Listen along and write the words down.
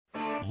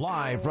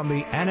Live from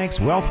the Annex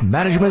Wealth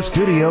Management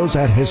Studios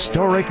at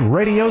historic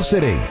Radio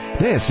City,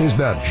 this is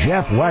the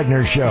Jeff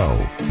Wagner Show.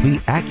 The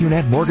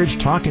AccuNet Mortgage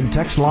Talk and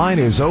Text line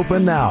is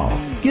open now.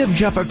 Give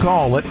Jeff a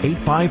call at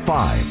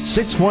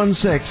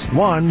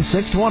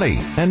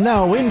 855-616-1620. And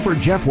now in for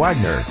Jeff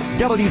Wagner,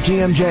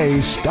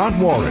 WTMJ's Scott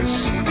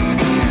Warras.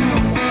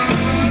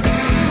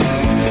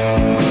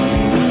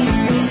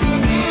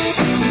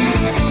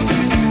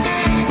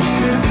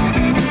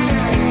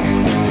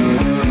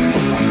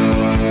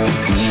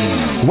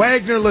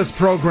 Wagnerless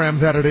program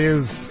that it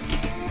is.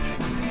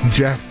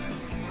 Jeff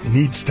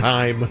needs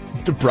time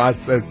to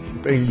process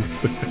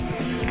things.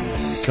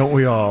 Don't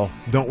we all?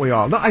 Don't we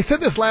all? No, I said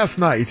this last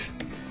night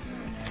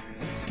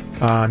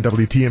on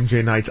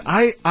WTMJ Nights.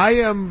 I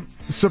am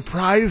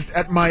surprised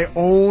at my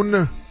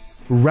own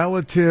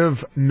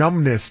relative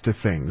numbness to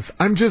things.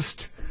 I'm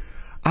just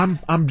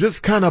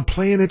kind of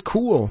playing it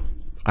cool.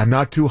 I'm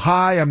not too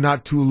high. I'm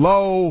not too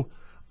low.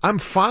 I'm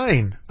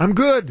fine. I'm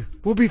good.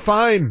 We'll be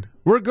fine.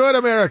 We're good,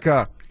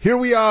 America. Here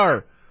we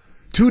are.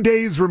 2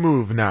 days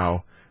removed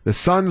now. The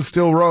sun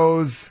still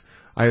rose.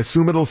 I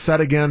assume it'll set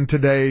again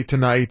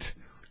tonight.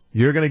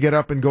 You're going to get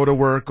up and go to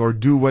work or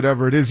do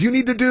whatever it is you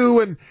need to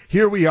do, and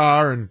here we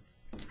are. And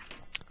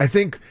I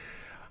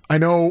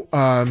know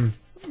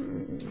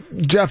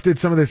Jeff did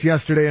some of this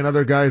yesterday, and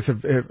other guys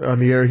have on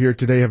the air here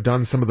today have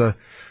done some of the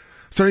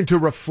starting to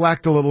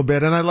reflect a little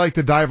bit, and I'd like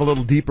to dive a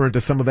little deeper into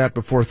some of that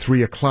before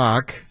 3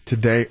 o'clock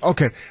today.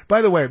 Okay,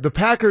 by the way, the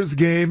Packers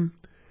game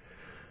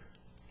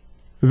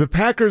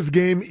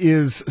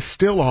is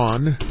still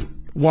on.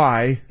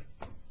 Why?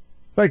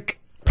 Like,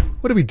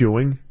 what are we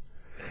doing?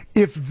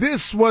 If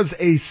this was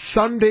a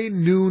Sunday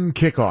noon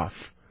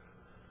kickoff,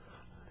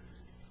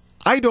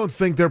 I don't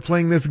think they're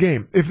playing this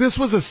game. If this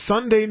was a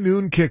Sunday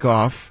noon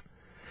kickoff,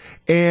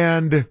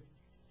 and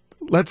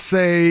let's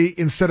say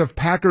instead of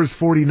Packers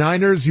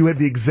 49ers, you had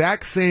the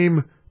exact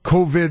same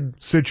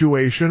COVID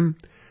situation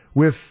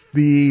with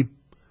the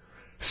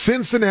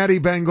Cincinnati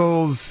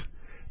Bengals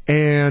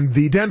and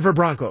the Denver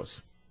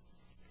Broncos,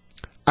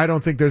 I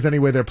don't think there's any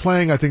way they're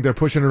playing. I think they're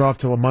pushing it off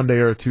till a Monday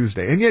or a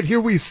Tuesday. And yet here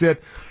we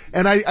sit,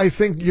 and I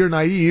think you're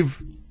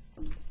naive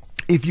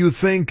if you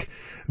think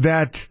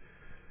that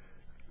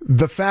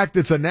the fact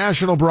it's a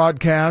national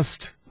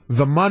broadcast,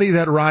 the money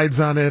that rides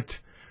on it,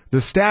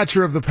 the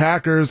stature of the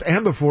Packers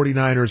and the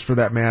 49ers for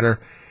that matter,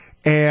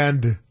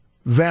 and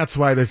that's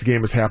why this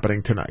game is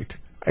happening tonight.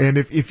 And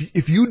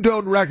if you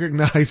don't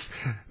recognize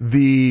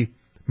the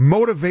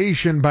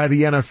motivation by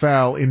the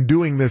NFL in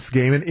doing this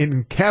game and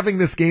in having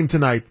this game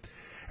tonight,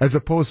 as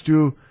opposed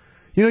to,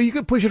 you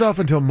could push it off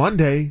until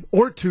Monday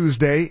or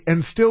Tuesday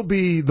and still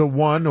be the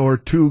 1 or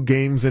 2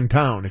 games in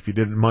town if you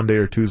did it Monday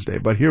or Tuesday.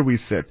 But here we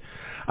sit.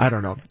 I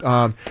don't know.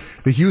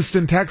 The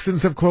Houston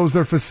Texans have closed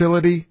their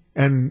facility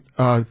and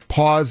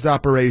paused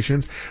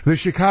operations. The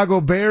Chicago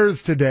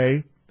Bears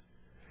today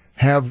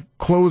have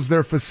closed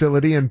their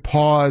facility and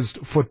paused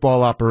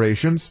football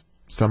operations.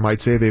 Some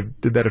might say they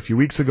did that a few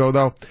weeks ago,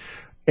 though.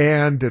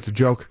 And it's a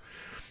joke.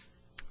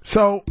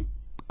 So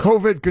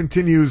COVID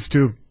continues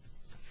to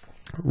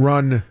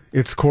run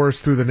its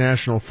course through the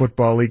National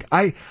Football League.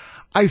 I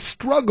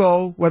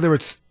struggle, whether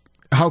it's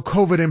how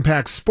COVID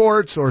impacts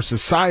sports or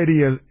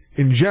society in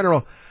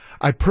general,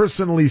 I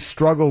personally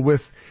struggle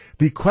with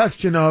the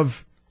question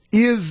of,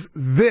 is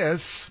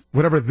this,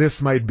 whatever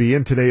this might be,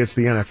 and today it's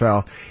the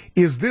NFL,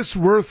 is this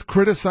worth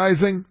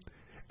criticizing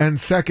and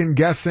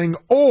second-guessing,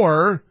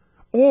 or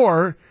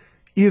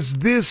is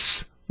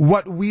this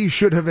what we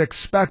should have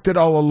expected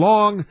all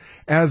along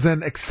as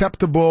an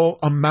acceptable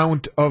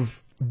amount of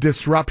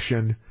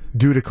disruption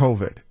due to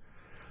COVID?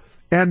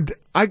 And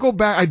I go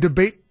back, I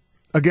debate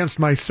against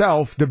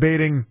myself,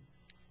 debating,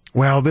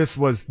 well, this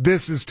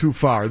is too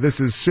far. This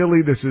is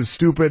silly. This is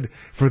stupid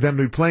for them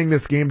to be playing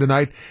this game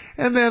tonight.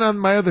 And then on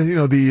my other,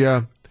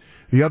 the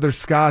other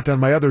Scott on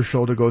my other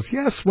shoulder goes,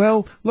 yes,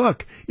 well,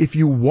 look, if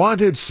you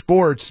wanted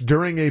sports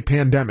during a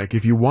pandemic,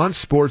 if you want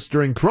sports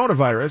during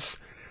coronavirus,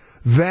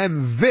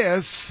 then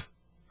this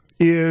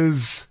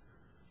is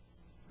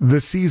the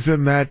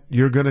season that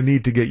you're going to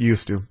need to get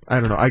used to.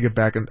 I don't know. I go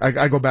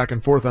back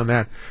and forth on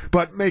that.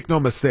 But make no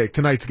mistake,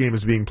 tonight's game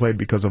is being played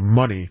because of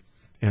money.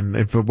 And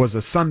if it was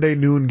a Sunday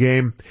noon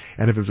game,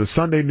 and if it was a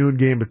Sunday noon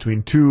game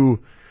between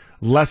two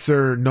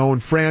lesser known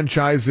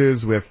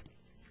franchises with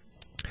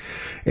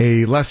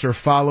a lesser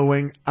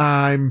following,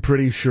 I'm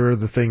pretty sure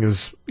the thing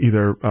is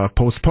either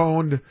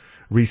postponed,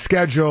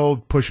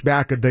 rescheduled, pushed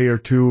back a day or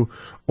two,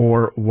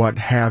 or what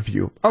have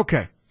you.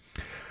 Okay.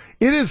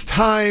 It is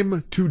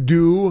time to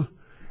do,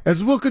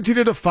 as we'll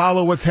continue to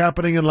follow what's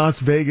happening in Las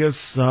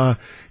Vegas.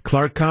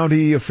 Clark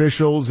County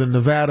officials in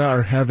Nevada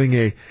are having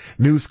a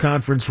news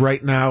conference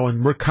right now,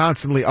 and we're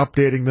constantly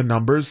updating the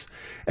numbers.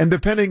 And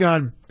depending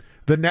on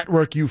the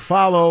network you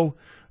follow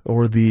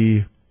or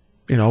the,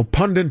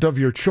 pundit of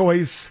your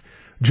choice,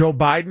 Joe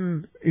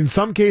Biden, in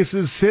some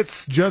cases,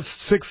 sits just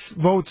 6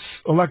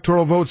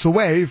 electoral votes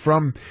away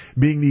from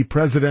being the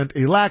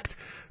president-elect.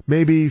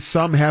 Maybe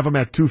some have him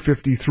at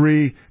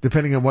 253,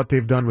 depending on what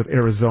they've done with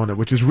Arizona,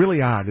 which is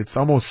really odd. It's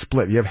almost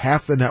split. You have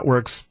half the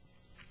networks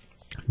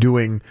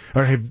doing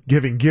or have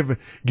given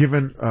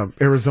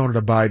Arizona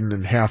to Biden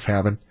and half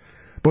haven't.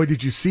 Boy,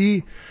 did you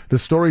see the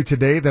story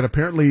today that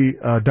apparently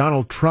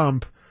Donald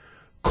Trump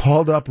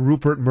called up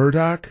Rupert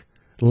Murdoch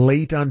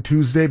late on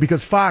Tuesday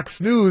because Fox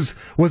News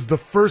was the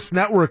first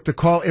network to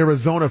call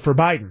Arizona for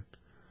Biden,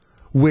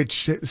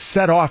 which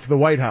set off the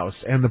White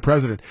House and the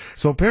president.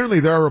 So apparently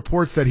there are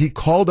reports that he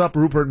called up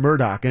Rupert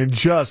Murdoch and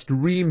just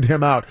reamed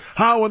him out.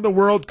 How in the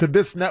world could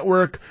this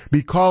network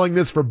be calling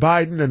this for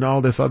Biden and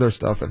all this other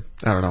stuff? And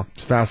I don't know.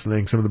 It's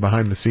fascinating, some of the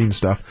behind-the-scenes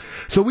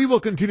stuff. So we will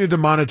continue to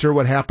monitor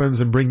what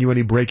happens and bring you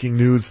any breaking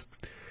news.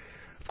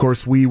 Of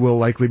course, we will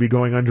likely be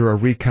going under a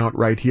recount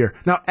right here.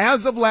 Now,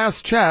 as of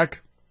last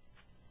check,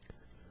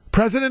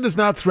 President is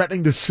not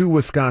threatening to sue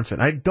Wisconsin.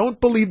 I don't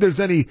believe there's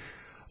any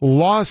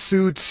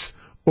lawsuits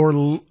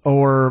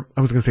or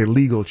I was going to say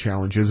legal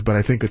challenges, but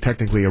I think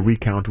technically a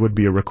recount would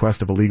be a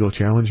request of a legal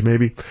challenge,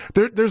 maybe.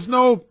 There's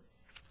no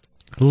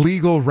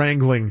legal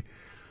wrangling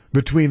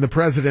between the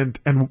president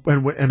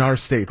and our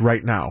state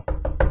right now.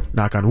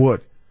 Knock on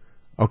wood.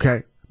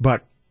 Okay?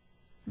 But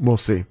we'll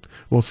see.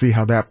 We'll see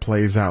how that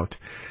plays out.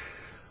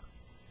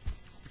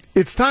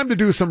 It's time to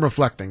do some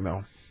reflecting,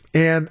 though.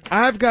 And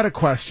I've got a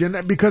question,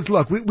 because,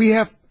 look,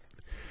 you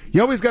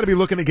always got to be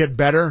looking to get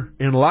better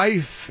in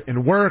life,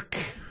 in work,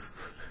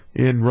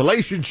 in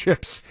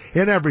relationships,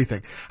 in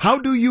everything. How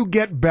do you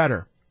get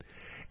better?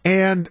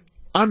 And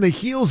on the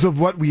heels of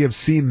what we have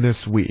seen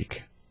this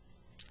week,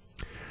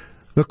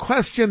 the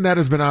question that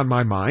has been on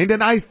my mind,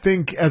 and I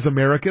think as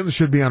Americans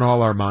should be on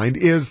all our mind,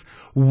 is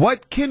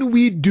what can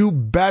we do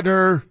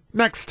better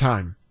next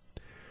time?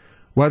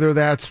 Whether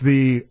that's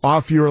the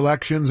off-year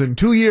elections in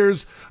 2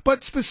 years,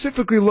 but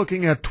specifically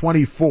looking at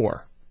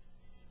 24.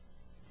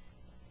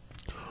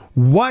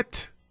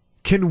 What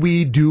can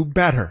we do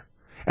better?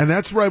 And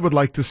that's where I would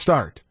like to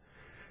start.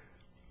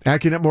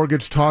 AccuNet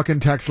Mortgage talk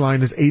and text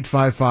line is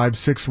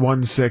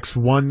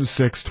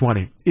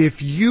 855-616-1620.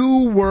 If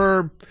you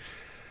were,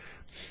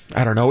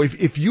 I don't know,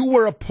 if you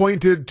were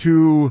appointed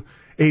to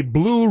a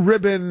blue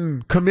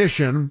ribbon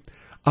commission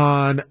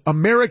on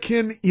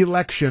American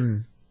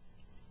election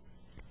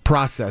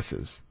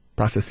processes,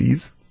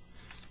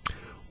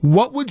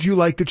 what would you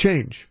like to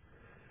change?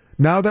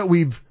 Now that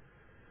we've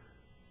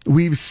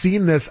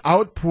seen this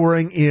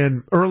outpouring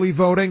in early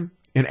voting,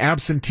 in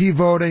absentee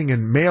voting,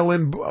 and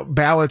mail-in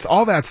ballots,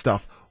 all that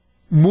stuff,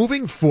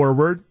 moving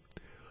forward,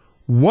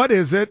 what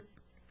is it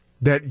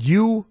that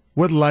you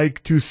would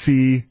like to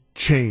see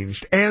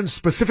changed and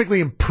specifically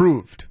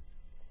improved?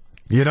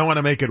 You don't want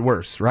to make it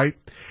worse, right?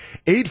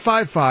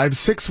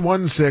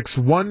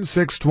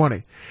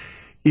 855-616-1620.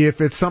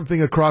 If it's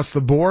something across the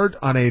board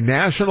on a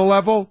national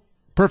level,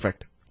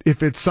 perfect.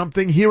 If it's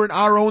something here in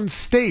our own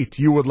state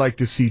you would like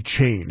to see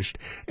changed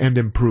and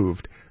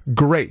improved,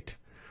 great.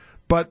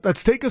 But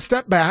let's take a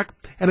step back,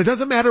 and it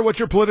doesn't matter what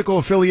your political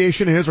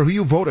affiliation is or who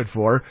you voted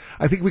for.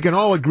 I think we can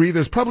all agree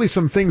there's probably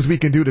some things we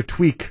can do to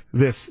tweak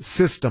this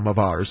system of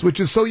ours, which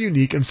is so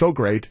unique and so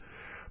great,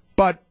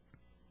 but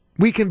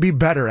we can be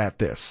better at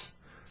this.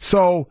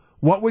 So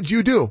what would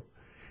you do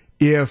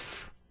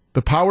if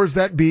the powers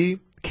that be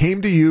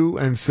came to you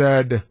and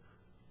said,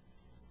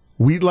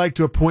 we'd like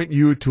to appoint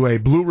you to a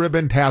blue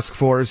ribbon task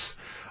force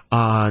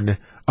on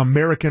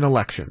American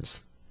elections?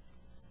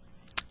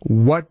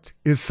 What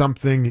is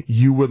something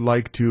you would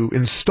like to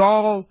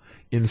instill,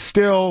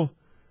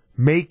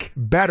 make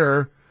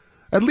better,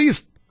 at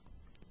least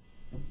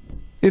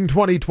in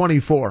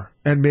 2024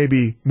 and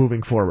maybe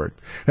moving forward?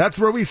 That's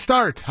where we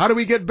start. How do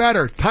we get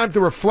better? Time to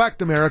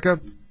reflect, America.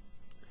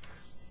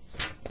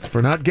 If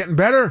we're not getting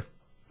better,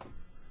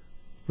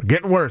 we're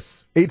getting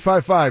worse.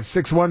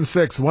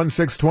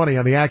 855-616-1620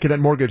 on the AccuNet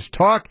Mortgage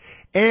talk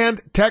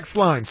and text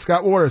line.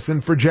 Scott Warras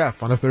in for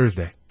Jeff on a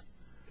Thursday.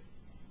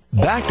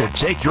 Back to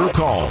take your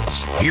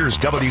calls. Here's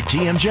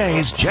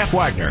WTMJ's Jeff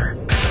Wagner.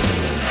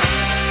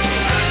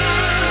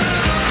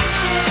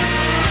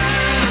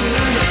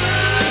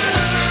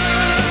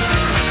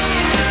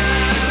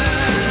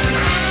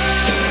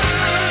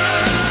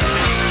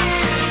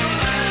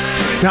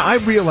 Now, I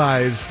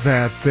realize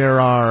that there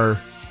are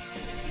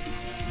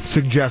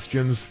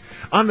suggestions.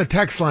 On the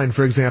text line,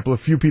 for example, a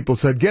few people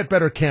said, get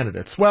better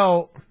candidates.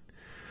 Well,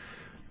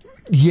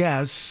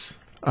 yes.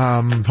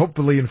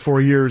 Hopefully in 4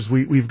 years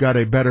we've got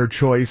a better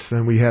choice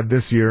than we had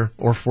this year,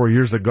 or 4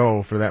 years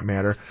ago for that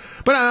matter.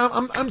 But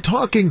I'm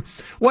talking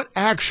what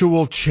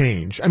actual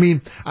change. I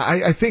mean,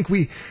 I think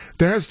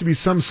there has to be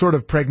some sort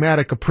of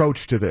pragmatic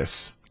approach to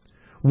this.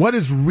 What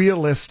is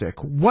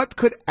realistic? What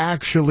could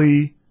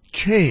actually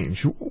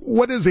change?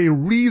 What is a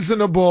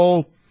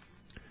reasonable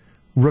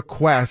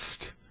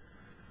request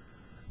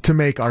to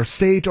make our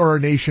state or our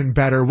nation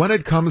better when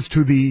it comes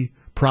to the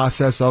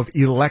process of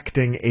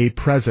electing a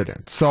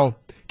president? So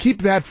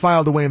keep that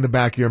filed away in the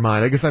back of your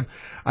mind. I guess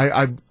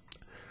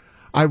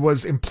I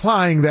was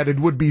implying that it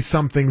would be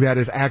something that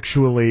is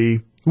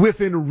actually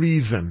within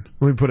reason.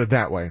 Let me put it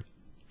that way.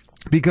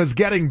 Because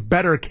getting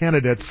better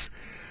candidates,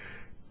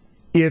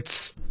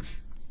 it's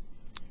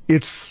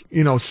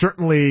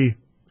certainly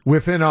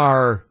within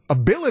our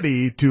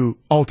ability to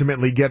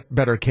ultimately get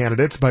better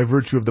candidates by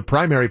virtue of the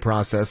primary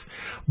process.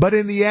 But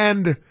in the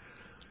end,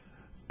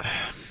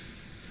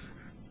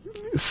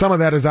 some of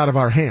that is out of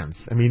our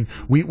hands. I mean,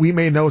 we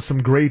may know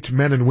some great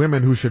men and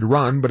women who should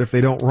run, but if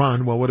they don't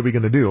run, well, what are we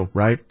going to do,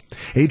 right?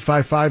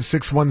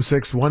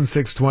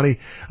 855-616-1620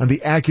 on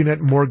the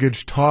AccuNet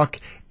Mortgage Talk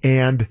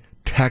and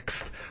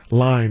Text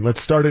line.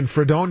 Let's start in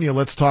Fredonia.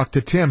 Let's talk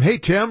to Tim. Hey,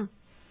 Tim.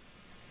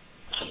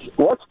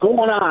 What's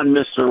going on,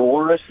 Mr.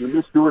 Warras? You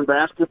miss doing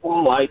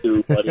basketball? I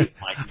do, buddy.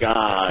 My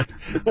God.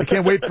 I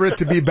can't wait for it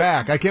to be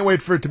back.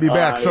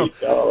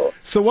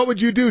 So what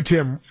would you do,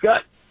 Tim?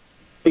 Scott,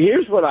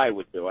 here's what I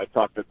would do. I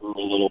talked to Drew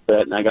a little bit,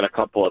 and I got a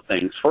couple of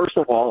things. First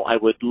of all, I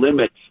would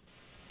limit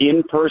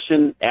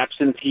in-person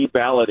absentee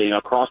balloting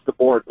across the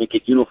board, make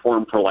it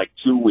uniform for like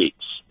 2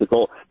 weeks.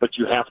 But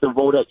you have to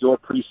vote at your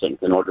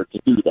precinct in order to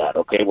do that,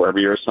 okay, wherever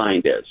your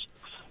assigned is.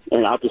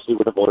 And obviously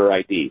with a voter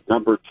ID.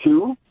 Number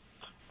two,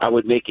 I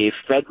would make a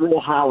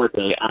federal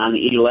holiday on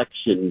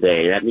Election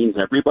Day. That means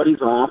everybody's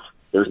off.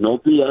 There's no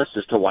BS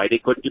as to why they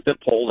couldn't get the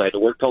polls. They had to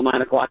work till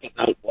 9 o'clock at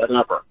night,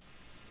 whatever.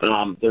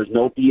 There's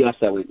no BS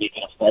that would make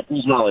it a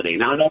federal holiday.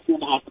 Now, I know if you're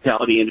in the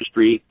hospitality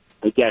industry,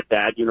 I get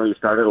that. You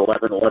start at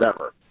 11 or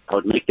whatever. I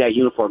would make that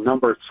uniform.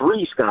 Number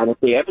three, Scott,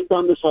 if they haven't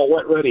done this all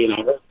wet ready, and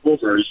I heard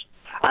visitors,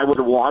 I would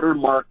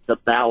watermark the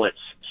ballots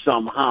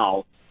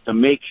somehow to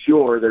make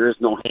sure there is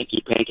no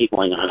hanky-panky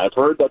going on. I've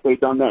heard that they've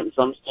done that in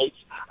some states.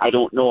 I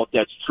don't know if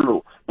that's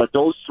true. But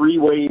those three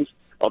ways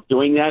of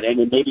doing that, and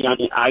then maybe on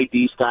the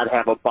ID, Scott,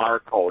 have a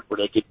barcode where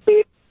they could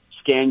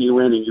scan you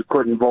in and you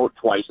couldn't vote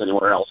twice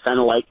anywhere else. Kind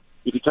of like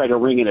if you try to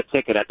ring in a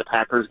ticket at the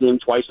Packers game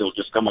twice, it'll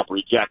just come up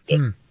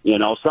rejected.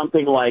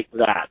 Something like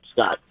that,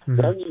 Scott.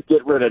 Then you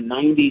get rid of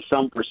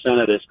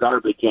 90-some% of this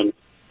garbage. And,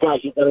 guys,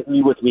 you got to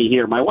agree with me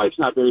here. My wife's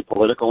not very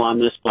political on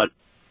this, but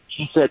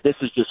she said this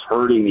is just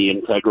hurting the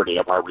integrity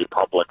of our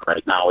republic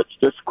right now. It's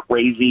just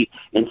crazy.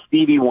 And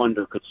Stevie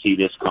Wonder could see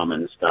this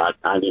coming, Scott.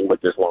 I mean,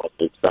 with this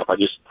lawsuit stuff. I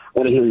just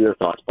want to hear your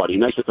thoughts, buddy.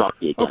 Nice to talk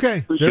to you again. Okay.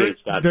 Appreciate it,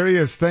 Scott. There he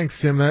is. Thanks,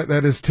 Tim.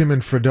 That is Tim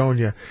in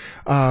Fredonia.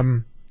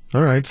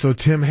 All right, so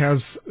Tim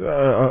has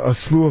a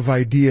slew of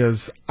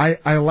ideas.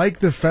 I like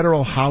the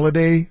federal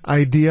holiday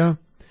idea.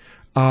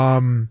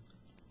 Or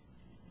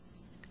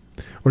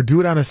do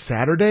it on a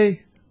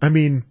Saturday. I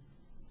mean,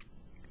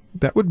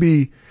 that would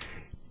be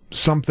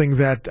something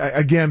that,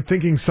 again,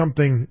 thinking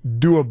something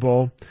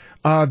doable.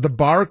 The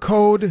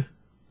barcode,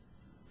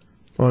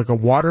 like a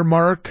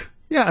watermark.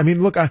 Yeah, I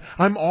mean, look,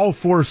 I'm all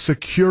for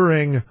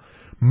securing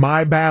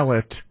my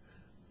ballot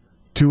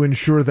to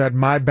ensure that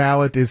my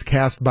ballot is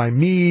cast by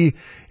me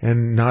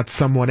and not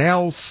someone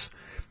else.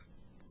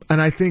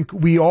 And I think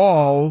we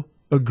all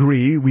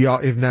agree,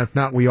 if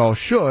not we all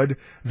should,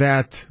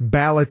 that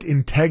ballot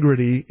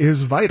integrity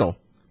is vital.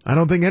 I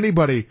don't think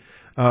anybody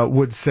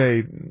would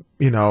say,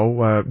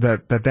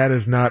 that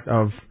is not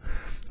of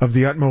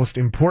the utmost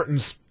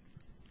importance.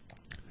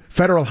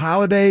 Federal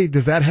holiday,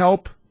 does that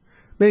help?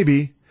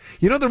 Maybe.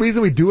 The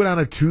reason we do it on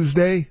a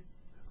Tuesday?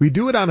 We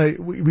do it on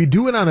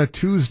a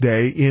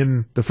Tuesday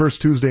in the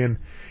first Tuesday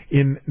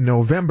in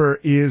November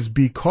is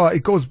because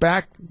it goes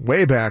back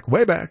way back.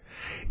 It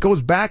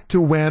goes back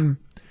to when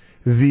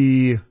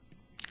the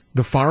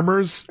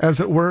farmers,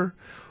 as it were,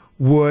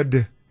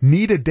 would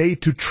need a day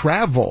to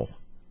travel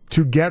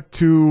to get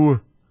to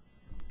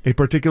a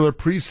particular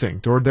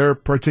precinct or their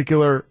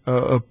particular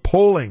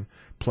polling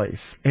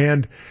place.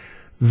 And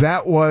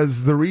that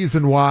was the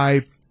reason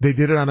why they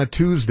did it on a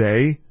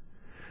Tuesday,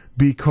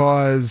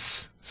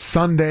 because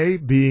Sunday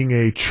being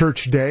a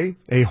church day,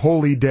 a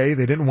holy day,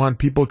 they didn't want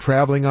people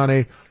traveling on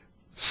a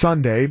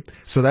Sunday.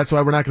 So that's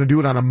why we're not going to do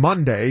it on a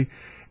Monday,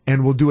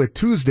 and we'll do it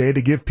Tuesday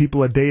to give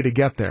people a day to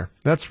get there.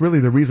 That's really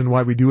the reason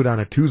why we do it on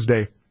a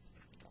Tuesday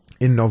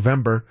in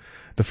November,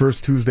 the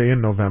first Tuesday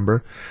in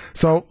November.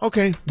 So,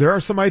 okay, there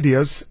are some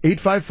ideas.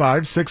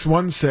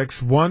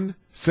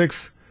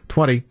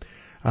 855-616-1620.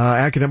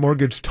 AccuNet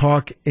Mortgage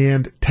Talk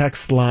and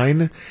Text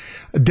line.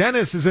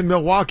 Dennis is in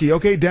Milwaukee.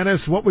 Okay,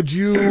 Dennis, what would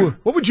you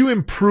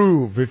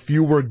improve if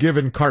you were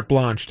given carte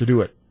blanche to do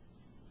it?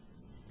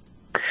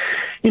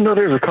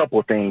 There's a couple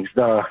of things.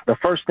 The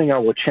first thing I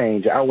would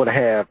change, I would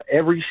have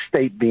every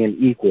state being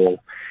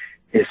equal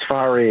as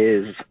far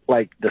as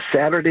like the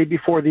Saturday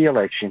before the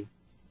election,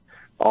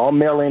 all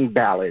mail-in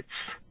ballots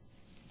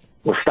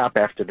will stop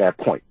after that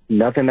point.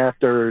 Nothing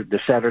after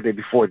the Saturday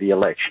before the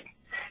election,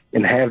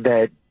 and have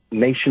that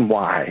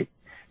nationwide.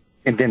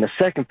 And then the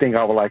second thing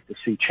I would like to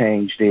see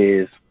changed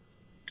is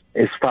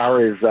as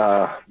far as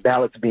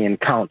ballots being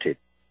counted.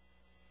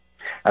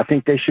 I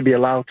think they should be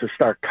allowed to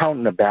start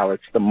counting the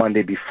ballots the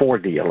Monday before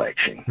the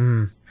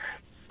election.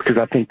 Because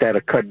I think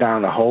that'll cut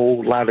down a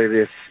whole lot of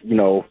this,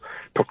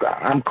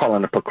 I'm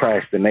calling it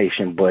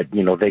procrastination, but,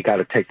 they got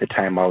to take the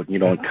time out,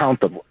 and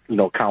count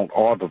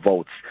all the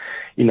votes,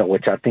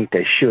 which I think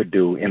they should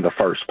do in the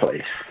first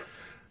place.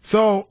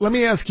 So let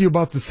me ask you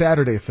about the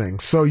Saturday thing.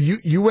 So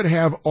you would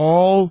have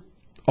all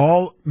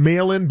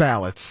mail-in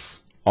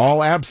ballots,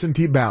 all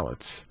absentee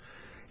ballots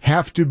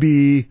have to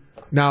be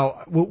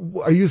Now,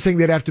 are you saying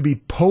they'd have to be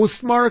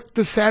postmarked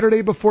the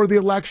Saturday before the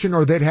election,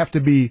 or they'd have to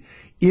be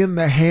in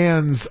the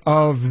hands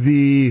of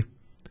the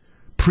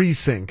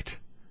precinct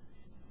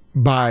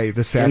by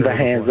the Saturday? In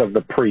the hands of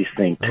the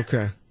precinct.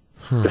 Okay.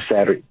 The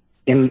Saturday,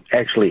 in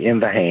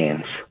the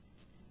hands.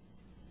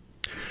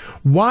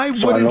 Why So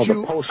I wouldn't know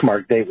you? the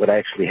postmark date would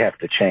actually have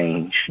to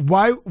change.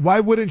 Why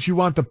wouldn't you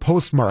want the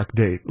postmark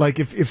date? Like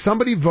if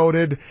somebody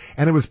voted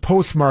and it was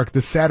postmarked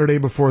the Saturday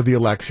before the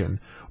election,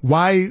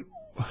 why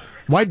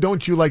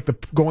don't you like the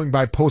going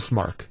by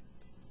postmark?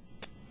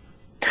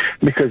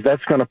 Because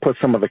that's going to put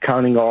some of the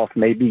counting off,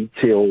 maybe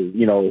till,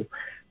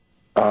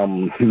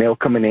 mail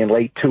coming in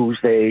late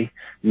Tuesday,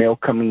 mail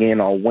coming in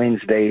on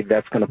Wednesday.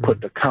 That's going to put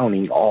the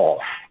counting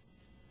off.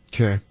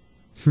 Okay.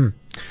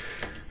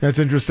 That's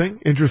interesting.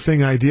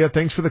 Interesting idea.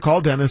 Thanks for the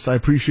call, Dennis. I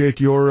appreciate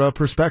your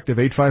perspective.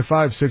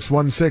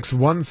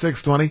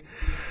 855-616-1620.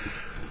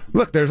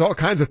 Look, there's all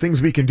kinds of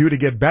things we can do to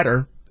get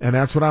better, and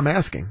that's what I'm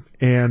asking.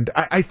 And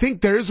I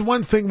think there is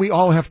one thing we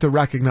all have to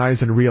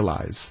recognize and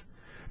realize.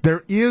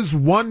 There is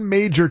one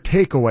major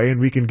takeaway, and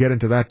we can get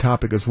into that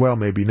topic as well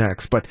maybe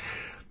next, but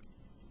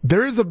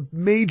there is a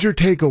major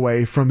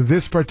takeaway from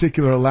this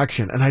particular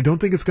election, and I don't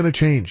think it's going to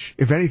change.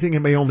 If anything,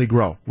 it may only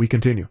grow. We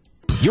continue.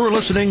 You're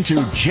listening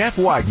to Jeff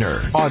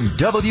Wagner on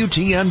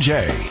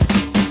WTMJ.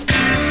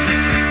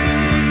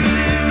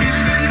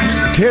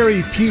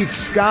 Terry, Pete,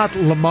 Scott,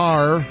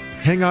 Lamar,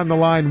 hang on the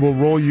line. We'll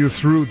roll you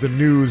through the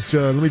news.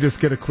 Let me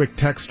just get a quick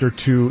text or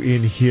two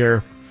in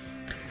here.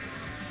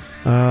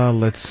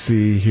 Let's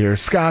see here.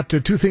 Scott,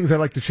 two things I'd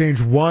like to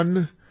change.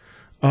 One,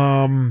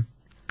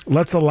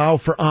 let's allow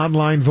for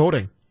online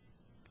voting.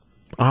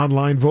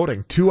 Online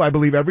voting. Two, I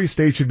believe every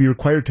state should be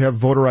required to have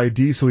voter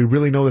ID so we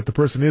really know that the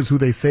person is who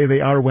they say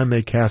they are when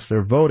they cast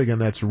their vote. Again,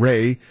 that's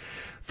Ray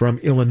from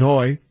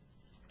Illinois.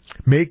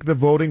 Make the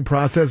voting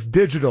process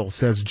digital,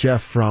 says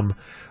Jeff from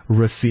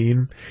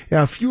Racine.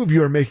 Yeah, a few of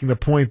you are making the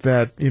point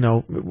that,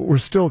 we're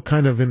still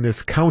kind of in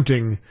this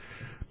counting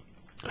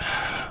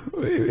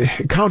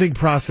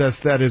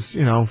process that is,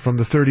 from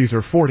the 30s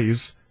or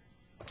 40s.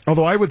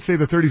 Although I would say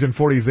the 30s and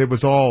 40s, it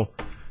was all...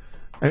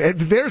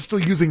 They're still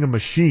using a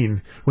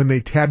machine when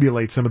they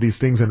tabulate some of these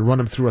things and run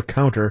them through a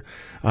counter.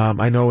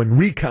 I know in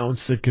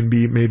recounts it can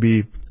be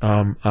maybe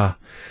a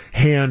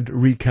hand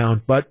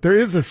recount, but there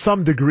is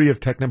some degree of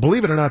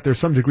believe it or not, there's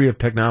some degree of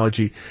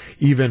technology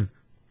even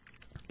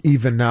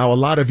now. A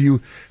lot of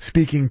you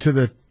speaking to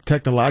the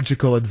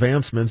technological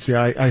advancements.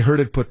 Yeah, I heard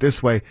it put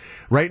this way.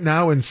 Right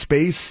now in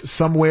space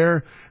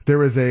somewhere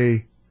there's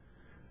a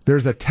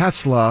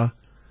Tesla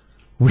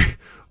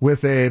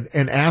with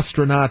an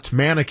astronaut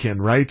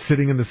mannequin, right,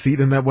 sitting in the seat.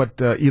 Isn't that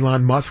what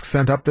Elon Musk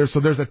sent up there? So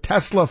there's a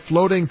Tesla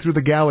floating through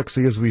the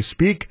galaxy as we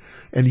speak,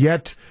 and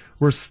yet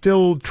we're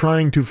still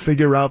trying to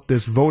figure out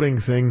this voting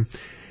thing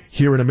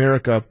here in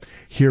America,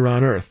 here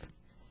on Earth.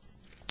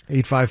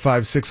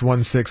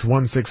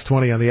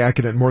 855-616-1620 on the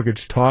Accident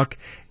Mortgage Talk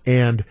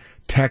and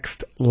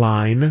text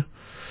line.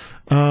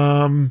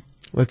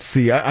 Let's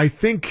see. I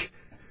think...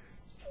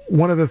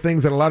 one of the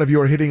things that a lot of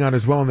you are hitting on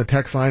as well on the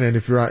text line, and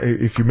if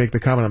you make the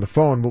comment on the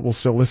phone, but we'll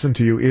still listen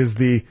to you, is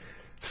the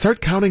start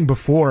counting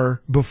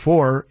before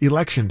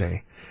Election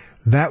Day.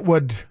 That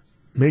would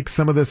make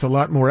some of this a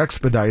lot more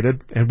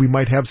expedited, and we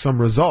might have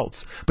some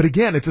results. But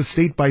again, it's a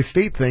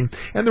state-by-state thing,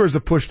 and there is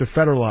a push to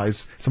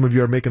federalize. Some of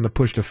you are making the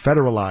push to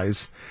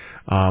federalize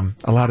a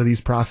lot of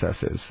these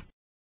processes.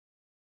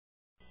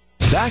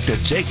 Back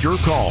to take your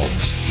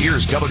calls.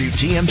 Here's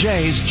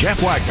WTMJ's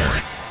Jeff Wagner.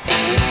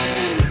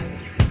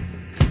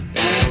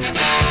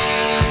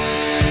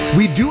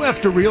 We do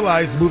have to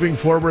realize moving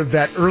forward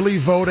that early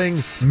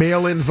voting,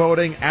 mail-in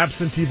voting,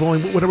 absentee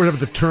voting, whatever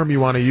the term you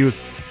want to use,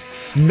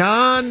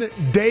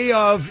 non-day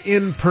of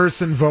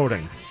in-person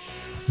voting,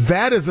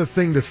 that is a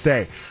thing to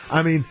stay.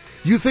 I mean,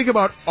 you think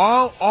about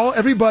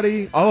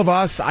everybody, all of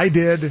us, I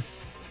did,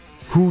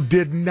 who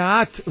did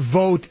not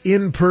vote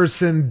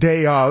in-person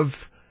day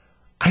of.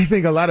 I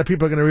think a lot of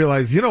people are going to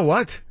realize, you know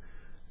what?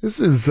 This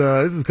is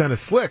kind of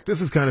slick.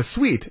 This is kind of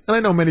sweet. And I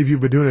know many of you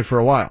have been doing it for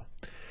a while.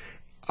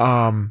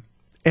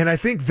 And I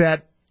think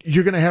that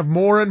you're going to have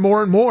more and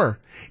more and more,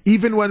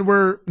 even when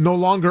we're no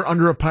longer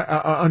under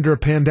a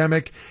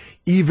pandemic,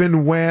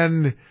 even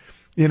when,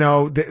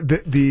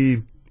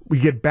 we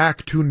get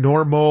back to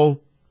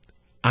normal.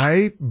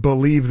 I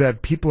believe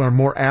that people are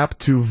more apt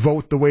to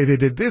vote the way they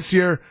did this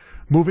year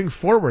moving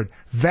forward.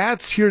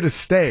 That's here to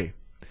stay.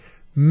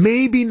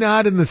 Maybe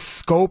not in the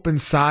scope and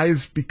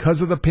size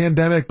because of the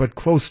pandemic, but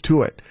close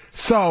to it.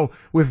 So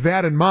with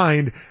that in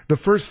mind, the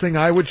first thing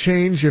I would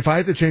change, if I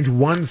had to change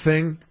one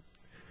thing,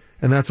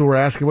 and that's what we're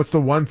asking, what's the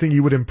one thing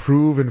you would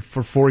improve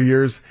for 4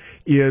 years,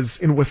 is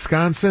in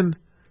Wisconsin,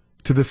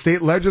 to the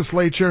state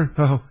legislature,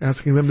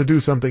 asking them to do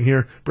something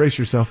here, brace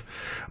yourself,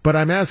 but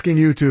I'm asking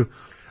you to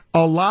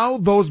allow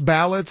those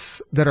ballots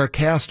that are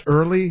cast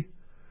early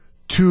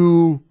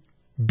to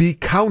be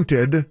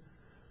counted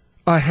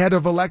ahead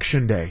of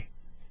Election Day.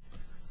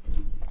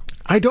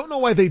 I don't know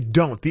why they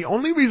don't. The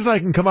only reason I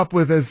can come up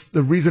with as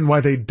the reason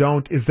why they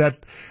don't is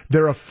that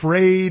they're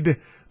afraid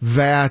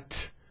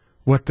that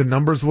what the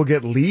numbers will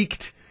get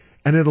leaked,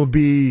 and it'll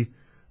be,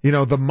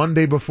 the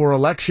Monday before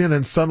election,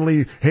 and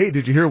suddenly, hey,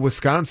 did you hear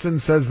Wisconsin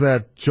says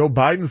that Joe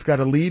Biden's got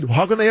a lead?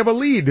 How can they have a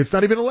lead? It's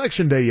not even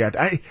election day yet.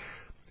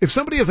 If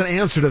somebody has an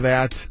answer to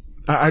that,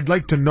 I'd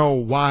like to know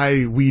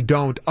why we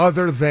don't,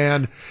 other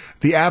than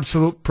the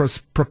absolute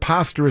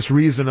preposterous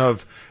reason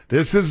of,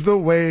 this is the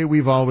way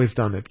we've always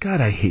done it.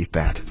 God, I hate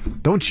that.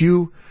 Don't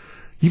you?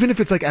 Even if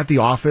it's like at the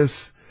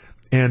office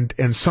and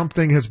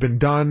something has been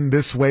done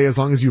this way, as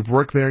long as you've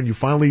worked there and you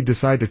finally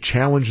decide to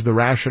challenge the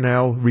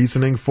rationale,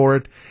 reasoning for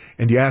it,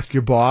 and you ask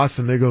your boss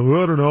and they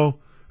go, I don't know,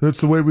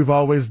 that's the way we've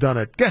always done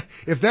it.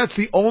 If that's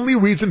the only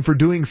reason for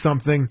doing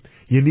something,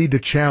 you need to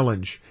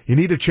challenge. You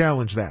need to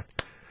challenge that.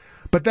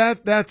 But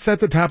that's at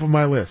the top of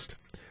my list.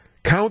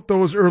 Count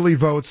those early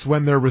votes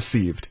when they're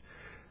received.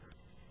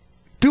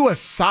 Do a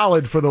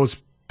solid for those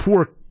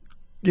poor,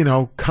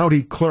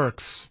 county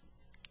clerks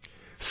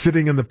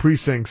sitting in the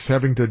precincts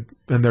and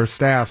their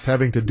staffs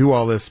having to do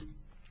all this.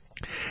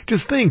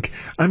 Just think,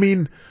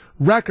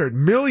 record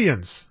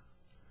millions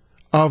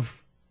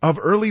of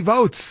early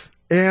votes.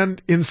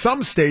 And in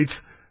some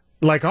states,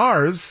 like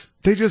ours,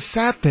 they just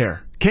sat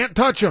there. Can't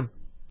touch them.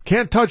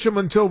 Can't touch them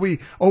until we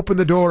open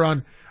the door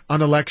on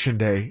election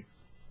day.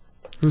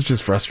 It was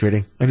just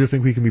frustrating. I just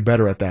think we can be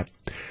better at that.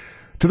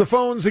 To the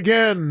phones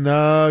again.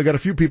 Got a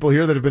few people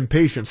here that have been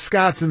patient.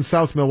 Scott's in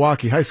South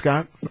Milwaukee. Hi,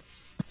 Scott.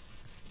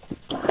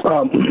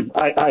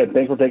 Hi.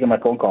 Thanks for taking my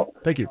phone call.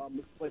 Thank you.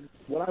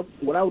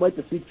 What I would like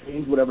to see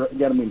change, whatever.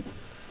 Again,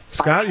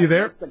 Scott, you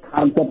there? The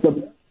concept of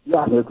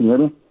can you hear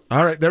me?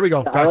 All right, there we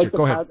go. Gotcha.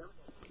 Go ahead.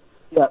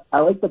 I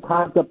like the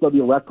concept of the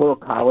Electoral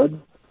College,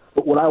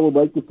 but what I would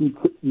like to see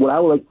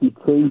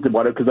changed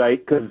about it,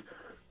 because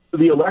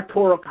the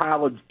Electoral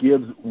College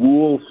gives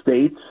rural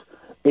states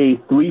a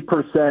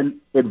 3%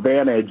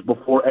 advantage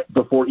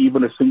before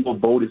even a single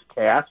vote is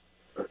cast.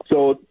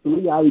 So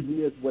three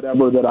ideas,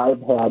 whatever that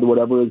I've had,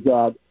 is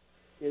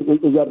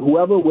that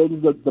whoever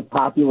wins the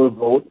popular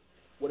vote,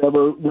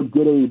 whatever would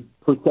get a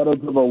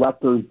percentage of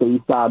electors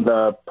based on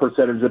the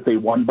percentage that they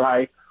won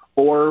by,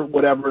 or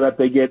whatever that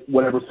they get,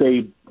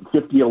 say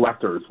 50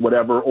 electors,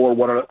 or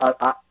what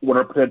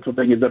our potential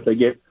thing is that they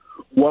get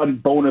one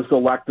bonus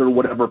elector,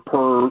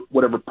 per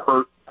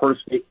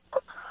state,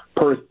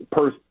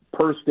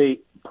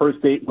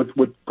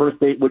 which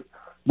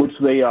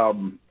they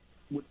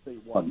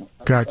won.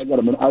 Gotcha.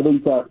 I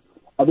think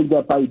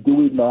that by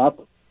doing that,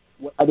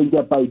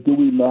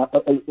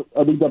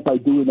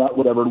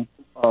 whatever,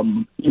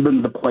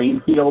 even the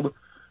playing field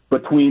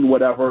between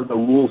whatever the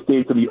rural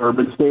states and the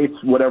urban states,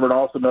 whatever. And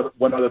also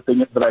one other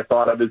thing that I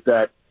thought of is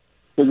that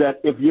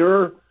if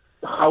your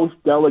House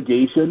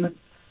delegation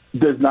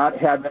does not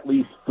have at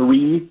least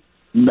 3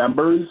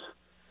 members,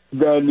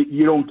 then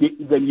you don't get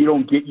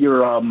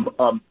your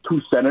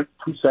two senator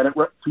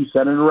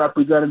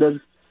representatives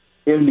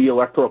in the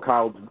Electoral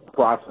College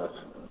process.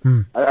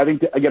 I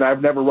think again,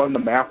 I've never run the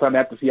math on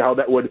that to see how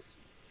that would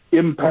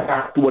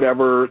impact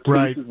whatever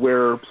cases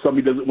where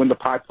somebody doesn't win the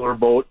popular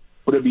vote.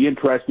 Would it be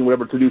interesting,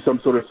 to do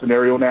some sort of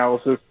scenario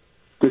analysis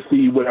to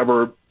see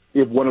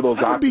if one of those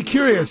I would be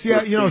curious.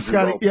 Yeah,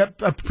 Scotty, I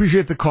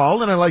appreciate the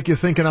call, and I like you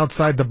thinking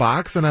outside the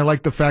box, and I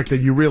like the fact that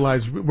you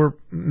realize we're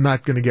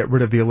not going to get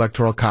rid of the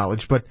Electoral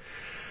College. But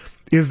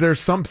is there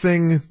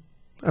something,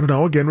 I don't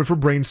know, again, if we're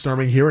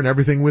brainstorming here and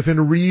everything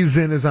within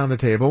reason is on the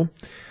table,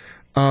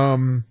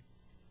 to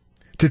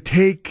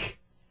take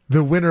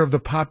the winner of the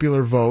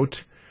popular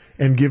vote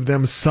and give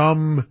them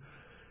some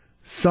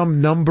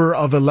number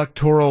of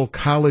Electoral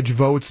College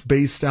votes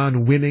based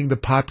on winning the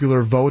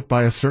popular vote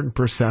by a certain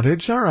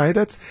percentage? All right,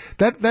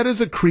 that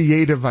is a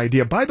creative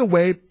idea. By the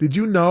way, did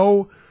you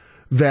know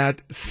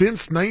that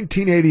since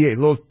 1988,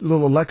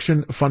 little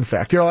election fun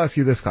fact. Here, I'll ask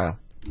you this, Kyle.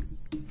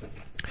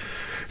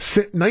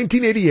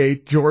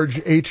 1988,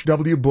 George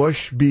H.W.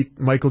 Bush beat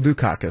Michael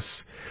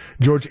Dukakis.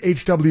 George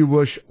H.W.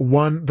 Bush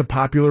won the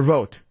popular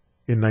vote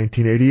in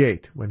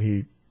 1988 when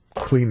he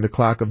cleaned the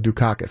clock of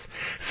Dukakis.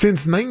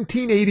 Since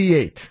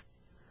 1988,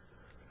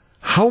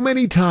 how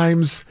many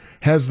times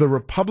has the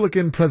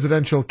Republican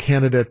presidential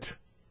candidate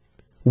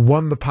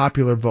won the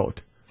popular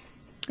vote?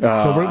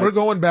 So we're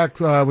going back,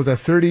 was that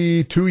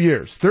 32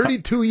 years?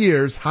 32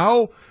 years.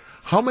 How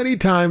many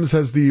times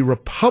has the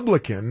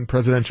Republican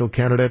presidential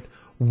candidate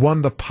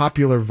won the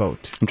popular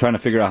vote? I'm trying to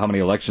figure out how many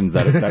elections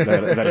that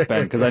have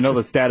been, because I know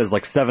the stat is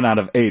like 7 out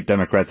of 8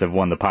 Democrats have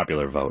won the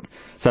popular vote.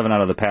 7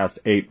 out of the past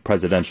 8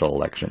 presidential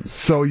elections.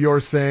 So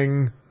you're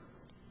saying...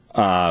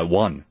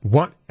 1.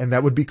 And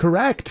that would be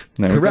correct.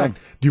 Correct.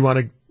 Do you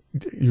want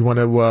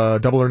to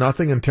double or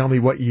nothing and tell me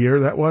what year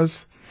that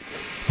was?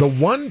 The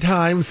one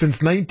time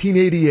since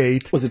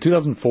 1988. Was it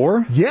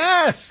 2004?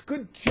 Yes.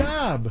 Good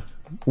job.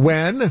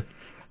 When?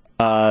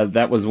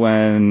 That was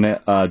when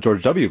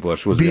George W.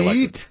 Bush was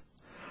reelected.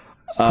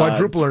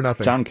 Quadruple or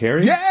nothing. John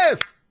Kerry?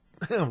 Yes.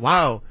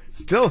 Wow.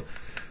 Still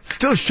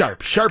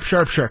sharp.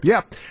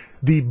 Yeah.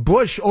 The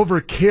Bush over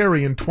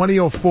Kerry in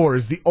 2004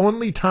 is the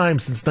only time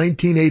since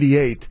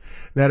 1988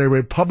 that a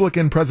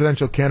Republican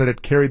presidential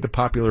candidate carried the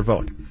popular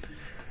vote.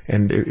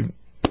 And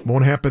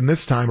Won't happen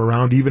this time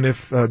around, even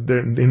if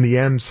in the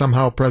end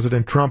somehow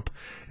President Trump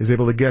is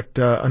able to get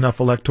enough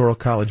electoral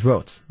college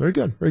votes. Very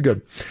good, very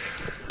good.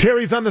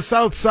 Terry's on the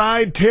south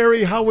side.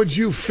 Terry, how would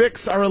you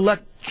fix our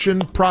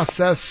election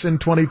process in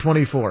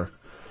 2024?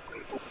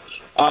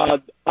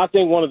 I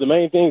think one of the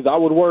main things I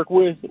would work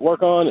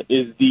on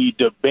is the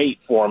debate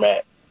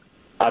format.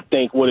 I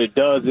think what it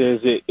does is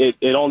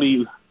it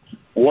only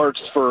works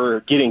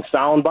for getting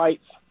sound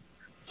bites.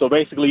 So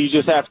basically, you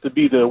just have to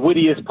be the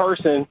wittiest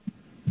person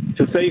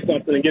to say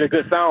something and get a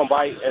good sound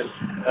bite. And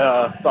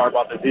sorry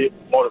about the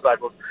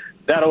motorcycles.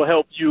 That'll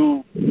help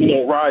you,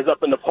 rise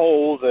up in the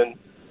polls, and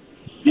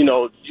you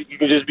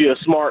can just be you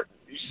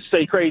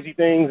say crazy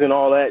things and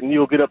all that, and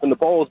you'll get up in the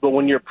polls. But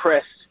when you're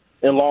pressed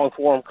in long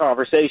form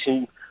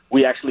conversation,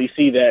 we actually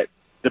see that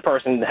the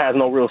person has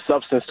no real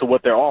substance to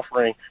what they're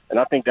offering, and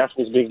I think that's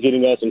what's been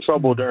getting us in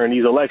trouble during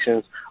these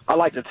elections. I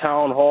like the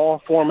town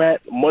hall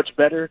format much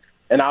better,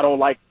 and I don't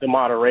like the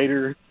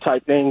moderator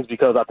type things,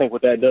 because I think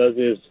what that does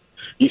is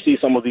you see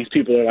some of these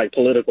people are like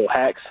political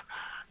hacks,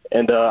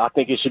 and I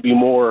think it should be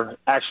more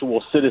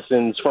actual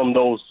citizens from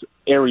those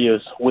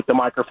areas with the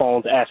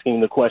microphones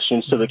asking the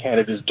questions to the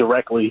candidates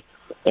directly,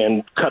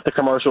 and cut the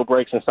commercial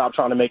breaks and stop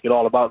trying to make it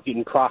all about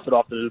getting profit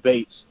off the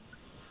debates.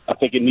 I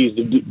think it needs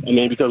to be,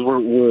 because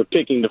we're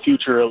picking the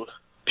future of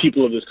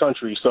people of this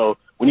country, so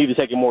we need to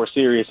take it more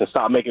serious and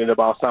stop making it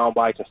about sound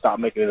bites and stop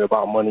making it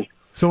about money.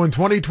 So in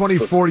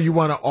 2024, you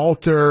want to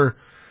alter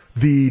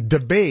the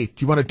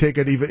debate. You want to take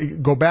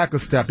it go back a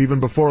step, even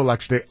before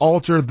Election Day,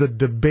 alter the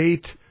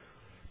debate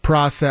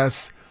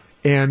process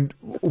and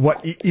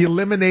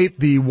eliminate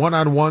the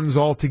one-on-ones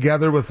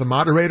altogether with the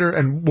moderator.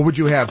 And what would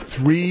you have?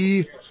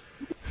 Three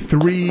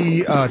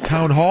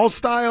town hall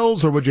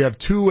styles, or would you have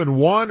 2 and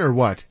 1, or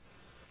what?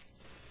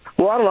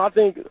 Well, I don't know. I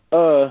think,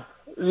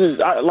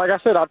 like I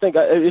said, I think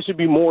it should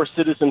be more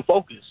citizen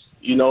focused.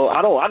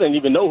 I didn't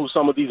even know who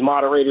some of these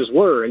moderators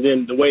were, and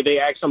then the way they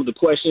ask some of the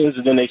questions,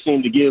 and then they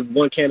seem to give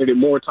one candidate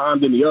more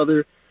time than the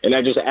other, and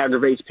that just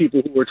aggravates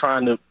people who are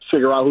trying to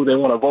figure out who they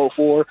want to vote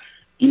for.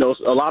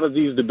 A lot of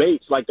these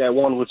debates, like that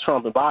one with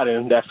Trump and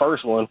Biden, that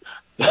first one,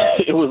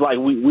 it was like,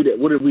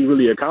 what did we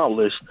really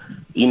accomplish?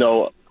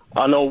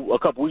 I know a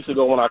couple weeks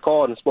ago when I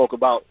called and spoke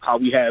about how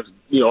we have,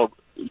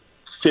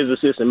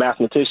 physicists and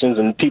mathematicians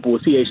and people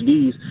with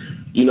PhDs,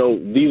 these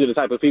are the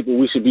type of people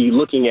we should be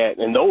looking at.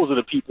 And those are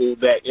the people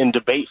that in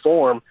debate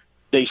form,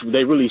 they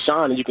really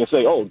shine. And you can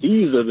say, oh,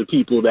 these are the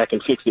people that can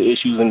fix the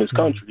issues in this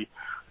country.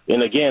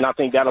 And again, I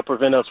think that'll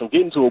prevent us from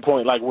getting to a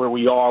point like where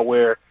we are,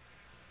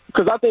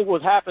 because I think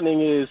what's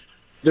happening is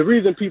the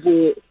reason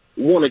people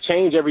want to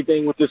change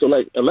everything with this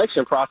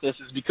election process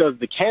is because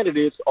the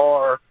candidates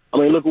are,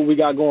 look what we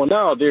got going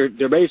now. They're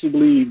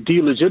basically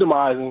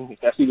delegitimizing,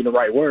 if that's even the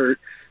right word,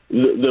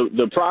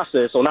 the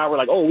process. So now we're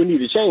like, oh, we need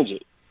to change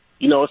it.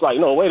 It's like,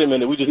 no, wait a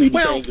minute, we just need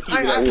to change the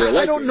people that we're elected.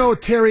 I don't know,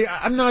 Terry.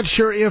 I'm not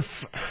sure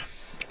if...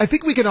 I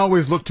think we can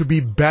always look to be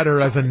better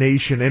as a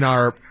nation in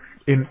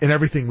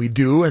everything we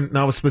do, and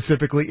now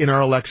specifically in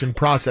our election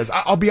process.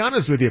 I'll be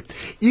honest with you.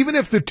 Even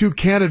if the two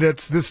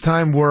candidates this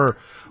time were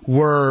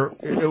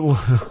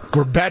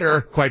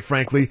better, quite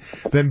frankly,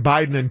 than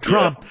Biden and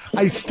Trump,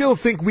 I still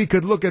think we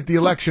could look at the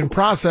election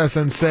process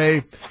and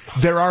say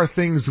there are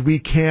things we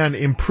can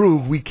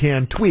improve, we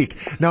can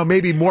tweak. Now,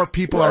 maybe more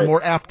people are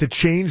more apt to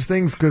change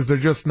things because they're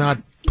just not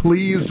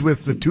pleased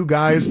with the two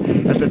guys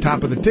at the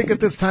top of the ticket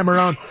this time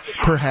around,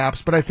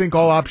 perhaps, but I think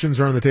all options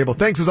are on the table.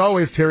 Thanks as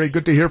always, Terry.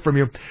 Good to hear from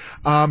you.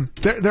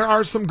 There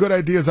are some good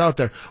ideas out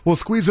there. We'll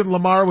squeeze in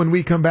Lamar when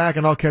we come back,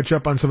 and I'll catch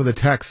up on some of the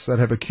texts that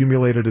have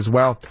accumulated as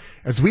well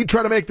as we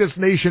try to make this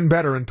nation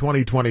better in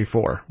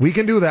 2024. We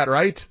can do that,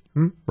 right?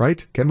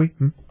 Right? Can we?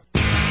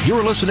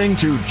 You're listening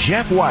to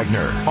Jeff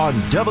Wagner on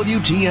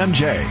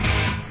WTMJ.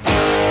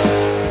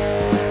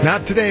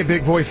 Not today,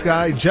 big voice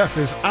guy. Jeff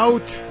is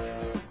out.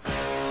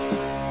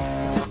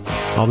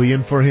 I'll be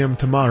in for him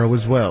tomorrow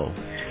as well.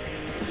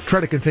 Try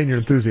to contain your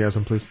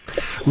enthusiasm, please.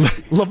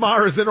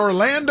 Lamar is in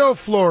Orlando,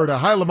 Florida.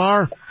 Hi,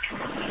 Lamar.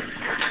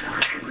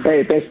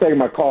 Hey, thanks for taking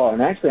my call.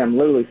 And actually, I'm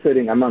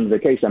on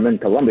vacation. I'm in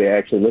Colombia,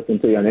 actually, listening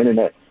to you on the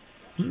internet.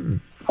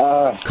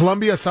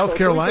 Columbia, South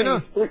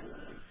Carolina?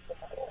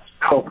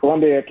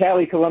 Colombia,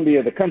 Cali,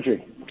 Colombia, the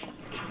country.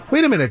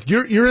 Wait a minute.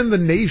 You're in the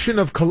nation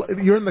of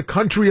you're in the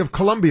country of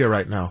Colombia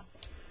right now.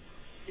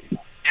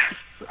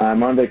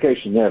 I'm on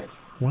vacation, yes.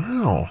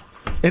 Wow.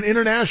 An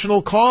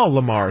international call,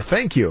 Lamar.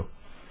 Thank you.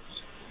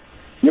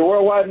 You're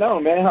worldwide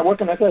known, man. What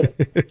can I say?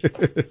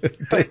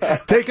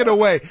 Take it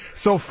away.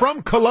 So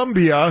from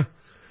Colombia,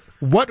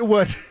 what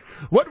would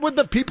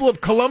the people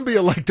of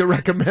Colombia like to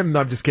recommend? No,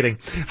 I'm just kidding.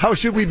 How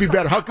should we be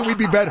better? How can we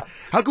be better?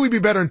 How can we be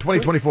better in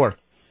 2024?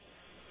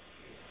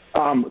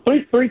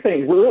 Three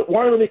things.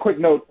 One really quick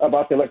note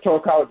about the Electoral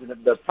College and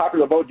the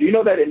popular vote. Do you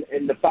know that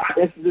in the 5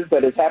 instances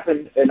that has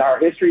happened in our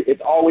history,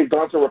 it's always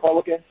gone to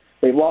Republican?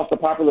 They've lost the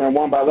popular and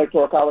won by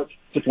Electoral College.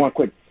 Just wanted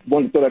to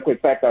throw that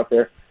quick fact out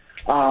there.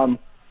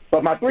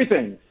 But my 3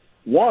 things.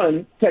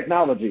 1,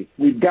 technology.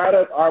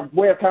 Our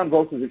way of counting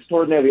votes is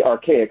extraordinarily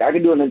archaic. I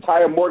can do an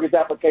entire mortgage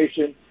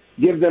application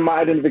give them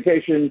my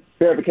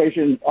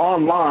verification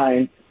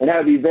online, and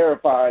have it be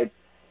verified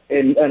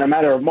in a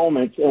matter of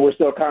moments, and we're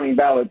still counting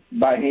ballots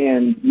by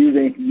hand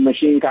using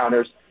machine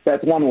counters.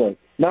 That's one way.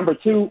 Number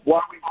two, why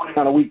are we voting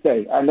on a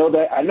weekday? I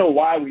know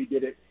why we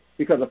did it,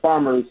 because of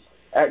farmers.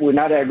 We're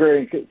not an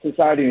agrarian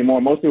society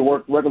anymore. Most people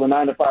work regular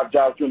 9-to-5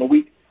 jobs during the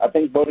week. I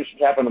think voting should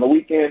happen on the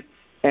weekend.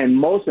 And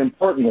most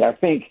importantly, I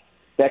think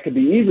that could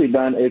be easily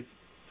done is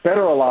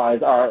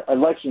federalize our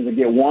elections and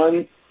get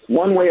one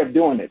way of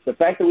doing it. The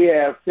fact that we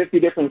have 50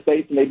 different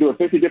states and they do it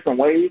 50 different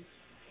ways,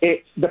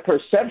 the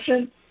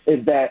perception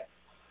is that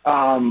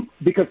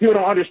because people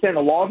don't understand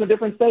the laws in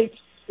different states,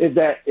 is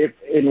that if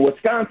in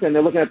Wisconsin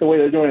they're looking at the way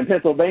they're doing it in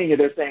Pennsylvania,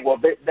 they're saying, well,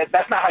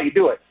 that's not how you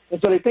do it. And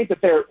so they think that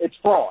it's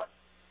fraud.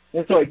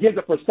 And so it gives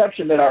a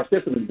perception that our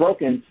system is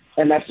broken,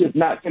 and that's just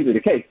not simply the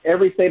case.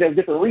 Every state has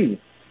different reasons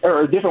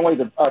or different ways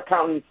of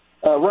counting,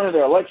 running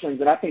their elections,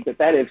 and I think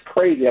that is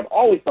crazy. I've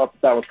always thought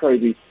that was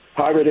crazy.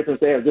 However, different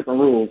states have different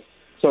rules.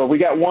 So we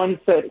got one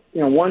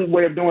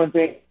way of doing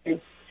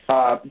things.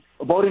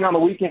 Voting on the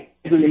weekend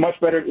is going to be much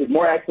better. It's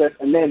more access,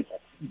 and then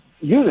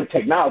using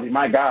technology.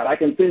 My God, I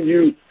can send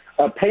you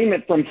a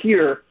payment from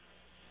here,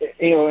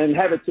 and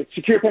have it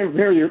secure payment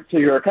from here to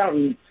your account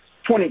in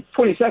 20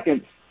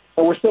 seconds.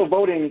 And we're still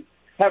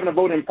having to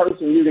vote in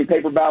person using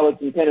paper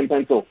ballots and pen and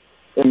pencil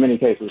in many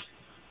cases.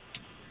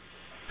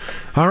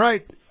 All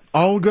right.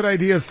 All good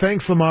ideas.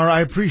 Thanks, Lamar.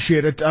 I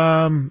appreciate it.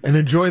 And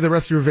enjoy the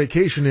rest of your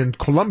vacation in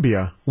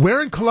Colombia.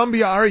 Where in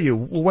Colombia are you?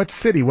 What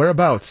city?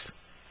 Whereabouts?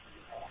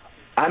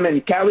 I'm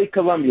in Cali,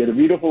 Colombia, the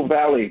beautiful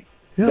valley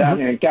down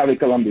here in Cali,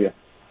 Colombia.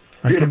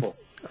 Beautiful.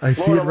 I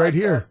see it right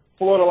here.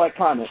 Florida-like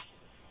climate.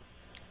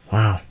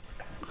 Wow.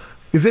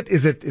 Is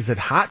it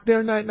hot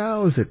there right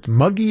now? Is it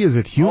muggy? Is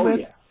it humid?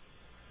 Oh, yeah.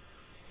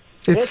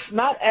 It's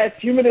not as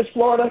humid as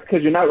Florida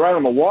because you're not right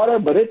on the water,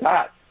 but it's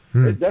hot.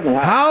 It's definitely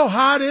hot. How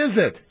hot is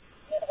it?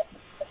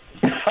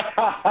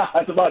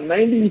 It's about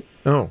 90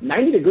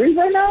 degrees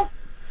right now.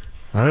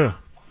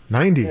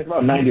 90. It's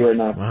about 90 right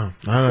now. Wow.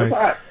 All right. It's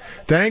hot.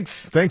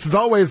 Thanks as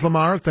always,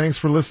 Lamar. Thanks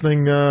for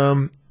listening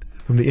from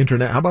the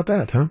internet. How about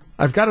that, huh?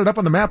 I've got it up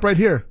on the map right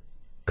here.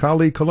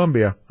 Cali,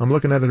 Colombia. I'm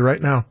looking at it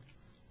right now.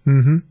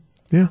 Mm-hmm.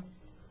 Yeah.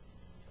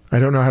 I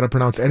don't know how to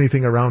pronounce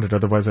anything around it,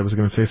 otherwise I was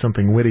going to say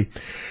something witty.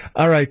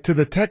 All right, to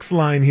the text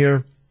line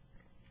here.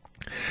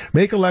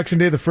 Make Election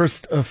Day the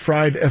first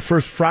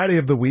Friday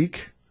of the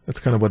week. That's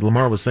kind of what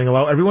Lamar was saying.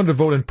 Allow everyone to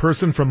vote in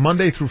person from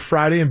Monday through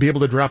Friday and be able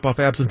to drop off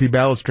absentee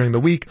ballots during the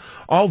week.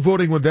 All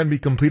voting would then be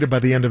completed by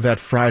the end of that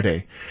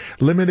Friday.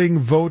 Limiting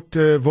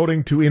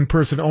voting to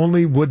in-person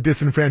only would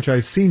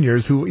disenfranchise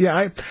seniors who,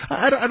 I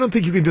don't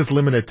think you can just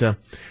limit it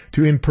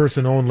to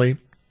in-person only.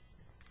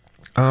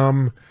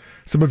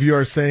 Some of you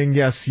are saying,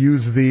 yes,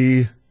 use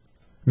the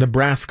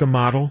Nebraska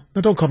model.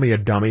 Now, don't call me a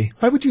dummy.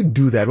 Why would you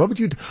do that? Why would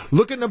you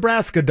look at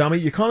Nebraska, dummy?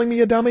 You calling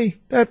me a dummy?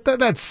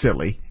 That's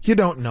silly. You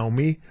don't know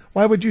me.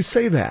 Why would you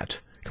say that?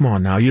 Come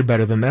on now, you're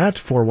better than that.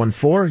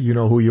 414, you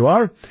know who you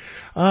are.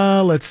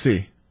 Let's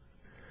see.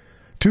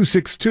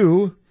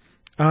 262,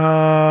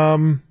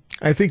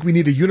 I think we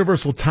need a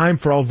universal time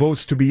for all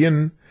votes to be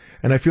in,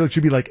 and I feel it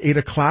should be like 8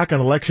 o'clock on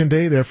Election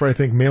Day. Therefore, I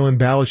think mail-in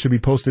ballots should be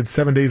posted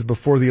 7 days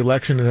before the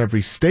election in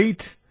every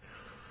state.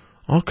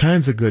 All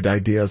kinds of good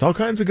ideas. I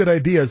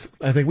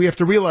think we have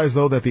to realize,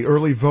 though, that the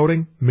early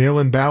voting,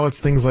 mail-in ballots,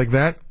 things like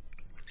that,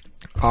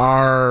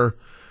 are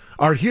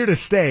here to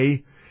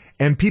stay,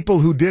 and people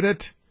who did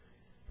it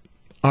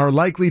are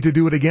likely to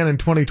do it again in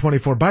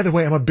 2024. By the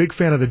way, I'm a big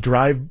fan of the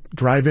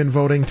drive-in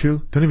voting,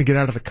 too. Don't even get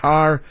out of the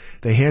car.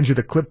 They hand you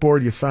the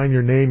clipboard, you sign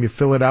your name, you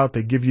fill it out,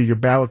 they give you your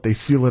ballot, they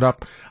seal it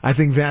up. I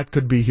think that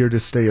could be here to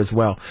stay as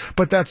well.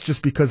 But that's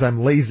just because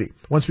I'm lazy.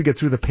 Once we get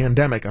through the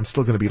pandemic, I'm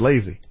still going to be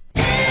lazy.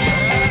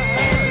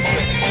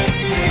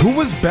 Who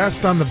was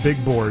best on the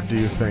big board, do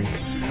you think?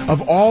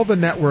 Of all the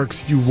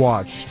networks you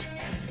watched,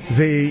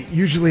 they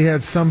usually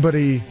had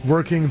somebody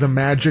working the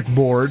magic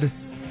board.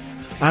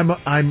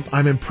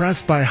 I'm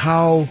impressed by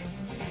how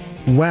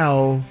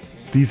well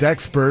these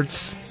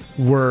experts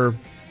were,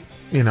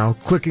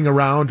 clicking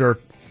around or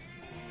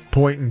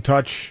point and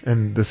touch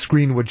and the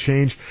screen would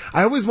change.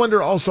 I always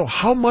wonder also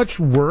how much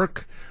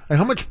work and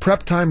how much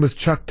prep time was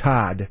Chuck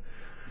Todd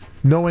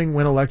knowing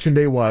when Election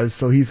Day was,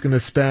 so he's going to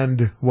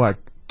spend,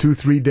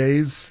 2-3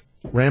 days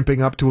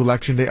ramping up to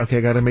Election Day. Okay,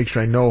 I got to make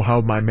sure I know how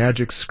my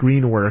magic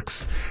screen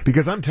works.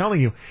 Because I'm telling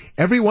you,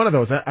 every one of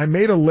those, I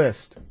made a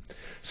list.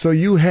 So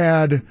you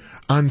had,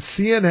 on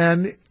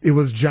CNN, it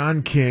was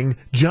John King.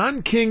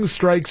 John King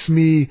strikes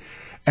me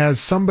as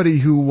somebody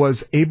who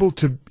was able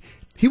to,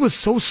 he was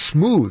so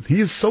smooth.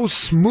 He is so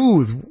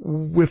smooth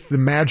with the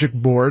magic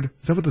board.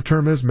 Is that what the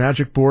term is?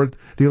 Magic board?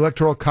 The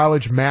Electoral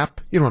College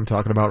map? You know what I'm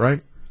talking about,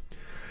 right?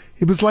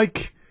 It was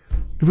like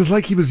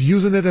he was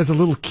using it as a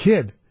little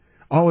kid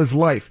all his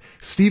life.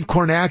 Steve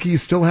Kornacki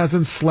still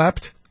hasn't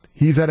slept.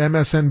 He's at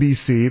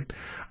MSNBC.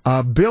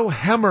 Bill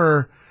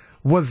Hemmer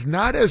was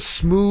not as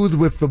smooth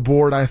with the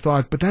board, I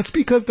thought, but that's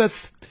because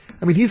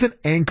he's an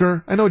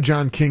anchor. I know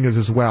John King is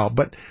as well,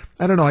 but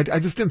I don't know. I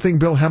just didn't think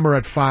Bill Hemmer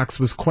at Fox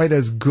was quite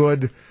as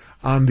good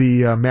on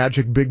the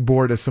Magic Big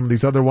Board as some of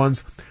these other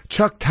ones.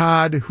 Chuck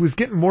Todd, who's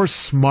getting more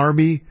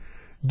smarmy.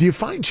 Do you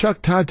find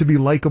Chuck Todd to be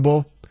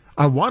likable?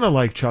 I want to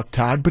like Chuck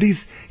Todd, but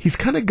he's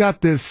kind of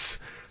got this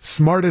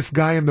smartest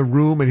guy in the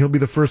room, and he'll be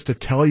the first to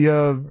tell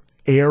you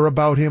air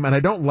about him, and I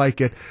don't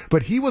like it.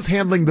 But he was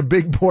handling the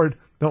big board.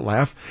 Don't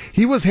laugh.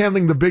 He was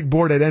handling the big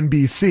board at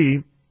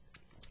NBC,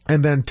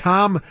 and then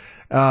Tom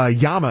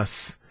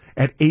Yamas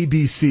at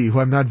ABC, who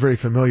I'm not very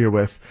familiar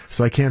with,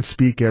 so I can't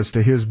speak as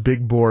to his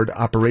big board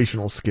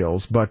operational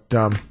skills. But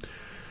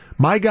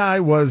my guy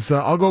was,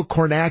 I'll go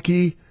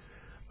Kornacki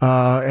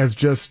as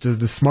just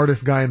the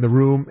smartest guy in the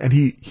room, and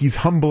he's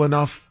humble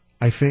enough.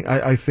 I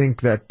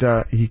think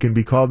that he can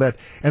be called that.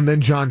 And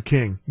then John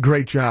King,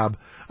 great job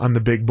on the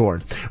big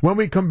board. When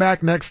we come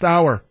back next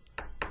hour,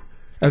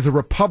 as a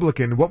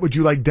Republican, what would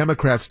you like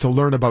Democrats to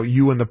learn about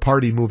you and the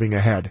party moving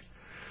ahead?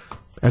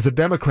 As a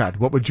Democrat,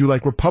 what would you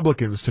like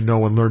Republicans to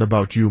know and learn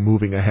about you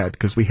moving ahead?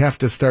 Because we have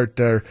to start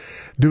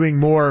doing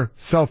more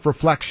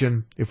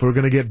self-reflection if we're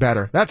going to get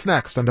better. That's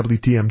next on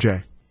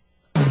WTMJ.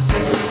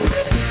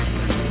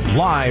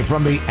 Live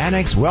from the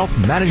Annex Wealth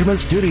Management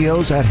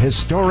Studios at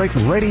historic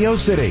Radio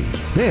City,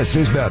 this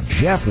is the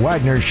Jeff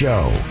Wagner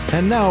Show.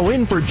 And now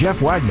in for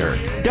Jeff Wagner,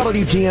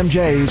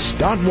 WTMJ's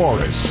Scott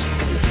Warras.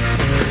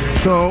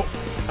 So,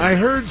 I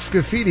heard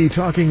Scafidi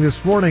talking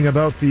this morning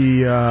about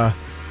the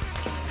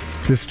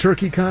this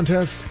turkey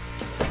contest.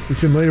 You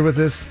familiar with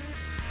this?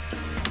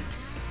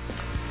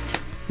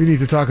 We need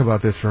to talk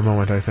about this for a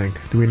moment, I think.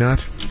 Do we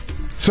not?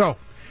 So,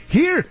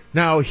 here's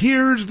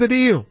the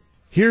deal.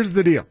 Here's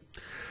the deal.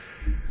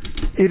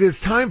 It is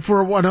time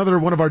for one of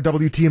our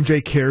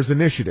WTMJ Cares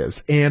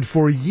initiatives. And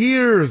for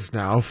years,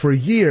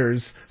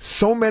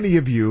 so many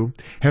of you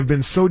have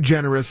been so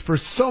generous for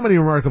so many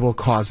remarkable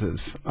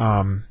causes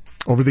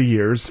over the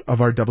years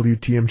of our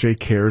WTMJ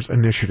Cares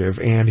initiative.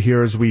 And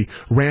here, as we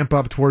ramp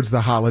up towards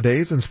the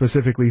holidays, and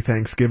specifically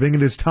Thanksgiving,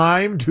 it is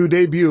time to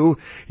debut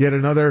yet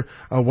another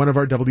one of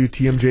our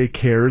WTMJ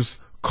Cares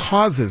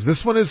causes.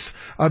 This one is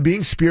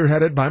being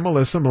spearheaded by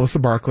Melissa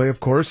Barclay, of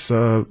course,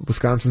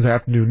 Wisconsin's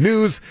Afternoon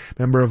News,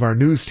 member of our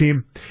news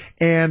team.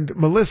 And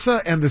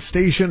Melissa and the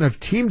station have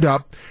teamed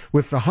up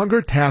with the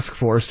Hunger Task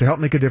Force to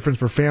help make a difference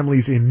for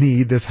families in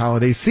need this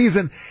holiday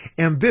season.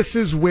 And this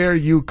is where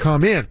you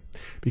come in,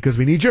 because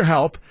we need your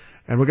help,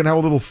 and we're going to have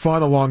a little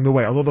fun along the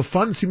way. Although the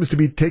fun seems to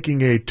be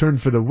taking a turn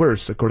for the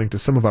worse, according to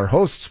some of our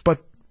hosts,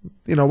 but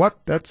you know what?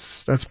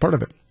 That's part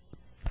of it.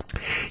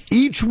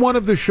 Each one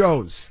of the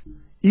shows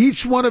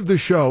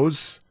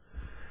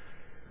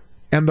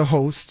and the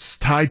hosts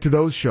tied to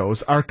those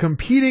shows are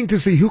competing to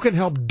see who can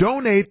help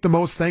donate the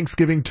most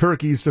Thanksgiving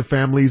turkeys to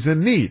families in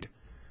need.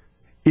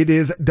 It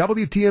is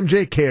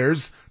WTMJ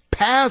Cares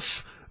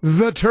Pass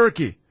the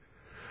Turkey.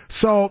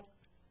 So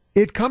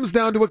it comes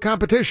down to a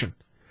competition.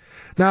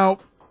 Now,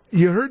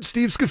 you heard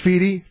Steve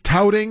Scafidi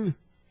touting,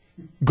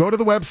 go to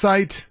the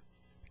website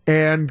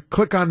and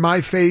click on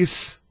my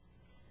face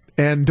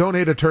and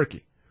donate a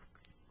turkey.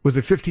 Was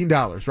it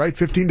 $15, right?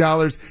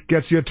 $15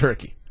 gets you a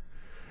turkey.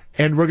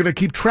 And we're going to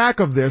keep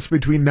track of this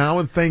between now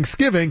and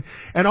Thanksgiving,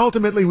 and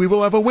ultimately we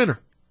will have a winner.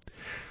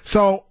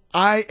 So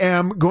I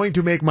am going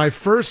to make my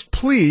first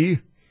plea,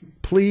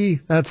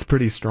 that's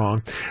pretty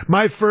strong,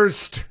 my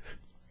first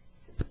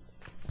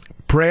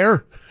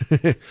prayer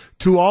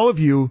to all of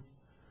you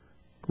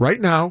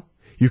right now.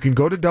 You can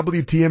go to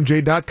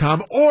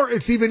WTMJ.com, or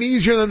it's even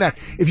easier than that.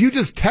 If you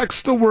just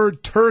text the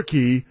word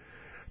turkey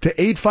to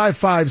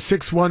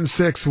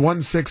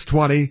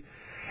 855-616-1620,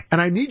 and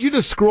I need you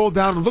to scroll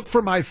down and look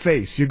for my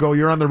face. You go,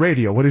 you're on the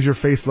radio. What does your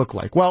face look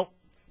like? Well,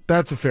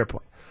 that's a fair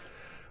point.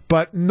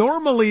 But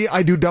normally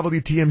I do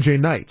WTMJ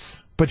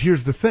nights. But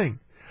here's the thing.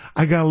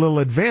 I got a little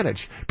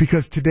advantage,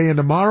 because today and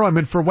tomorrow I'm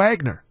in for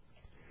Wagner.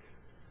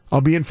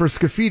 I'll be in for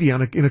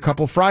Scafidi in a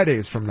couple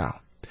Fridays from now.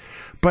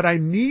 But I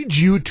need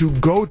you to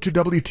go to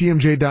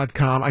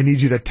WTMJ.com. I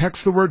need you to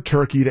text the word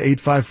turkey to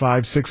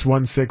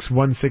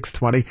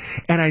 855-616-1620.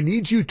 And I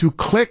need you to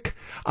click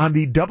on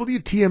the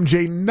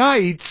WTMJ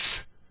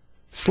Nights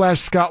 /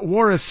 Scott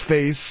Warras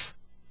face,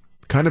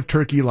 kind of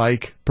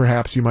turkey-like,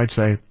 perhaps you might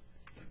say,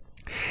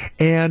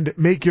 and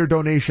make your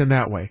donation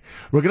that way.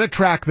 We're going to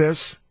track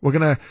this.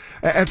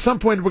 At some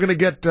point, we're going to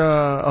get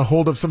a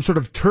hold of some sort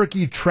of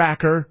turkey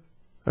tracker.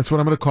 That's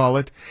what I'm going to call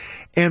it.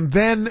 And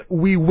then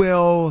we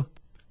will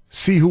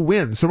see who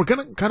wins. So we're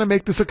going to kind of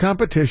make this a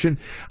competition.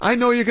 I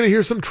know you're going to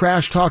hear some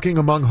trash talking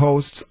among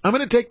hosts. I'm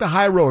going to take the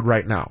high road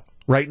right now.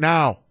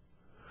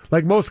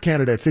 Like most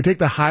candidates, they take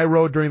the high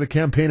road during the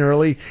campaign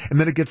early, and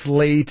then it gets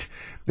late,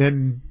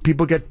 then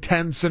people get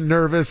tense and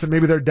nervous, and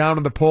maybe they're down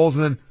in the polls,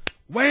 and then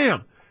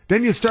wham!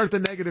 Then you start the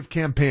negative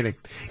campaigning.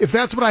 If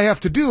that's what I have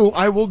to do,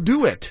 I will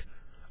do it.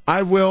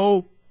 I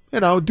will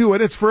do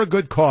it. It's for a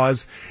good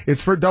cause.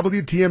 It's for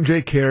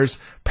WTMJ Cares,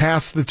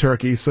 Pass the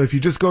Turkey. So if you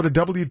just go to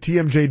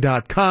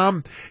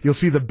WTMJ.com, you'll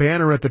see the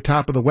banner at the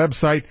top of the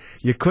website.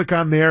 You click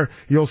on there,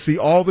 you'll see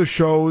all the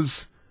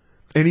shows.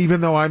 And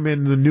even though I'm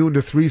in the noon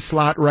to 3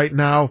 slot right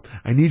now,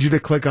 I need you to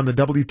click on the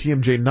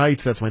WTMJ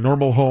Nights. That's my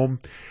normal home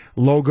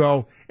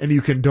logo, and you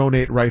can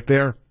donate right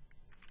there.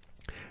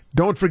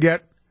 Don't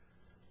forget,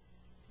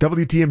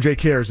 WTMJ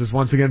Cares is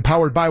once again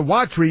powered by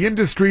Watry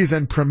Industries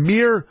and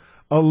Premier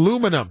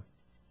Aluminum.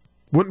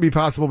 Wouldn't be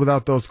possible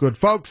without those good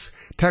folks.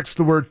 Text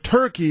the word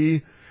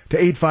turkey to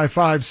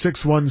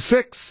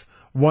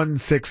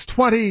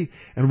 855-616-1620,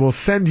 and we'll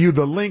send you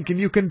the link, and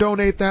you can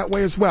donate that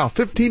way as well.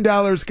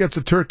 $15 gets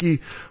a turkey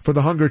for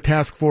the Hunger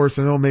Task Force,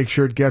 and they'll make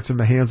sure it gets in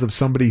the hands of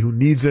somebody who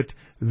needs it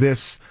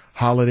this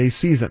holiday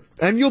season.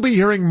 And you'll be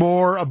hearing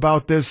more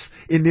about this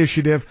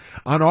initiative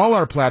on all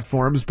our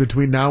platforms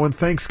between now and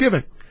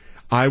Thanksgiving.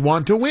 I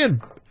want to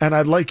win, and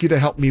I'd like you to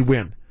help me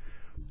win.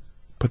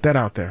 Put that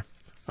out there.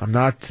 I'm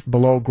not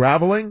below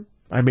graveling.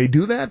 I may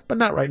do that, but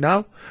not right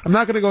now. I'm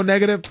not going to go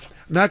negative.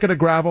 I'm not going to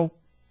gravel.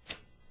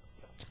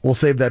 We'll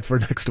save that for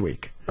next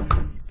week. All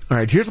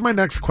right, here's my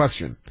next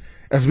question.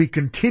 As we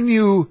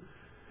continue,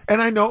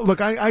 and I know,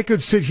 look, I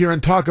could sit here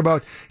and talk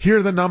about, here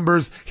are the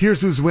numbers,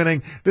 here's who's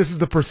winning, this is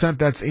the percent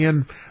that's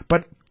in,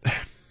 but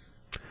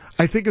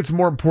I think it's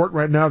more important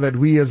right now that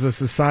we as a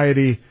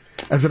society,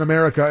 as an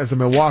America, as a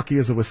Milwaukee,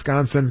 as a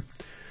Wisconsin,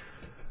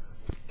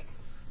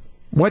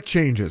 what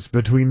changes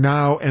between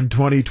now and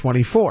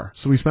 2024?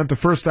 So we spent the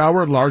first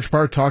hour in large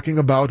part talking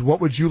about what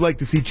would you like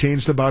to see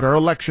changed about our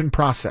election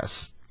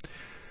process?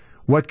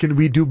 What can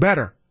we do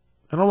better?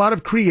 And a lot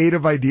of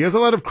creative ideas, a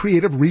lot of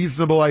creative,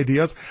 reasonable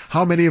ideas.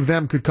 How many of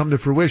them could come to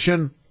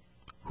fruition?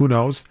 Who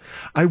knows?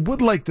 I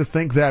would like to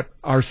think that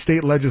our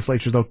state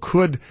legislature, though,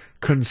 could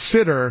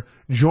consider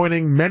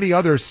joining many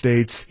other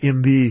states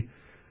in the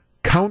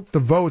count the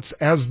votes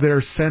as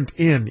they're sent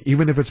in,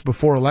 even if it's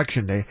before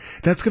Election Day.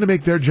 That's going to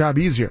make their job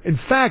easier. In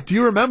fact, do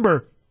you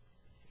remember,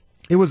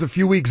 it was a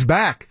few weeks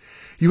back,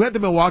 you had the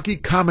Milwaukee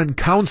Common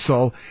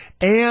Council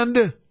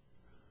and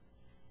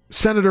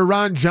Senator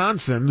Ron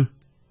Johnson,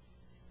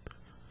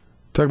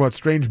 talk about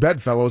strange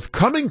bedfellows,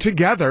 coming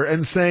together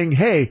and saying,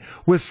 hey,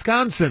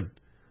 Wisconsin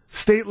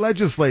state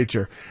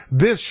legislature,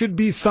 this should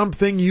be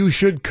something you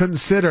should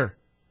consider.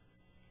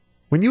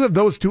 When you have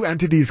those two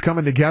entities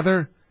coming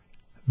together,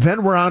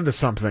 then we're on to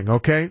something,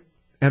 okay?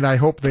 And I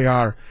hope they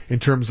are in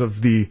terms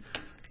of the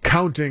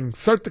counting.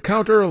 Start the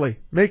count early.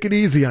 Make it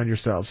easy on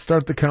yourselves.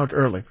 Start the count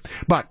early.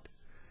 But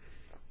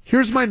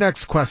here's my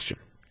next question.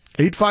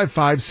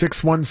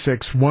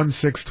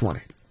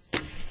 855-616-1620.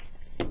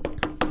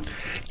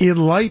 In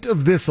light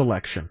of this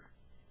election,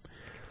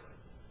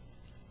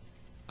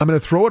 I'm going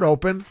to throw it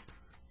open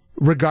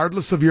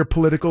regardless of your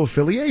political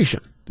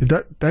affiliation.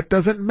 That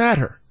doesn't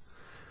matter.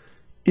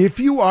 If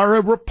you are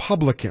a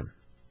Republican,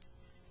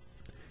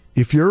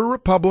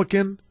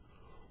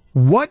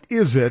 what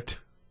is it,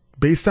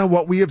 based on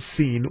what we have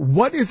seen,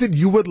 what is it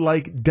you would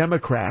like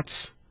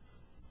Democrats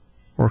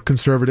or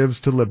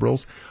conservatives to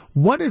liberals,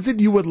 what is it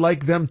you would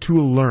like them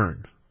to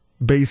learn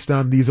based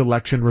on these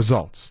election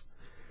results?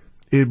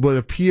 It would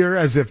appear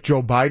as if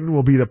Joe Biden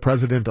will be the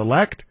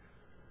president-elect.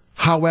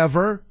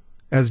 However,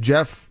 as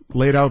Jeff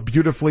laid out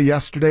beautifully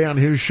yesterday on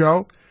his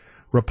show,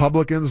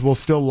 Republicans will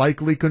still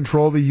likely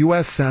control the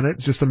U.S. Senate.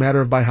 It's just a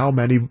matter of by how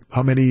many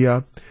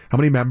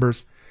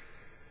members.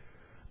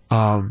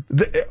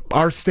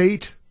 Our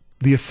state,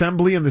 the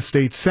Assembly and the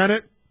state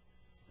Senate,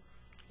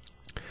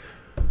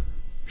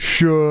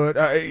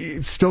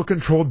 should still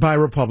controlled by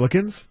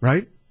Republicans,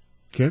 right?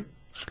 Okay.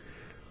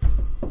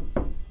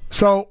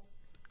 So,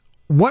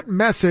 what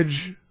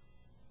message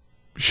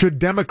should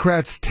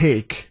Democrats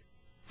take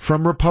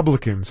from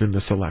Republicans in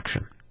this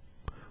election?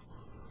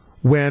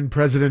 When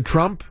President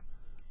Trump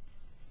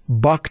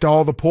bucked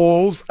all the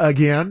polls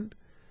again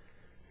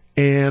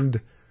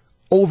and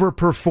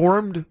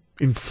overperformed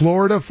in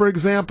Florida, for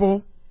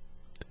example,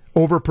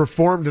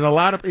 overperformed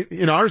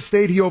in our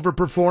state, he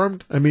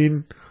overperformed. I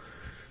mean,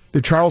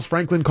 did Charles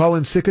Franklin call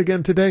in sick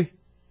again today?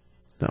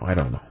 No, I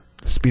don't know.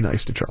 Just be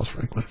nice to Charles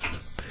Franklin.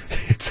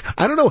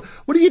 I don't know.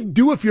 What do you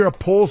do if you're a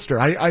pollster?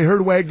 I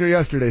heard Wagner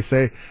yesterday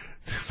say,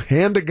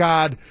 hand to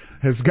God,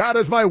 as God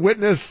is my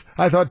witness,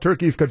 I thought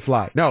turkeys could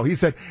fly. No, he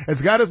said,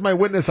 as God is my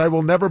witness, I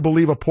will never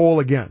believe a poll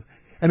again.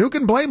 And who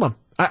can blame him?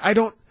 I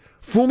don't,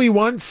 fool me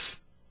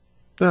once,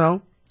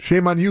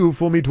 shame on you,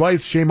 fool me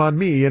twice, shame on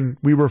me, and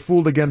we were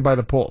fooled again by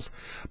the polls.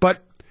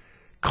 But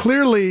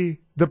clearly,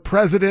 the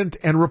president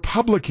and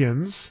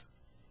Republicans,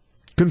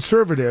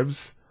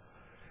 conservatives,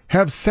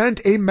 have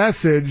sent a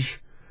message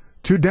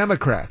to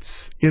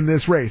Democrats in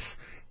this race.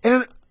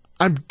 And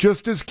I'm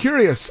just as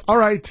curious. All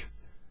right,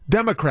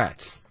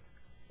 Democrats.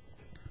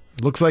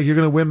 Looks like you're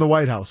going to win the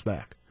White House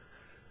back.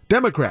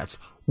 Democrats,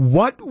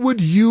 what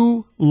would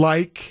you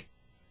like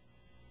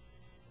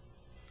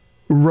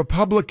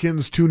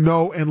Republicans to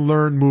know and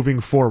learn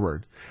moving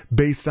forward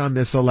based on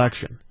this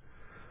election?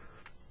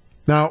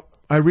 Now,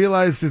 I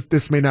realize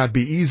this may not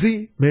be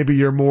easy. Maybe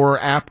you're more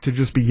apt to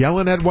just be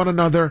yelling at one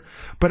another.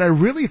 But I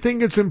really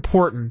think it's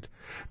important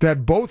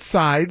that both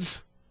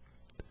sides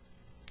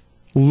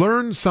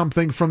learn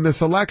something from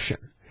this election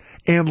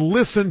and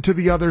listen to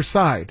the other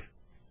side.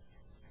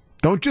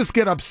 Don't just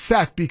get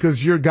upset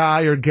because your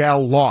guy or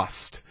gal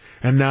lost.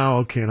 And now,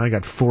 okay, and I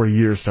got 4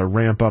 years to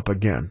ramp up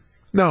again.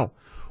 No.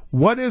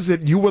 What is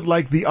it you would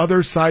like the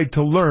other side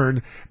to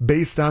learn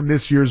based on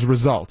this year's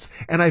results?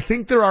 And I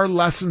think there are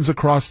lessons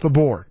across the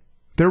board.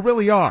 There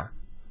really are.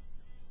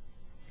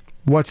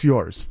 What's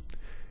yours?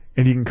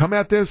 And you can come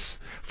at this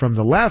from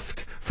the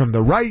left, from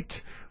the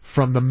right,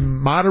 from the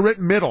moderate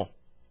middle.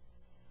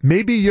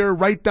 Maybe you're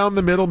right down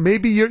the middle.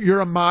 Maybe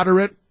you're a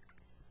moderate.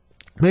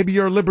 Maybe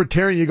you're a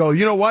libertarian. You go,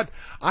 you know what?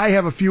 I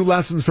have a few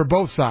lessons for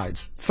both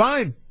sides.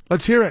 Fine.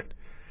 Let's hear it.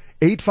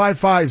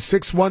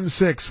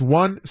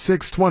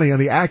 855-616-1620 on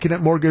the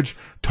AccuNet Mortgage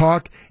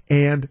Talk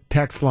and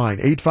Text line.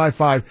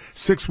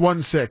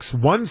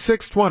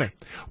 855-616-1620.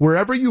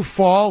 Wherever you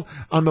fall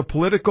on the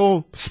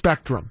political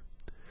spectrum,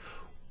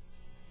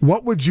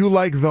 what would you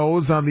like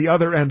those on the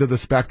other end of the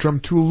spectrum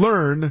to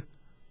learn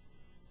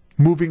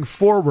moving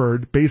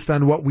forward based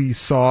on what we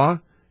saw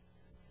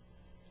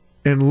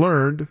and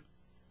learned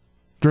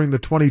during the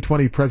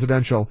 2020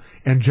 presidential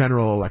and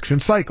general election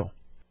cycle?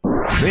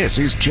 This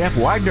is Jeff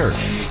Wagner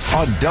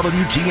on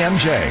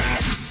WTMJ.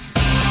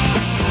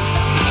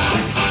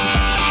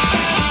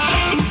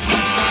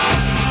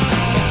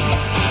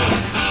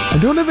 I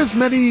don't have as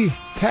many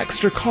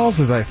texts or calls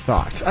as I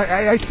thought.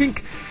 I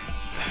think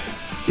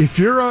if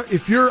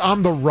you're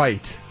on the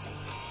right,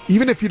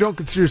 even if you don't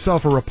consider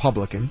yourself a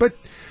Republican, but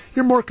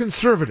you're more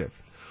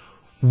conservative,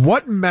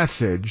 what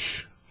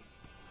message,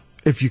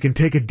 if you can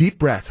take a deep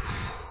breath,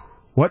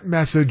 what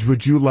message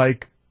would you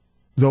like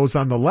those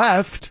on the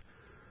left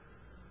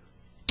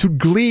to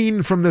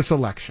glean from this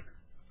election?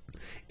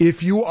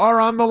 If you are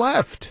on the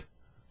left,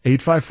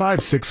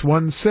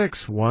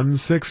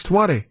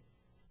 855-616-1620.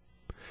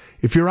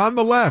 If you're on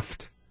the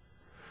left,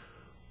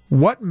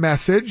 what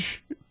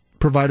message,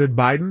 provided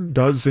Biden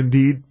does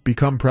indeed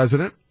become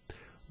president,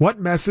 what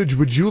message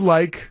would you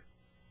like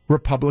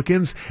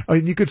Republicans,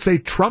 and you could say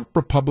Trump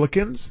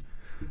Republicans,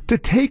 to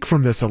take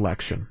from this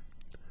election?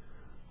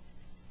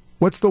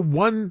 What's the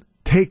one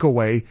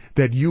takeaway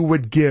that you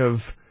would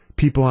give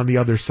people on the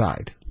other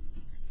side?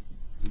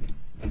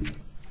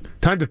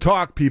 Time to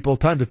talk, people.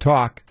 Time to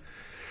talk.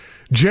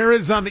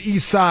 Jared's on the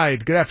east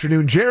side. Good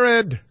afternoon,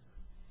 Jared.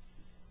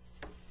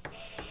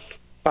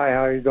 Hi,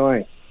 how are you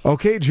doing?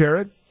 Okay,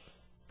 Jared.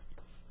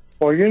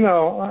 Well,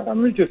 let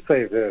me just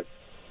say this.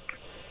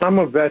 I'm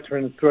a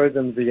veteran served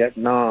in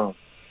Vietnam.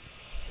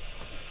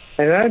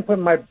 And I didn't put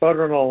my butt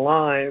on the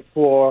line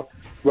for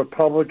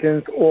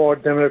Republicans or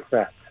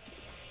Democrats.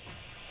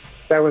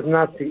 That was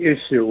not the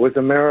issue. It was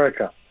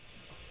America.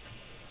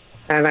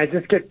 And I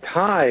just get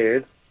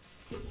tired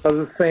of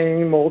the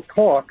same old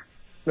talk,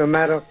 no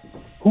matter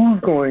who's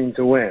going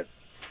to win,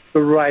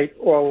 the right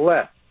or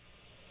left.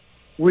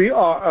 We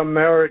are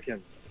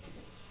Americans.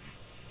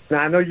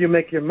 Now, I know you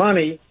make your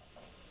money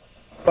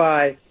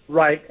by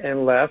right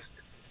and left.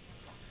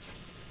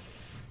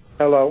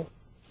 Hello?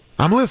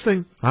 I'm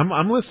listening.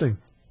 I'm listening.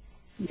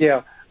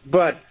 Yeah,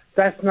 but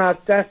that's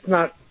not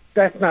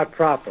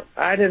proper.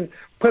 I didn't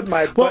put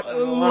my butt on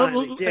the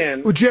line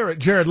again. Well,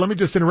 Jared, let me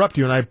just interrupt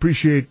you, and I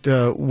appreciate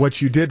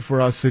what you did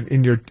for us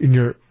in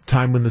your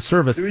time in the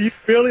service. Do you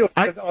really?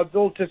 Are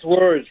those just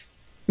words?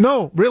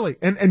 No, really.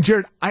 And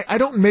Jared, I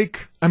don't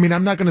make, I'm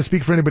not going to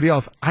speak for anybody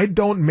else. I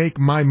don't make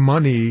my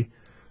money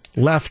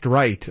left,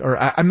 right, or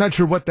I'm not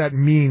sure what that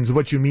means,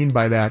 what you mean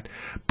by that.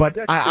 But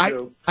yes, I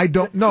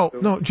don't,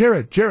 no,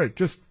 Jared,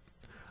 just,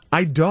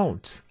 I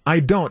don't.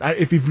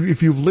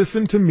 If you've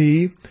listened to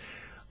me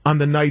on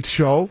the night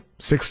show,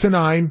 6 to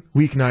 9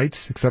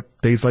 weeknights,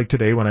 except days like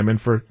today when I'm in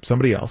for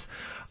somebody else,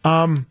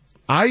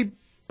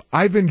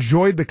 I've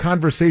enjoyed the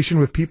conversation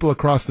with people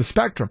across the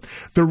spectrum.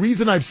 The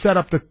reason I've set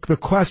up the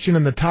question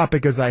and the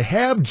topic as I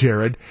have,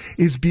 Jared,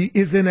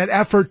 is in an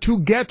effort to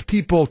get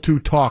people to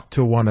talk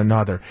to one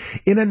another,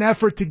 in an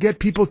effort to get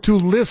people to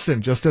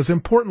listen, just as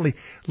importantly,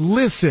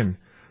 listen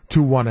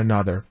to one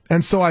another.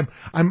 And so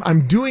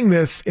I'm doing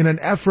this in an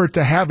effort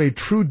to have a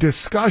true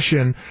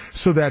discussion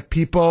so that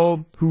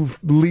people who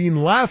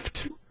lean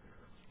left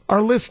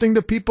are listening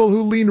to people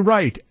who lean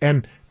right,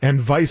 and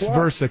vice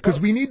versa, because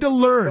we need to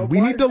learn.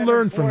 We need to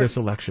learn from this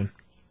election.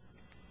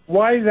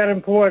 Why is that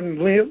important,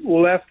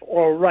 left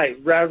or right,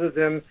 rather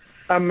than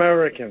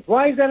Americans?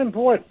 Why is that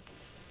important?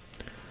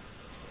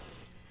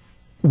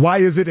 Why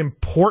is it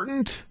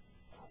important?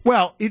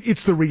 Well,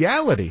 it's the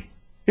reality.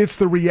 It's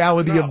the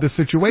reality of the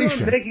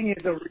situation. You're making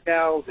it the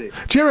reality.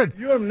 Jared,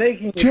 you're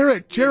making it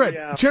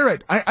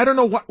Jared, I don't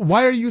know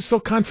why are you so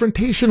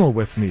confrontational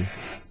with me?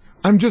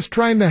 I'm just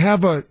trying to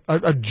have a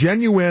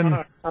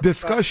genuine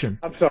discussion.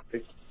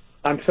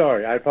 I'm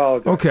sorry. I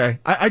apologize. Okay.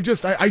 I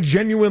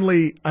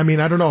genuinely, I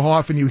don't know how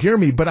often you hear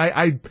me, but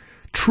I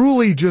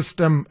truly just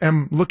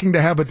am looking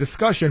to have a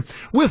discussion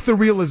with the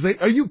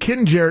realization. Are you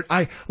kidding, Jared?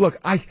 I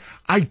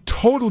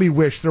totally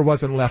wish there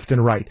wasn't left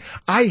and right.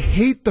 I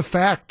hate the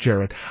fact,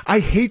 Jared. I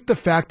hate the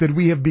fact that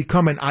we have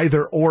become an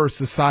either-or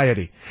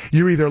society.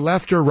 You're either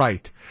left or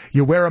right.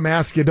 You wear a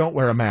mask, you don't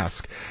wear a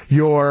mask.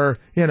 You're,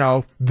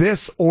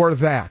 this or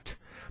that.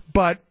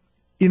 But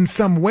in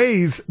some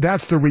ways,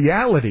 that's the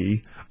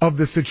reality of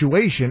the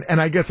situation,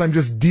 and I guess I'm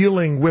just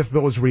dealing with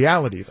those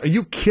realities. Are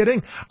you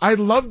kidding? I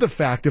love the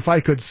fact if I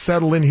could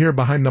settle in here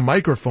behind the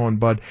microphone,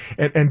 Bud,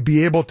 and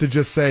be able to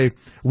just say,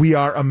 we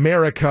are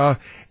America,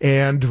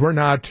 and we're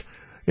not,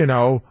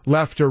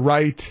 left or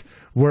right.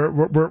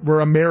 We're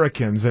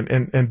Americans,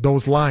 and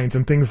those lines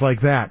and things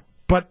like that.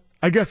 But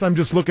I guess I'm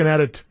just looking at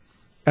it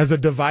as a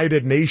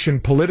divided nation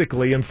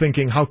politically and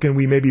thinking, how can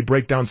we maybe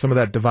break down some of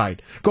that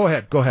divide? Go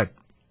ahead.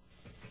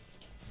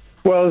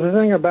 Well, the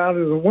thing about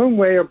it is one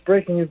way of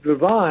breaking the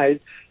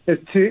divide is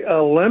to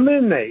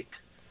eliminate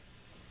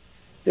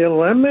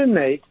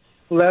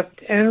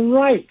left and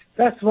right.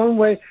 That's one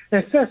way,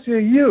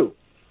 especially you.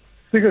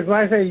 Because when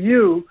I say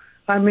you,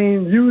 I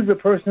mean you, the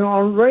person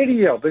on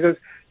radio, because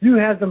you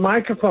have the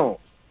microphone.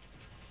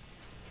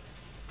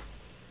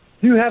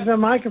 You have the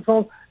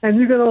microphone, and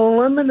you're going to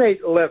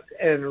eliminate left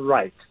and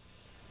right.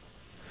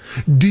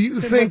 Do you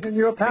think in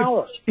your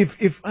power?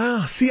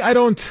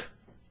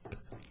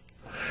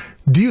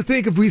 Do you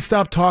think if I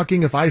stop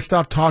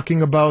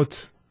talking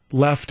about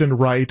left and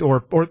right,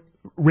 or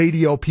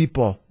radio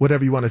people,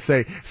 whatever you want to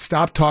say,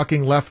 stop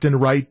talking left and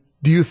right,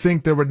 do you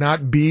think there would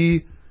not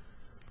be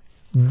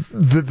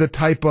the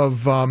type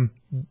of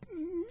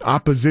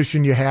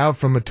opposition you have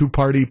from a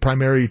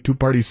primary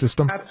two-party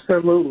system?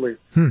 Absolutely.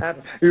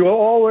 You will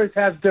always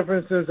have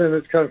differences in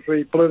this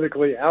country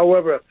politically.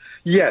 However,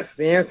 yes,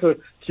 the answer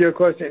to your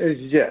question is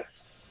yes.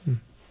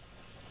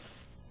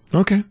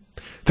 Okay.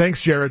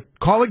 Thanks, Jared.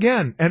 Call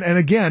again. And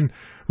again,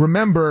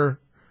 remember,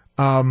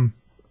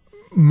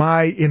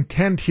 my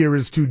intent here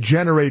is to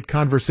generate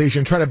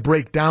conversation, try to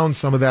break down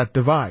some of that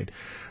divide.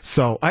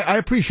 So I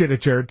appreciate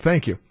it, Jared.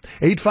 Thank you.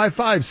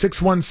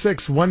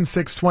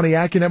 855-616-1620,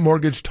 AccuNet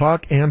Mortgage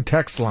Talk and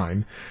Text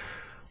Line.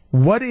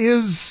 What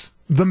is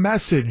the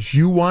message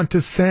you want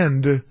to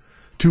send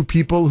to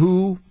people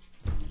who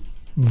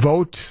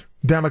vote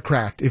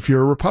Democrat if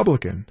you're a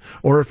Republican?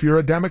 Or if you're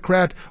a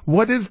Democrat,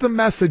 what is the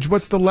message?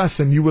 What's the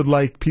lesson you would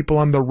like people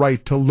on the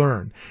right to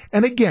learn?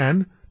 And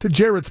again, to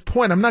Jared's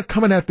point, I'm not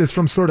coming at this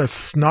from sort of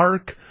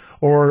snark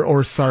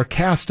or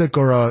sarcastic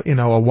or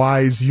a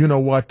wise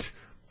you-know-what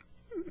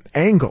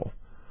angle.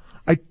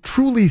 I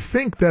truly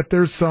think that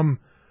there's some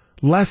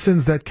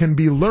lessons that can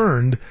be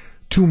learned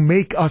to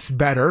make us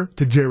better,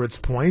 to Jared's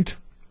point,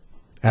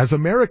 as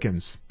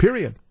Americans,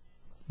 period.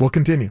 We'll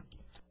continue.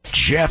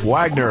 Jeff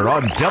Wagner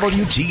on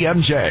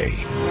WTMJ.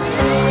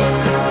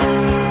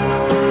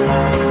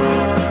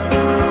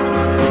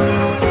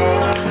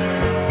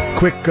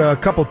 Quick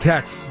couple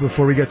texts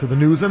before we get to the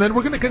news, and then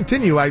we're going to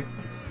continue. I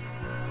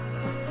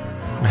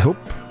hope.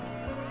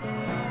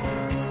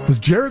 Was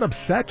Jared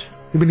upset?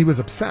 I mean, he was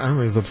upset. I don't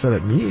know if he was upset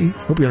at me.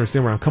 Hope you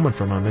understand where I'm coming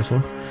from on this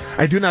one.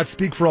 I do not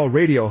speak for all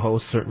radio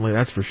hosts, certainly,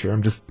 that's for sure.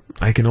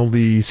 I can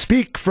only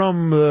speak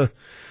from the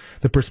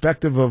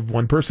perspective of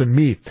one person,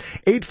 me.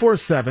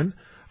 847.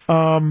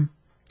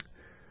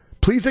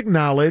 Please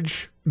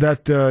acknowledge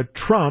that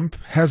Trump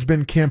has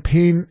been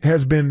doing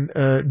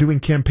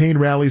campaign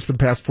rallies for the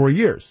past 4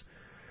 years.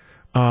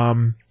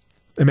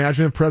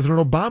 Imagine if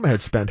President Obama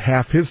had spent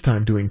half his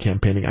time doing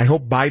campaigning. I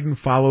hope Biden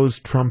follows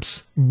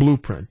Trump's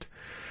blueprint.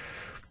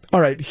 All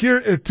right, here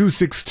at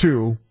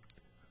 262,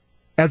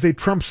 as a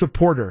Trump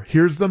supporter,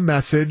 here's the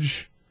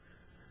message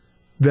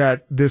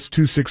that this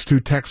 262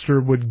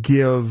 texter would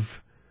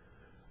give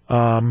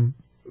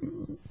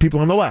people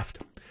on the left.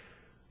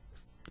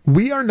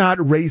 We are not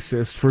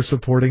racist for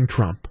supporting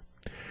Trump.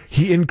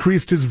 He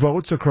increased his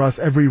votes across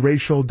every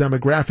racial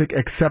demographic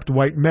except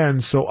white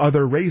men, so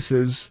other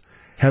races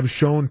have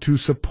shown to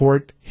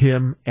support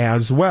him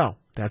as well.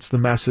 That's the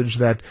message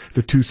that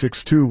the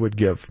 262 would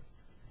give.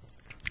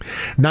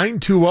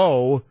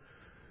 920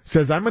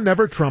 says, I'm a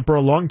never Trumper,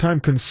 a longtime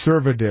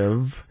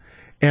conservative,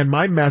 and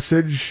my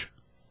message,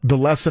 the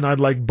lesson I'd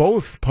like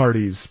both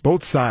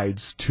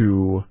sides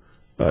to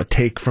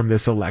take from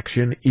this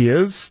election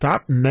is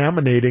stop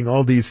nominating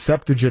all these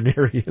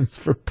septuagenarians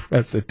for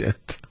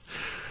president.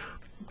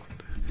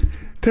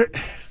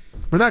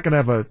 We're not going to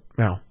have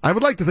I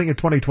would like to think in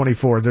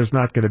 2024 there's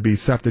not going to be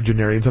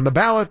septuagenarians on the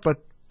ballot,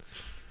 but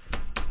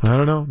I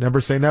don't know.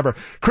 Never say never.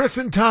 Chris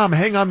and Tom,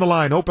 hang on the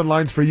line. Open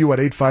lines for you at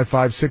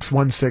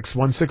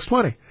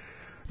 855-616-1620.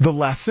 The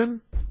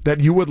lesson that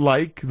you would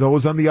like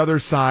those on the other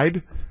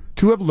side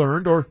to have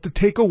learned or to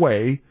take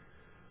away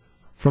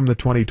from the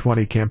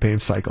 2020 campaign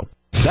cycle.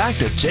 Back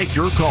to take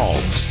your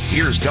calls.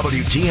 Here's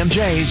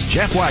WTMJ's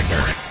Jeff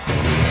Wagner.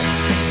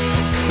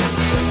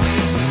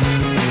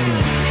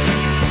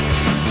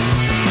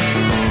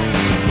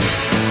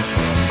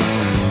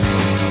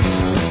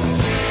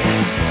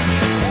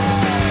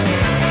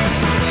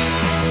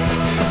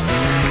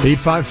 Eight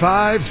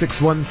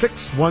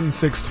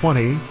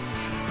 855-616-1620.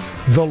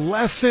 The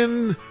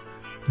lesson,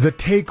 the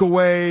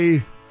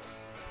takeaway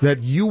that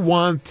you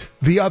want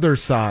the other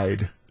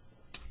side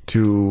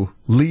to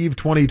leave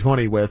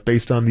 2020 with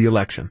based on the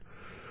election,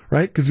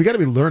 right? Because we got to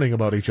be learning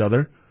about each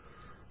other,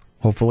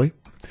 hopefully.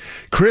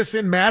 Chris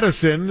in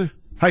Madison.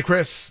 Hi,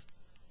 Chris.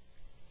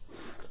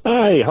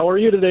 Hi, how are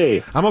you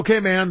today? I'm okay,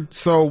 man.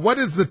 So what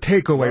is the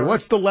takeaway?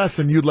 What's the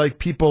lesson you'd like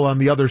people on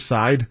the other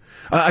side?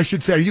 I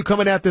should say, are you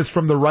coming at this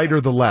from the right or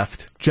the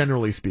left,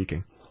 generally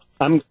speaking?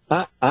 I'm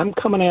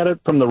coming at it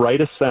from the right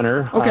of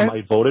center. Okay.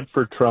 I voted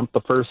for Trump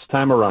the first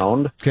time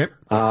around. Okay.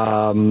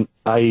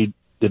 I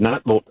did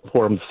not vote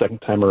for him the second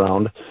time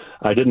around.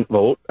 I didn't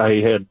vote. I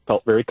had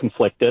felt very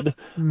conflicted.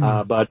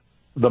 But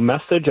the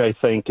message, I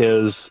think,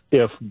 is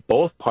if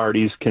both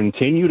parties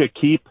continue to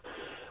keep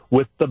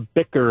with the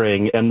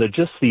bickering and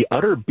the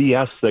utter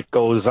BS that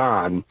goes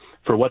on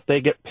for what they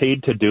get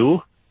paid to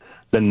do,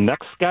 the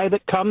next guy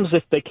that comes,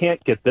 if they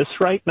can't get this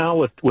right now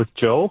with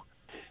Joe,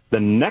 the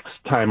next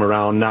time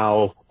around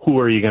now, who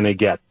are you going to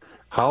get?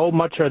 How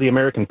much are the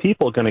American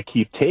people going to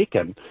keep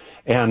taking?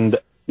 And,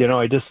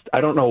 I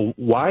don't know,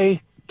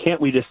 why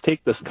can't we just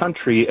take this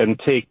country and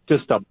take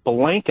just a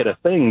blanket of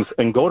things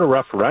and go to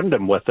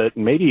referendum with it,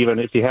 and maybe even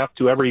if you have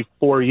to every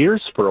 4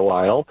 years for a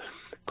while,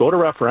 go to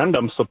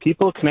referendum so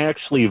people can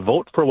actually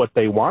vote for what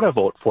they want to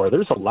vote for.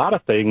 There's a lot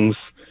of things.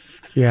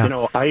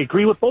 Yeah. I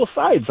agree with both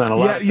sides on a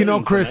lot of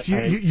things. Chris,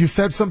 you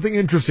said something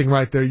interesting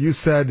right there. You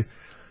said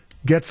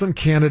get some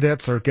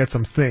candidates or get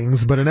some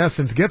things, but in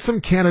essence, get some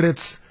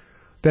candidates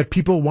that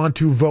people want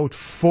to vote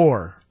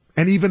for.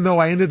 And even though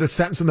I ended a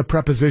sentence in the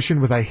preposition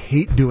with I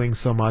hate doing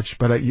so much,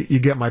 but you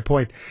get my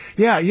point.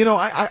 Yeah,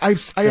 I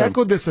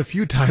echoed this a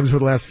few times over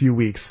the last few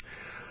weeks.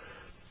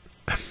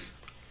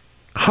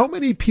 How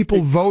many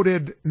people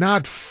voted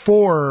not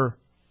for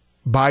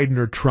Biden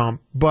or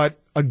Trump, but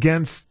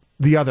against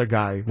the other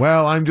guy?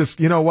 Well, I'm just,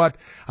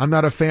 I'm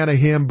not a fan of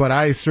him, but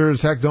I sure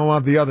as heck don't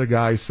want the other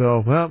guy. So,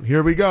 well,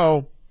 here we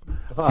go.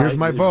 Here's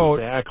my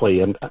vote.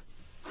 Exactly. And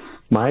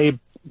my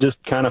just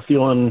kind of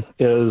feeling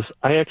is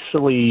I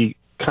actually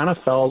kind of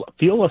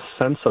feel a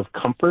sense of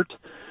comfort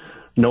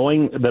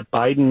knowing that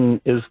Biden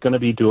is going to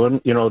be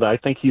doing, that I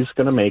think he's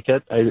going to make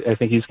it. I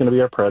think he's going to be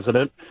our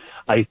president.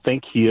 I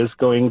think he is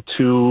going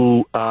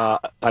to.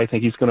 I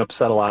think he's going to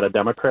upset a lot of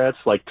Democrats,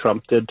 like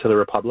Trump did to the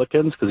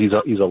Republicans, because he's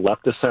a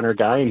left of center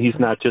guy, and he's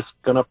not just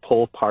going to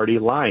pull party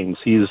lines.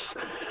 He's,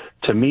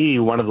 to me,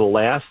 one of the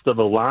last of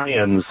the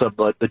lions of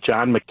the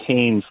John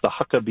McCains, the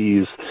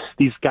Huckabees,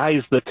 these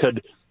guys that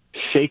could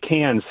shake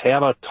hands,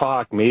 have a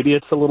talk. Maybe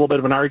it's a little bit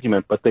of an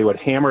argument, but they would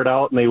hammer it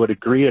out and they would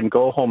agree and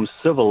go home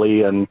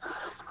civilly. And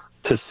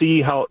to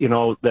see how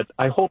that,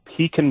 I hope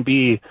he can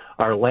be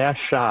our last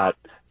shot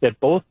at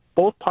both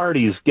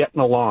parties getting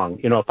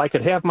along. If I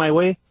could have my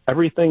way,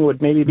 everything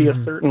would maybe be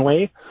a certain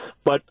way,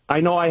 but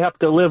I know I have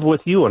to live with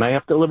you and I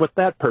have to live with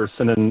that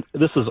person, and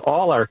this is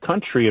all our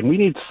country, and we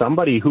need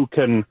somebody who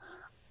can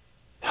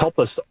help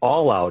us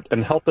all out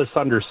and help us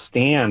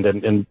understand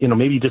and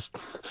maybe just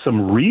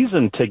some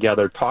reason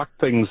together, talk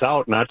things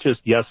out, not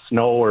just yes,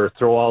 no, or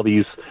throw all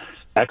these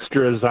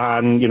extras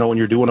on, when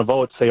you're doing a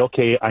vote, say,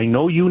 okay, I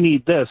know you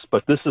need this,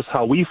 but this is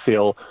how we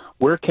feel.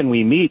 Where can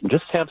we meet? And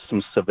just have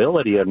some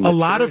civility. And a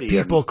lot of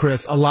people,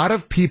 Chris, would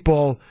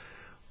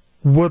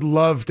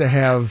love to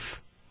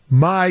have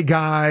my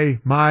guy,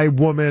 my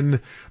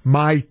woman,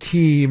 my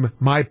team,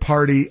 my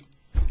party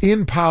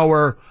in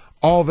power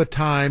all the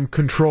time,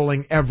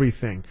 controlling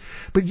everything.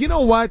 But you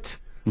know what?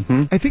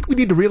 I think we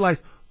need to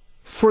realize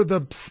for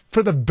the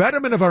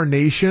betterment of our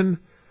nation,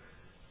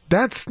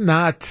 that's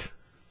not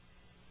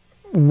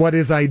what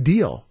is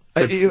ideal.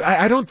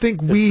 I don't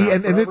think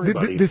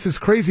this is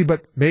crazy,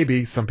 but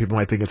maybe some people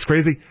might think it's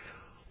crazy.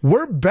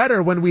 We're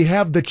better when we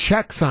have the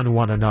checks on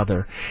one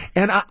another.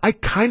 And I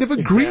kind of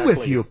agree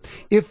with you.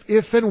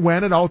 If and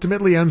when it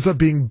ultimately ends up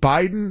being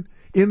Biden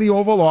in the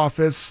Oval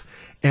Office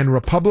and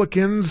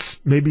Republicans,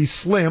 maybe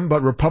slim,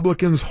 but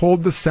Republicans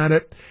hold the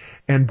Senate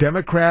and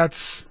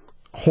Democrats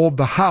hold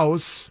the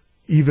House,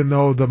 even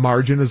though the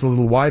margin is a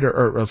little wider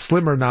or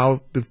slimmer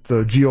now with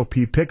the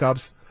GOP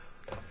pickups.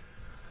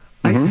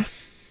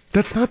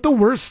 That's not the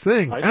worst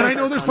thing. And I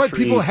know there's probably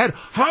people ahead.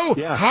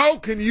 How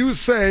can you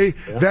say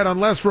that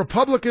unless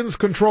Republicans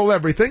control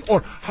everything,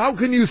 or how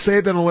can you say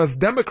that unless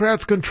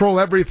Democrats control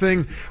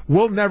everything,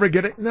 we'll never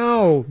get it?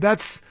 No,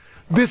 this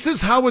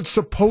is how it's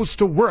supposed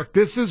to work.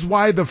 This is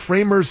why the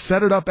framers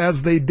set it up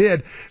as they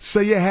did. So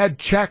you had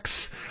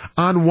checks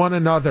on one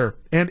another.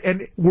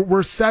 And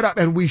we're set up,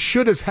 and we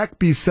should as heck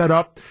be set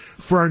up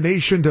for our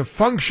nation to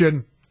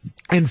function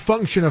and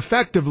function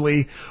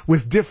effectively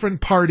with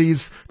different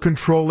parties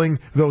controlling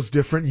those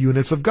different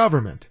units of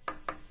government.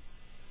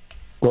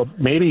 Well,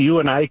 maybe you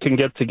and I can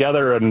get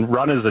together and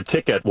run as a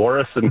ticket,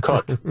 Warras and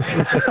Cook.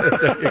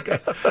 There you go.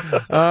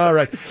 All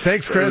right.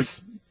 Thanks,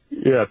 Chris.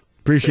 Yeah.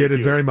 Appreciate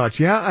it very much.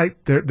 Yeah,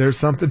 there's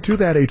something to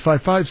that.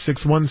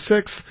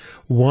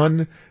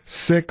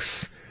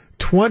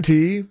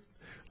 855-616-1620.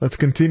 Let's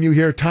continue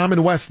here. Tom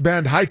in West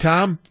Bend. Hi,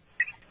 Tom.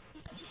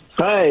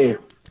 Hi.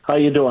 How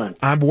you doing?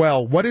 I'm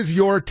well. What is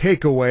your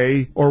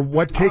takeaway, or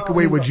what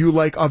takeaway would you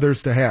like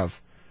others to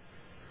have?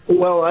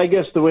 Well, I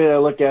guess the way I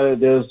look at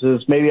it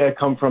is maybe I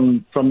come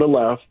from the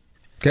left,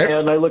 okay,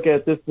 and I look at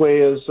it this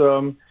way as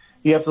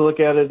you have to look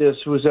at it as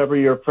who's ever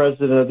your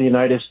president of the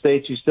United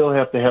States, you still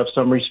have to have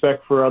some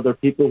respect for other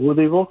people who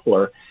they vote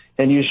for.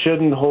 and you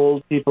shouldn't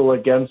hold people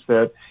against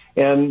it.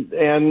 And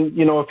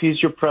you know, if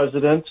he's your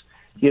president,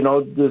 you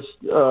know, just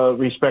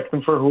respect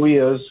him for who he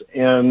is,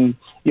 and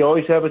you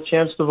always have a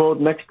chance to vote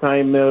next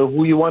time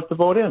who you want to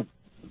vote in.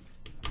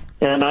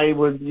 And I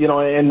would, you know,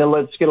 and then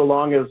let's get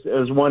along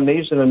as one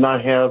nation and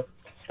not have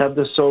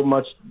this so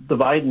much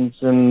dividance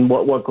in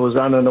what goes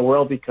on in the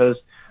world, because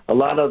a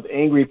lot of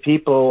angry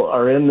people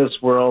are in this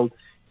world,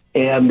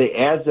 and the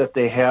ads that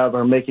they have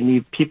are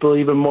making people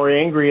even more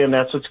angry, and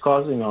that's what's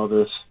causing all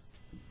this.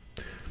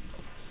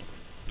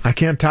 I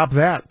can't top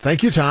that.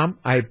 Thank you, Tom.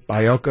 I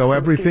echo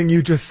everything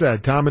you just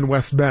said. Tom in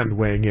West Bend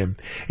weighing in.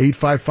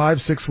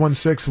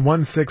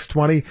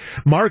 855-616-1620.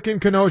 Mark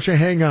in Kenosha,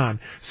 hang on.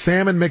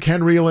 Sam in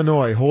McHenry,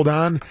 Illinois, hold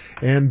on.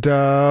 And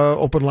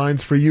open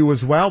lines for you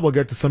as well. We'll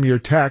get to some of your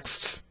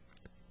texts.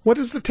 What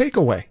is the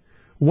takeaway?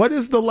 What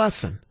is the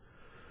lesson?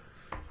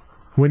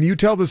 When you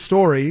tell the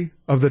story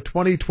of the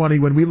 2020,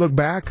 when we look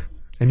back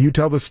and you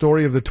tell the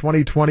story of the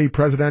 2020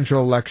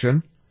 presidential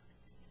election,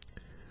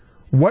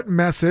 what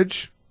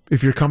message,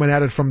 if you're coming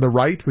at it from the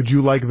right, would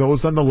you like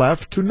those on the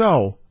left to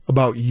know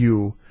about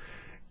you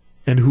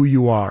and who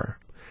you are?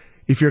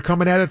 If you're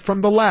coming at it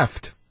from the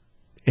left,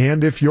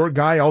 and if your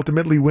guy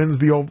ultimately wins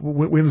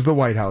the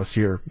White House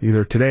here,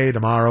 either today,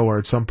 tomorrow, or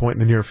at some point in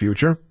the near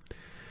future,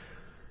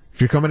 if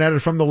you're coming at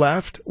it from the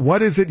left,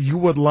 what is it you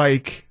would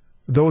like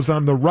those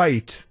on the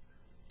right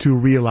to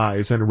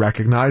realize and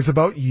recognize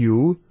about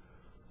you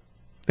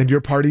and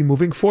your party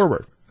moving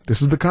forward?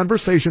 This is the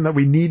conversation that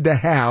we need to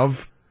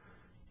have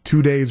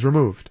 2 days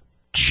removed.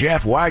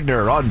 Jeff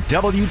Wagner on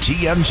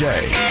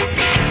WTMJ.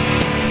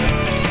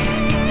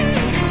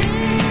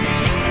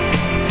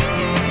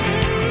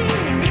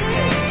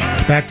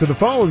 Back to the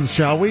phones,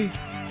 shall we?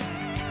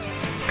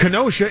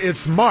 Kenosha,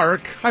 it's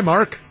Mark. Hi,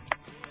 Mark.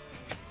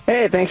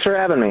 Hey, thanks for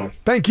having me.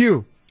 Thank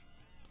you.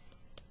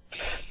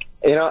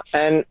 You know,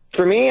 and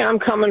for me, I'm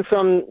coming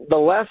from the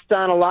left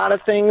on a lot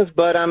of things,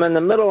 but I'm in the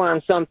middle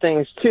on some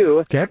things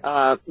too. Okay.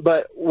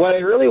 But what I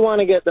really want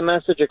to get the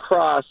message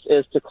across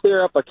is to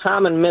clear up a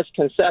common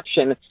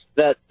misconception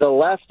that the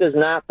left is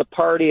not the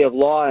party of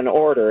law and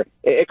order.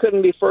 It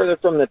couldn't be further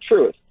from the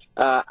truth.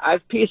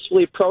 I've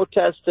peacefully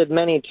protested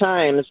many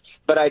times,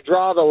 but I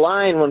draw the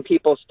line when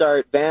people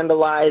start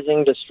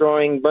vandalizing,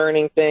 destroying,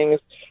 burning things.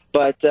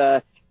 But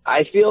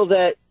I feel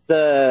that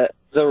the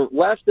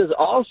left is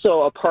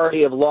also a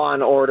party of law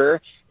and order.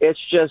 It's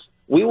just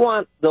we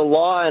want the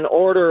law and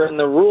order and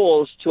the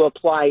rules to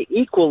apply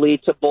equally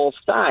to both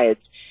sides.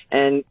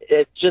 And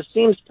it just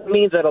seems to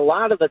me that a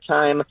lot of the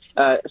time,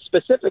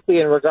 specifically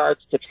in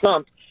regards to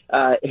Trump,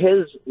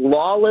 his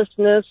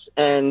lawlessness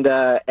and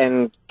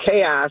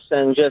chaos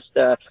and just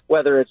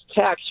whether it's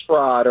tax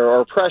fraud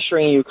or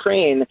pressuring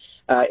Ukraine,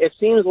 it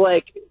seems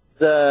like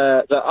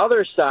the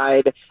other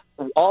side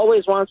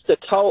always wants to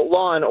tout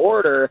law and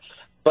order,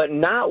 but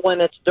not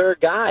when it's their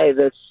guy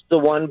that's the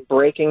one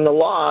breaking the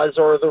laws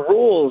or the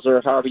rules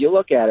or however you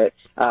look at it.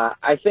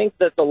 I think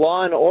that the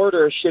law and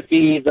order should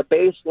be the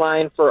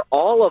baseline for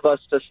all of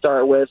us to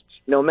start with,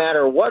 no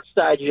matter what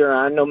side you're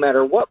on, no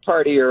matter what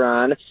party you're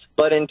on.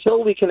 But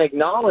until we can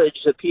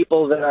acknowledge the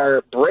people that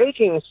are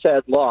breaking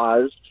said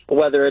laws,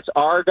 whether it's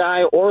our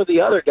guy or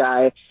the other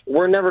guy,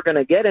 we're never going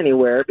to get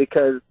anywhere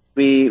because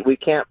we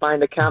can't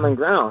find a common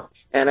ground.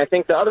 And I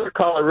think the other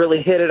caller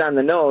really hit it on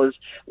the nose.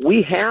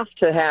 We have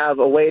to have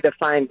a way to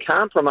find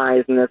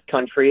compromise in this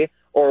country,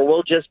 or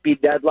we'll just be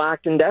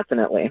deadlocked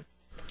indefinitely.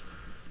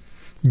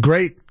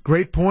 Great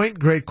point.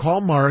 Great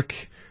call,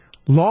 Mark.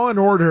 Law and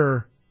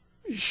order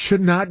should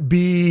not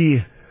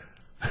be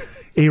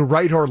a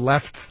right or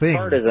left thing.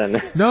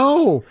 Partisan.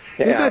 No.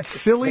 Yeah, isn't that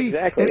silly?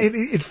 Exactly. And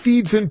it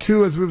feeds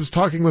into, as we was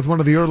talking with one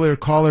of the earlier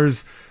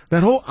callers,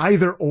 that whole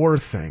either or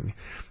thing.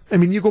 I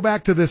mean, you go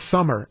back to this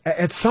summer.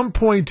 At some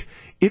point,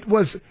 it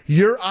was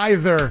you're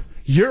either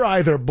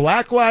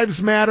Black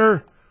Lives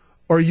Matter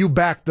or you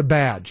back the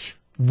badge.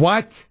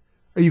 What?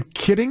 Are you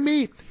kidding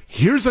me?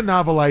 Here's a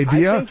novel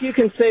idea. I think you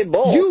can say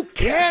both. You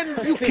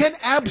can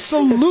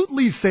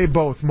absolutely say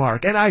both,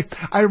 Mark. And I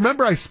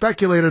remember I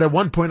speculated at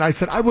one point, I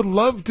said, I would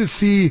love to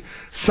see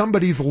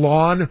somebody's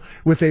lawn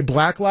with a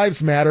Black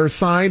Lives Matter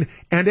sign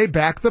and a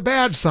Back the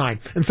Badge sign.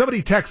 And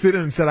somebody texted in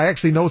and said, I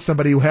actually know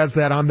somebody who has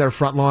that on their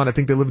front lawn. I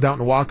think they lived out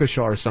in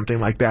Waukesha or something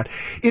like that.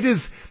 It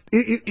has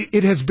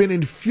been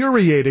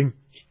infuriating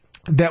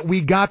that we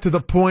got to the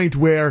point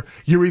where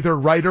you're either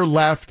right or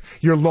left,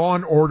 you're law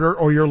and order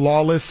or you're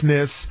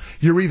lawlessness,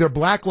 you're either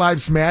Black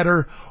Lives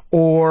Matter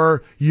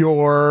or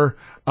you're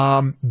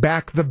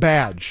back the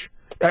badge.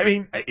 I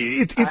mean,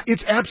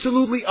 it's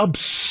absolutely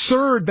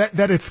absurd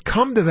that it's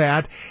come to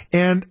that,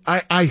 and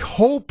I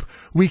hope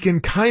we can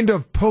kind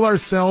of pull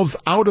ourselves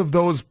out of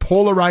those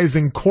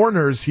polarizing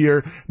corners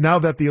here now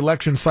that the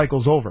election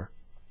cycle's over.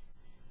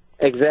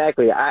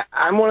 Exactly.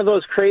 I'm one of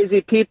those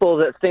crazy people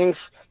that thinks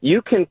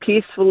you can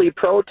peacefully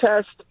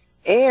protest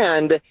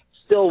and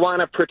still want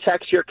to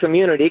protect your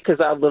community, because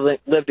I've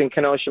lived in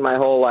Kenosha my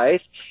whole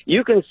life.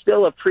 You can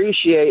still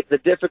appreciate the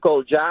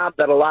difficult job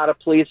that a lot of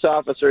police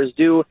officers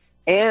do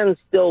and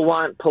still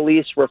want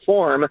police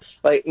reform.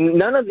 Like,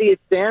 none of these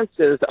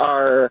stances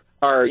are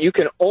are you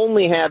can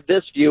only have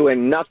this view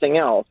and nothing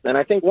else. And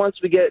I think once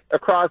we get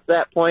across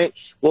that point,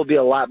 we'll be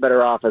a lot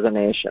better off as a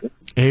nation.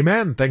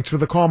 Amen. Thanks for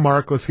the call,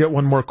 Mark. Let's get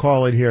one more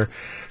call in here.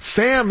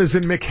 Sam is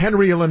in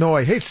McHenry,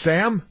 Illinois. Hey,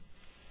 Sam.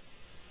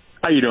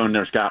 How you doing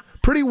there, Scott?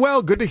 Pretty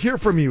well. Good to hear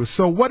from you.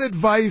 So what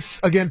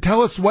advice, again,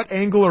 tell us what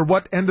angle or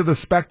what end of the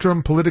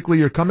spectrum politically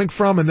you're coming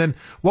from, and then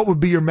what would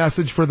be your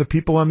message for the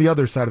people on the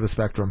other side of the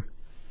spectrum?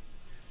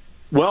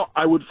 Well,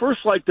 I would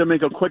first like to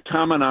make a quick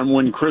comment on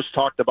when Chris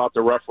talked about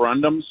the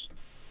referendums.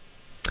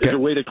 Okay. Is a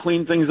way to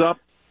clean things up.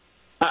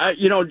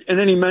 And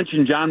then he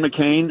mentioned John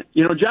McCain.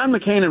 John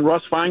McCain and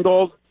Russ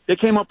Feingold, they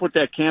came up with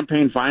that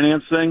campaign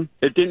finance thing.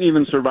 It didn't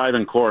even survive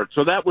in court.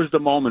 So that was the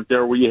moment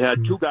there where you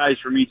had two guys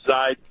from each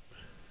side,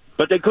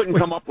 but they couldn't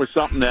come up with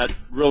something that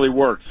really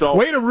worked. So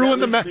way to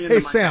ruin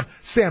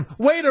Sam,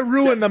 way to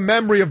ruin the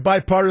memory of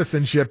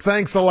bipartisanship.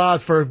 Thanks a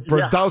lot for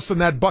dousing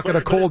that bucket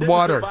of cold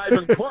water. Survive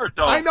in court,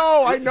 though.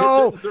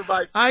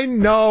 I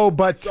know,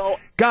 but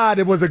God,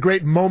 it was a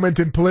great moment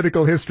in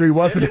political history,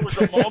 wasn't it? It was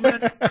a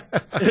moment.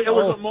 It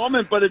was a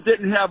moment, but it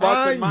didn't have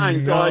us in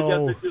mind. So I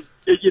guess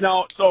it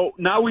just, so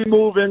now we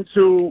move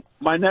into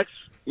my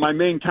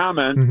main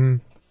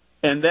comment,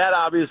 and that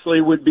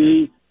obviously would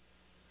be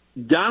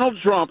Donald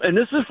Trump, and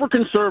this is for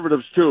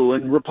conservatives too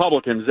and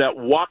Republicans that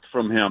walked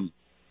from him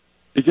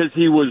because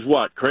he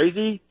was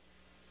crazy?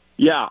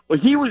 Yeah, well,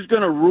 he was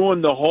going to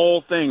ruin the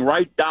whole thing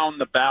right down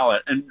the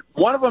ballot. And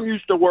one of them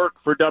used to work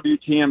for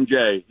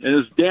WTMJ and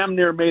has damn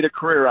near made a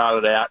career out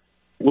of that,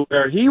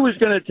 where he was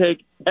going to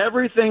take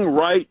everything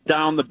right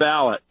down the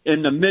ballot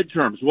in the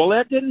midterms. Well,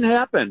 that didn't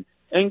happen.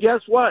 And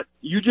guess what?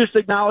 You just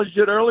acknowledged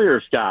it earlier,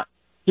 Scott.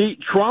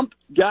 Trump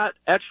got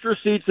extra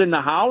seats in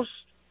the House.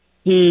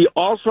 He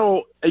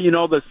also,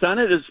 the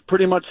Senate is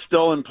pretty much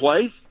still in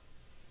place.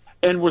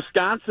 And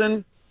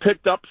Wisconsin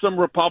picked up some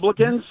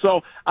Republicans.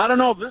 So I don't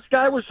know. This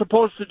guy was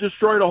supposed to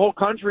destroy the whole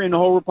country and the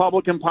whole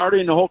Republican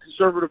Party and the whole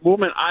conservative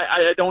movement.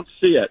 I don't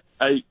see it.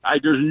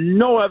 There's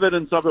no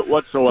evidence of it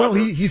whatsoever. Well,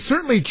 he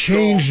certainly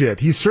changed it.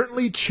 He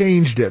certainly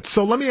changed it.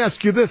 So let me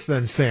ask you this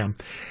then, Sam.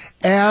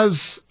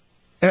 As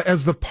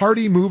the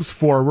party moves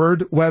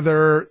forward,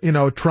 whether,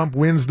 Trump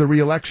wins the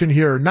re-election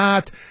here or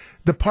not,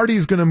 the party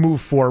is going to move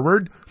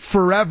forward.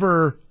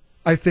 Forever,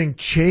 I think,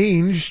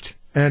 changed.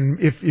 And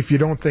if you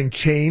don't think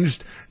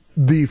changed,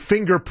 the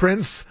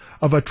fingerprints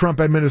of a Trump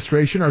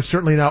administration are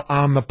certainly now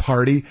on the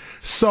party.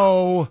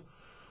 So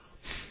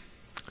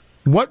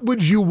what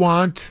would you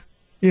want,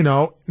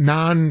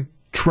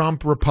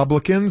 non-Trump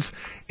Republicans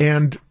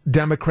and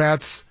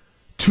Democrats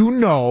to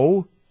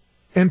know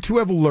and to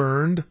have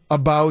learned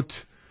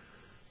about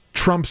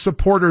Trump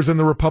supporters in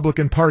the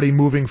Republican Party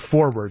moving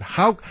forward?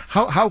 How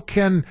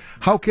can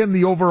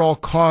the overall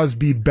cause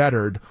be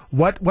bettered?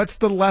 What's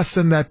the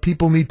lesson that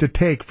people need to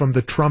take from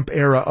the Trump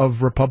era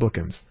of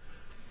Republicans?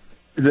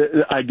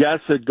 I guess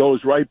it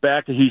goes right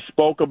back to, he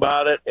spoke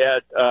about it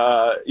at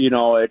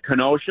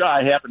Kenosha.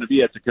 I happen to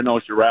be at the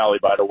Kenosha rally,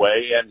 by the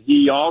way, and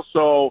he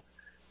also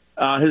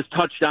has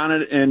touched on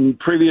it in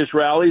previous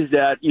rallies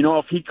that,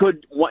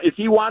 if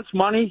he wants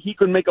money, he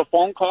could make a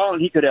phone call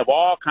and he could have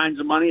all kinds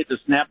of money at the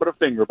snap of a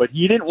finger, but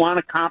he didn't want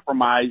to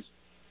compromise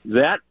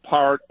that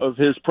part of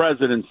his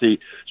presidency.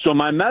 So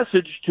my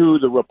message to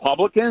the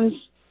Republicans,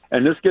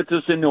 and this gets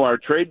us into our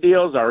trade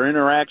deals, our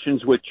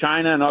interactions with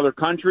China and other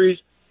countries,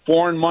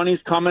 foreign money's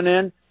coming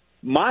in.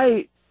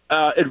 My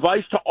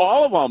advice to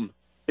all of them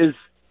is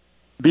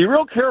be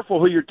real careful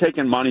who you're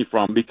taking money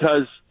from,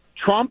 because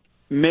Trump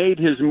made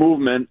his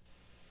movement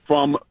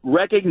from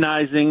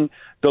recognizing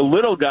the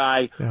little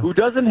guy who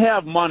doesn't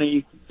have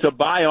money to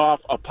buy off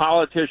a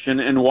politician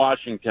in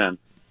Washington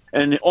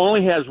and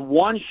only has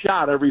one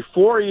shot every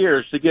 4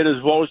 years to get his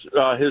voice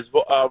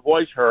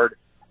heard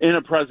in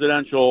a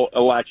presidential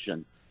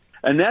election.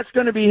 And that's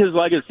going to be his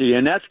legacy,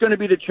 and that's going to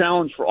be the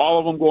challenge for all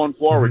of them going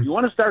forward. You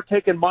want to start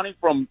taking money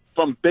from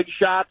big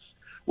shots,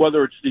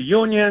 whether it's the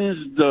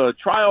unions, the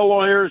trial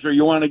lawyers, or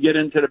you want to get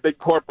into the big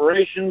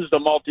corporations, the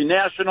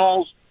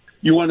multinationals.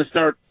 You want to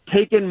start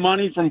taking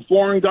money from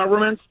foreign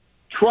governments.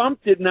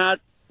 Trump did not.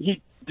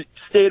 He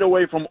stayed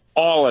away from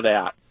all of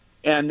that,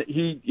 and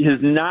he has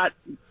not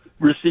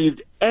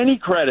received any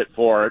credit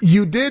for it.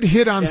 You did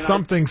hit on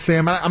something,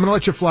 Sam. I'm going to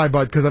let you fly,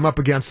 bud, because I'm up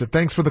against it.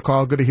 Thanks for the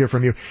call. Good to hear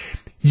from you.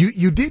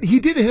 He did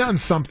hit on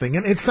something,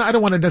 and it's not. I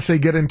don't want to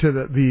necessarily get into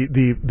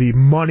the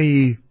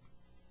money,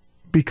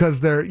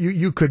 because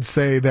you could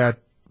say that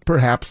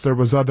perhaps there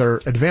was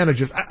other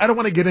advantages. I don't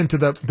want to get into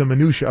the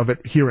minutia of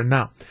it here and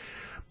now,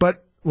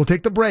 but we'll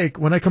take the break.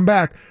 When I come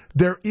back,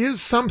 there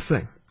is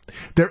something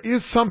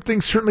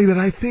certainly that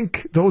I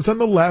think those on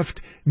the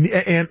left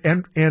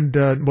and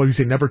you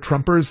say never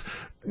Trumpers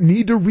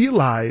need to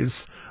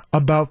realize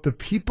about the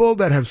people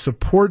that have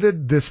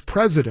supported this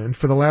president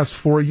for the last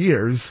 4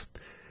 years,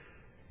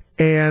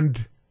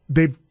 and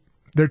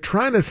they're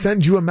trying to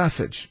send you a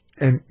message,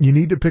 and you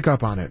need to pick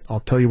up on it. I'll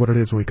tell you what it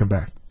is when we come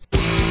back.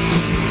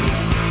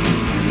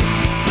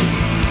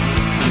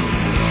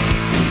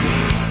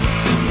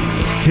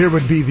 Here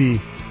would be the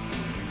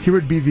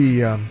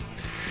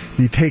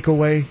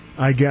takeaway,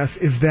 I guess,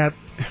 is that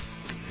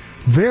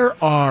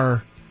There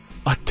are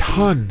a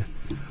ton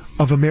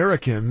of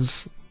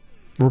Americans,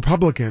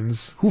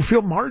 Republicans, who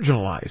feel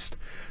marginalized.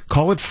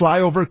 Call it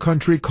flyover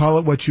country, call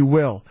it what you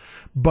will.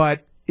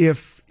 But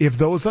if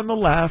those on the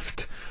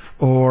left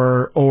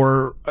or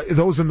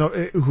those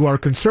who are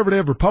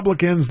conservative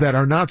Republicans that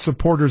are not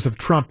supporters of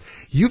Trump,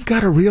 you've got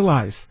to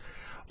realize,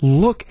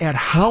 look at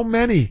how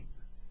many,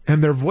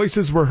 and their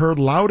voices were heard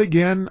loud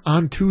again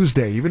on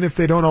Tuesday, even if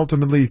they don't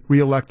ultimately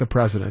reelect the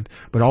president,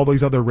 but all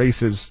these other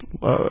races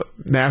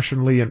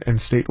nationally and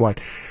statewide.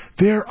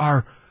 There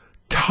are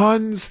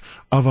tons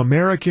of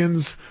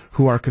Americans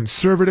who are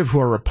conservative, who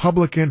are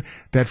Republican,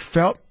 that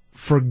felt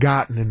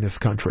forgotten in this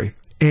country.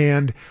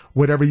 And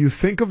whatever you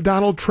think of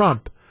Donald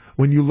Trump,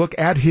 when you look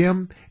at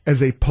him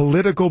as a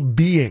political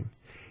being,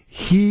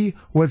 he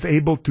was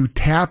able to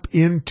tap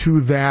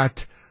into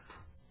that,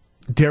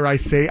 dare I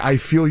say, I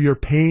feel your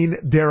pain,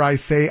 dare I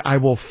say, I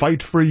will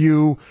fight for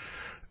you,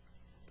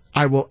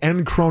 I will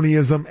end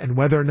cronyism, and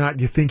whether or not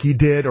you think he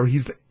did or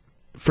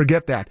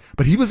forget that.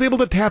 But he was able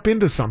to tap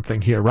into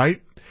something here,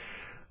 right?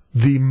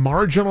 The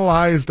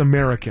marginalized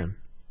American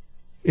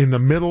in the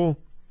middle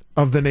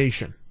of the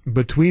nation,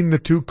 between the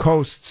two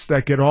coasts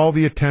that get all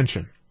the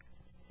attention.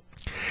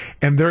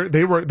 And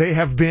they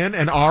have been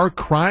and are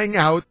crying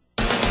out.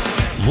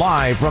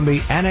 Live from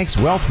the Annex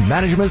Wealth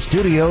Management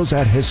Studios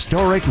at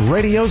historic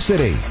Radio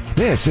City,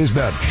 this is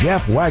the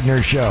Jeff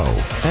Wagner Show.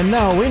 And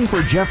now in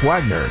for Jeff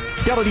Wagner,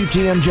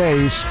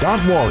 WTMJ's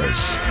Scott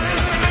Warras.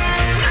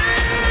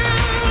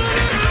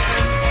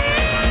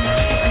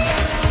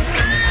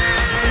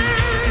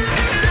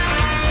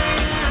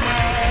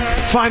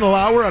 Final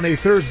hour on a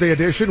Thursday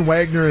edition.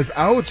 Wagner is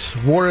out.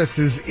 Warras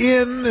is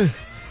in.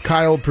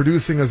 Kyle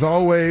producing as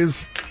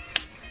always.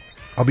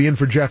 I'll be in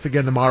for Jeff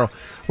again tomorrow.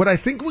 What I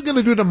think we're going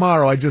to do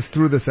tomorrow, I just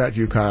threw this at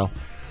you, Kyle.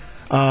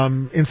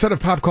 Instead of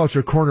Pop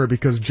Culture Corner,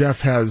 because Jeff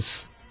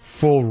has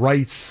full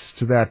rights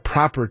to that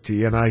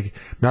property and I'm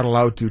not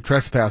allowed to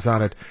trespass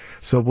on it,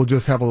 so we'll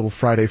just have a little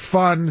Friday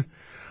fun.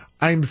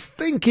 I'm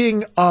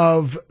thinking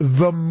of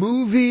the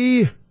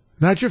movie,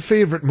 not your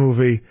favorite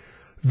movie,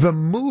 the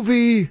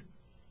movie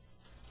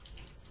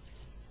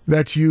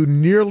that you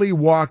nearly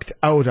walked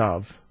out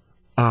of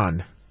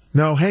on.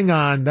 No, hang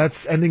on.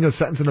 That's ending a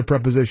sentence in a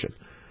preposition.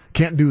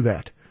 Can't do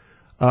that.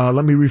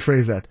 Let me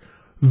rephrase that.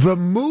 The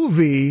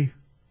movie...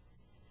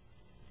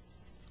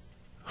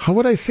 How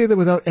would I say that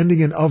without ending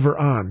in of or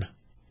on?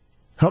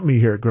 Help me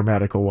here,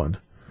 grammatical one.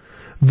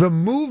 The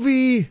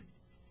movie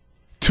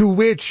to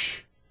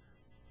which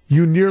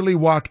you nearly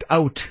walked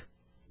out.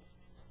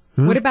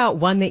 What about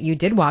one that you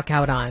did walk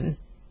out on?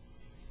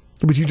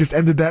 But you just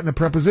ended that in a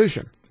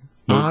preposition.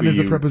 Movie on is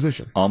a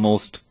preposition.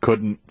 Almost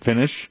couldn't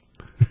finish.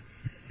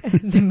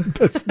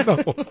 That's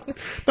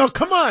no,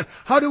 come on.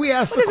 How do we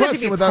ask the question have to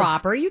be without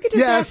proper? You could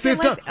just ask it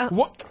like,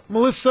 what,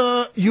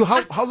 Melissa?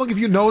 How long have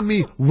you known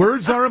me?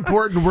 Words are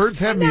important. Words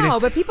have meaning. No,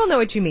 but people know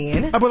what you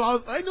mean.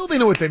 But I know they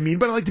know what they mean,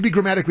 but I like to be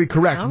grammatically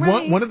correct. All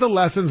right. One of the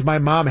lessons my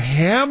mom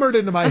hammered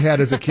into my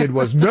head as a kid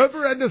was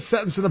never end a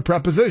sentence in a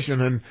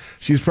preposition, and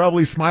she's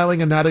probably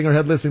smiling and nodding her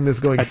head listening to this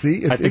going,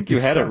 see? I think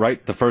you had it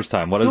right the first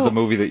time. What is the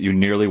movie that you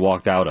nearly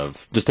walked out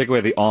of? Just take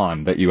away the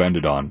on that you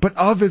ended on. But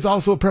of is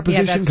also a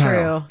preposition, Yeah, that's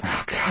Kyle. true.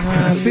 Oh,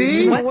 God.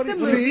 See? What's the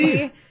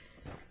movie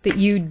that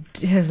you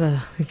have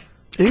a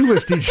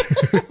English teacher?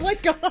 Oh my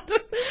God.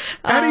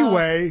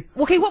 Anyway.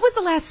 Okay, what was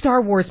the last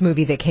Star Wars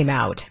movie that came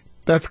out?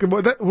 That's good.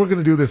 We're going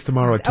to do this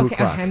tomorrow at 2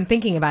 o'clock. I'm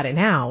thinking about it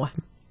now.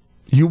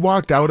 You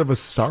walked out of a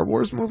Star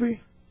Wars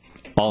movie?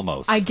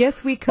 Almost. I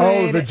guess we could.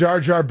 Oh, the Jar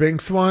Jar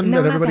Binks one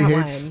No, that not everybody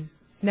that hates? one.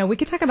 No, we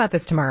could talk about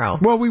this tomorrow.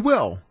 Well, we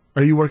will.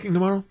 Are you working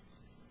tomorrow?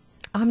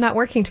 I'm not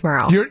working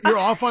tomorrow. You're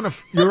off on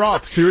you're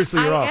off.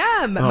 Seriously, you're off.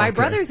 I am. Oh, My okay.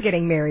 brother's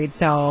getting married,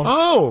 so.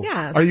 Oh.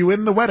 Yeah. Are you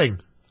in the wedding?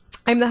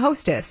 I'm the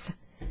hostess.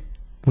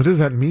 What does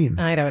that mean?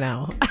 I don't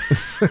know.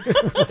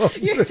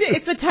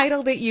 It's a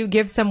title that you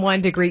give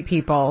someone to greet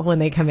people when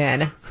they come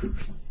in.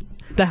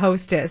 The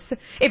hostess.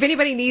 If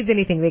anybody needs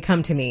anything, they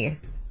come to me.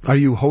 Are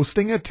you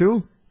hosting it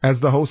too?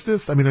 As the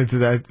hostess? I mean,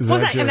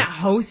 I'm not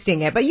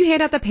hosting it, but you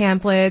hand out the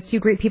pamphlets, you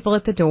greet people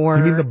at the door.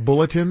 You mean the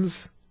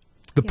bulletins?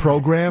 The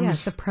programs?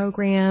 Yes, the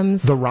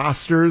programs. The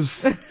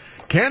rosters?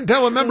 Can't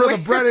tell a member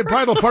of the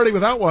bridal party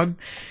without one.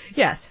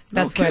 Yes,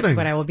 that's No kidding.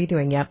 what I will be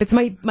doing. Yep. It's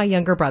my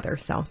younger brother,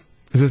 so.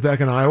 Is this back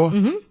in Iowa?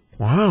 Mm-hmm.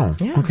 Wow.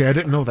 Yeah. Okay, I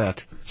didn't know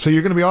that. So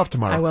you're going to be off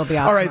tomorrow. I will be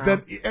off All right,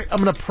 tomorrow. then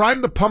I'm going to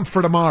prime the pump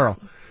for tomorrow.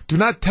 Do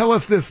not tell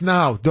us this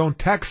now. Don't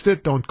text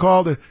it. Don't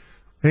call it.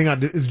 Hang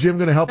on. Is Jim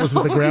going to help us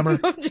with the grammar?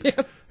 No,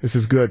 Jim. This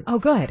is good. Oh,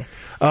 good.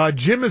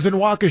 Jim is in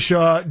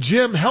Waukesha.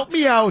 Jim, help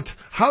me out.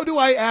 How do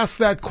I ask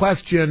that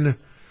question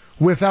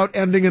without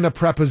ending in a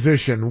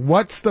preposition?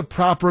 What's the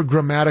proper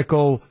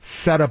grammatical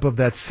setup of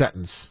that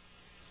sentence?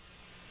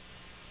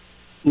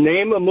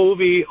 Name a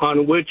movie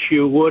on which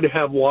you would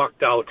have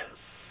walked out.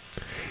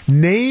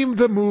 Name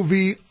the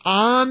movie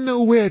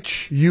on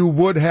which you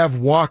would have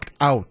walked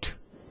out.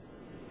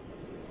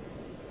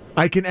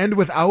 I can end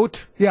with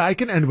out? Yeah, I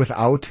can end with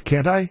out,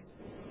 can't I?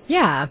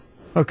 Yeah,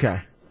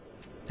 Okay.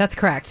 that's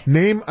correct.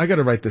 Name, I got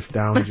to write this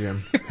down,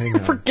 Jim. Hang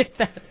on. Forget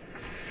that.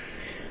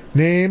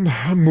 Name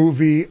a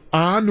movie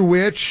on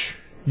which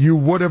you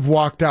would have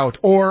walked out,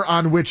 or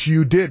on which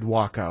you did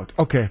walk out.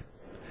 Okay.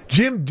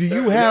 Jim, do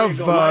you have...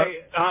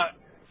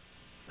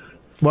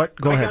 what?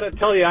 Go ahead. I got to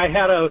tell you,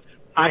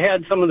 I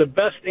had some of the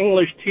best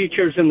English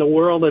teachers in the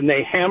world, and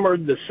they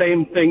hammered the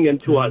same thing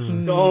into us.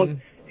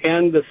 Don't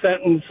end the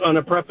sentence on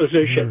a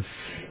preposition.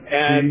 Yes.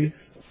 And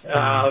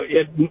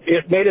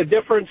it made a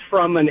difference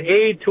from an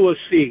A to a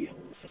C.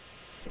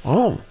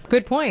 Oh.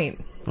 Good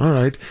point. All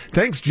right.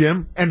 Thanks,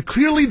 Jim. And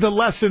clearly the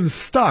lesson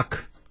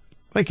stuck.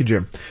 Thank you,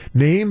 Jim.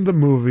 Name the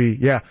movie.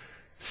 Yeah.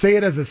 Say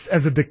it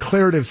as a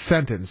declarative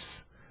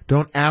sentence.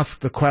 Don't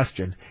ask the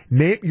question.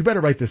 You better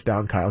write this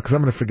down, Kyle, because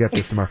I'm going to forget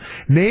this tomorrow.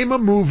 Name a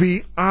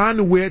movie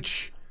on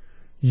which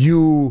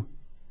you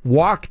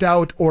walked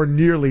out or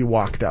nearly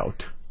walked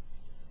out.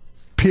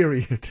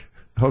 Period.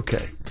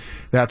 Okay.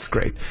 That's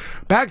great.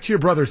 Back to your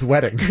brother's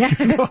wedding.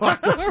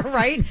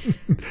 Right?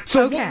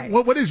 So okay.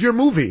 What is your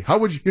movie? How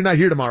would you're not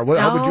here tomorrow.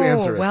 How would you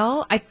answer it?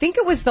 Well, I think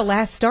it was the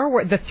last Star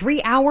Wars, the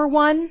 3-hour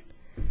one.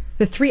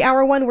 The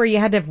 3-hour one where you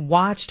had to have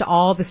watched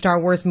all the Star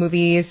Wars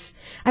movies.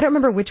 I don't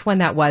remember which one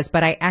that was,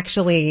 but I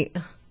actually...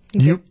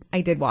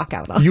 I did walk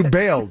out on You it.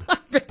 bailed.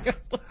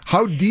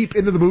 How deep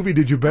into the movie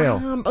did you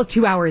bail?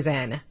 2 hours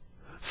in.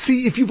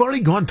 See, if you've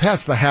already gone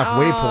past the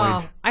halfway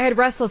point. I had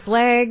restless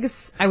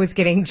legs. I was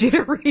getting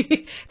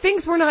jittery.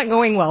 Things were not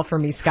going well for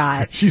me,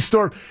 Scott. She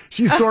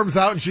storms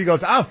out and she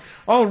goes,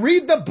 I'll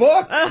read the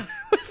book. It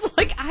was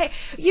like,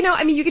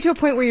 you get to a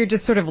point where you're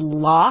just sort of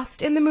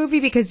lost in the movie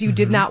because you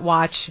did not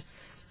watch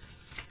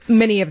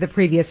many of the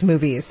previous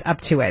movies up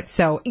to it.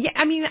 So, yeah,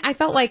 I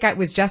felt like I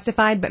was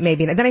justified, but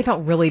maybe. Then I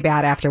felt really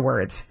bad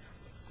afterwards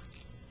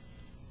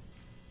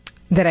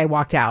that I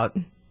walked out.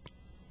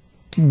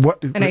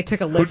 What? And I took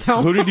a lift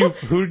home.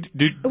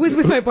 It was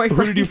with my boyfriend.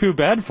 Who did you feel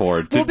bad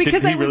for? Because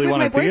did he I was really with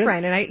want my to see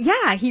boyfriend,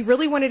 and he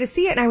really wanted to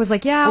see it, and I was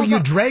like, yeah. Oh, you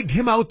dragged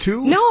him out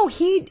too? No,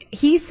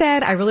 he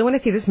said, I really want to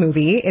see this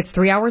movie. It's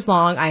 3 hours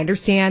long. I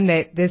understand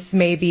that this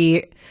may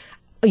be,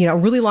 a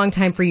really long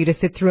time for you to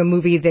sit through a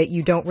movie that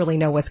you don't really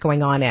know what's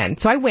going on in.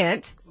 So I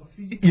went.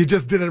 You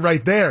just did it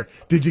right there.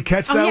 Did you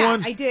catch that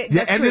one? I did.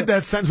 You ended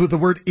that sentence with the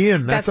word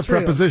in. That's a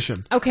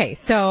preposition. Okay,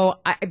 so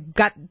I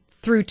got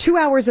through 2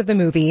 hours of the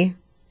movie.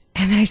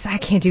 And then I said, I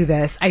can't do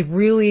this. I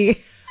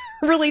really,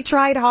 really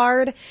tried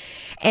hard.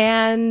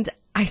 And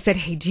I said,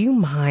 hey, do you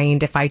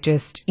mind if I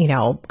just,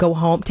 go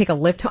home, take a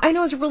lift home? I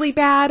know it's really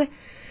bad.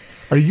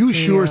 Are you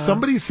sure? Yeah.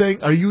 Somebody's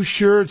saying, are you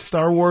sure it's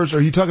Star Wars? Or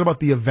are you talking about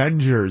the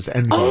Avengers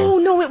Endgame? Oh,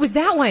 no, it was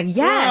that one.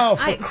 Yes.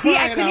 Wow, I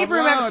couldn't even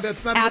remember.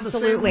 That's not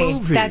Absolutely.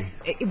 even the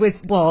same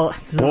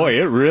movie. Boy,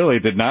 it really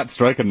did not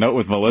strike a note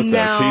with Melissa.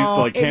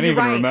 No, she can't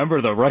even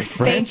remember the right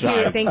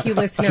franchise. Thank you,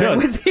 listener. It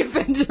was the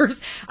Avengers.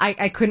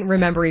 I couldn't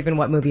remember even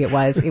what movie it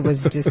was. It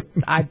was just,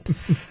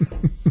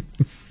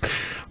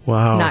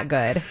 wow. Not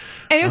good.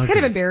 And it was kind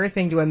of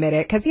embarrassing to admit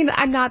it because,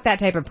 I'm not that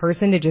type of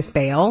person to just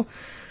bail.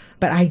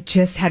 But I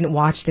just hadn't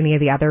watched any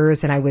of the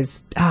others, and I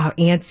was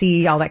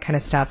antsy, all that kind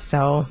of stuff.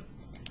 So,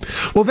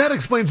 well, that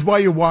explains why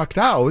you walked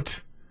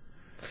out.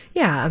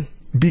 Yeah,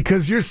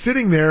 because you're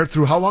sitting there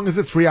through how long is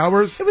it? 3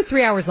 hours? It was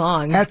 3 hours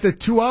long. At the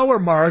 2 hour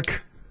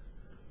mark,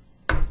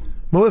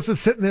 Melissa's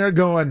sitting there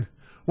going,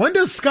 "When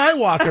does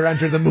Skywalker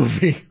enter the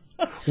movie?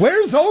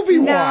 Where's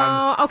Obi-Wan?"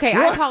 No, okay,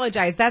 what? I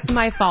apologize. That's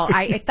my fault.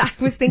 I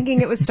was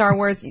thinking it was Star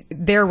Wars.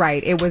 They're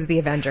right. It was the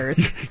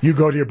Avengers. You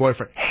go to your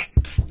boyfriend. Hey.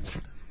 Psst,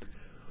 psst.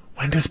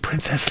 When does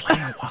Princess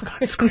Leia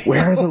walk on screen?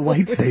 Where are the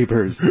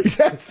lightsabers?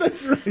 Yes,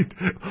 that's right.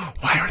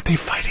 Why aren't they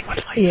fighting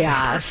with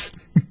lightsabers?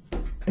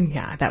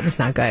 Yeah, that was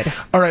not good.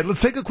 All right,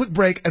 let's take a quick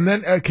break, and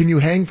then can you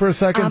hang for a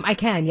second? I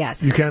can,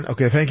 yes. You can?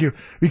 Okay, thank you.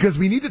 Because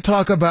we need to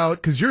talk about,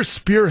 because you're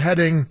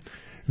spearheading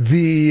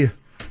the...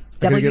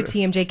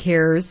 WTMJ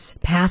Cares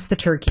Pass the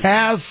Turkey.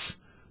 Pass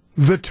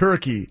the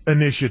Turkey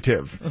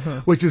initiative,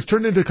 which has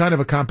turned into kind of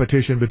a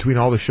competition between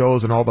all the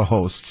shows and all the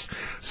hosts.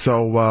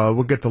 So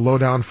we'll get the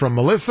lowdown from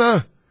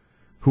Melissa,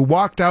 who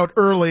walked out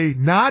early,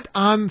 not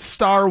on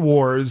Star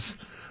Wars,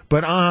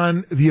 but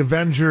on the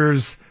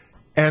Avengers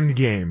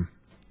Endgame,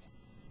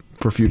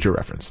 for future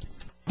reference.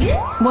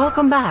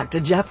 Welcome back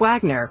to Jeff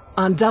Wagner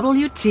on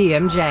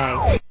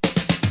WTMJ.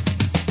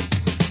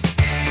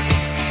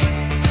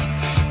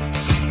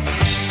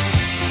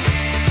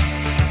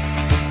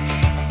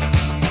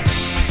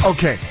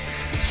 Okay,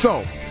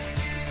 so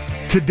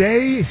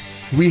today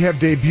we have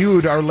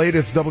debuted our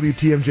latest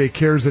WTMJ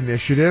Cares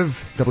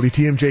initiative,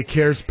 WTMJ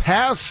Cares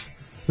Pass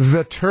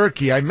the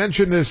Turkey. I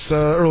mentioned this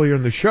earlier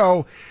in the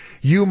show.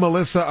 You,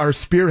 Melissa, are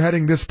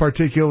spearheading this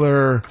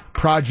particular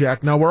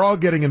project. Now, we're all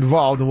getting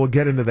involved, and we'll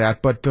get into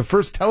that. But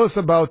first, tell us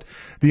about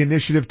the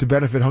initiative to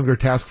benefit Hunger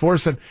Task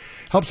Force and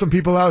help some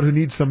people out who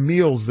need some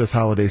meals this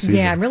holiday season.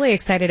 Yeah, I'm really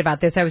excited about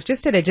this. I was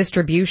just at a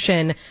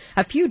distribution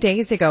a few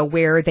days ago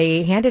where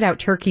they handed out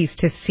turkeys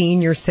to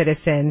senior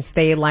citizens.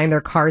 They lined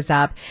their cars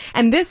up.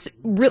 And this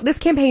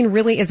campaign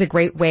really is a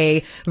great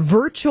way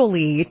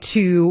virtually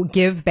to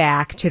give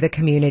back to the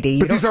community.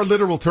 But these are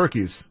literal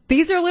turkeys.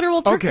 These are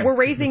literal turkeys. Okay. We're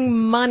raising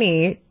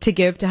money to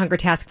give to Hunger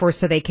Task Force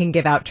so they can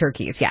give out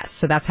turkeys, yes. Yes,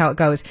 so that's how it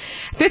goes.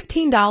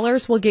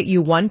 $15 will get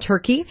you one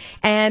turkey,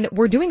 and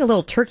we're doing a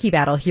little turkey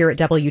battle here at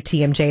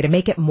WTMJ to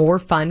make it more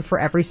fun for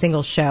every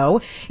single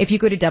show. If you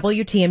go to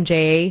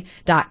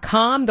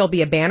WTMJ.com, there'll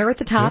be a banner at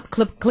the top.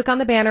 Click on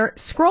the banner,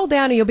 scroll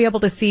down, and you'll be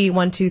able to see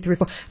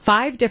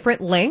 5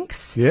 different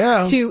links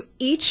to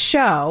each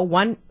show,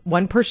 one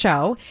per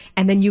show,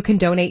 and then you can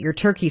donate your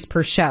turkeys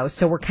per show.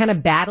 So we're kind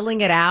of battling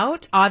it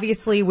out.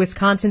 Obviously,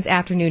 Wisconsin's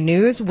Afternoon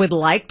News would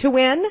like to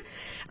win.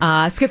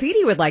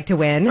 Scafidi would like to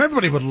win.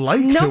 Everybody would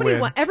like to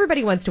win.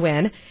 Everybody wants to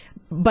win,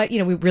 but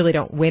we really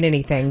don't win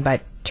anything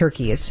but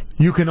turkeys.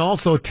 You can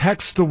also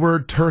text the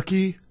word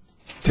turkey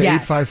to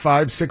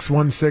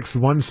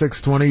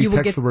 855-616-1620.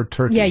 Text the word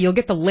turkey. Yeah, you'll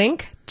get the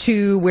link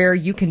to where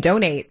you can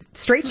donate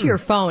straight to your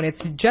phone.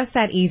 It's just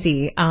that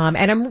easy.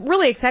 And I'm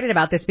really excited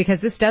about this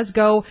because this does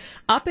go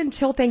up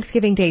until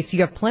Thanksgiving Day. So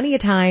you have plenty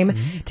of time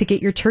to get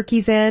your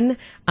turkeys in.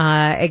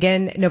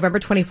 Again, November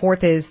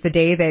 24th is the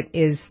day that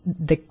is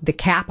the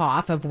cap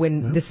off of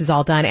when this is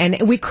all done.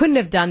 And we couldn't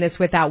have done this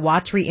without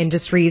Watchery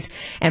Industries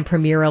and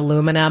Premier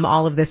Aluminum.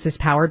 All of this is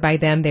powered by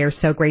them. They're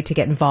so great to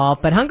get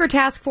involved. But Hunger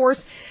Task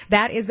Force,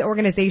 that is the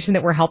organization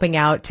that we're helping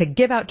out to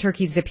give out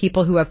turkeys to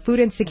people who have food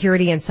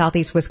insecurity in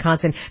Southeast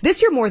Wisconsin.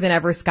 This year more than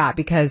ever, Scott,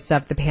 because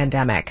of the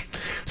pandemic.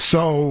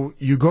 So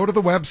you go to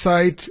the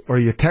website or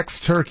you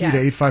text turkey to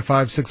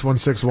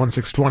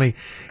 855-616-1620,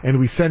 and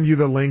we send you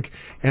the link,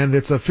 and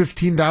it's a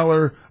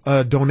 $15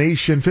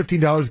 donation.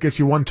 $15 gets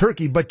you one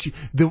turkey, but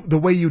the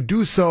way you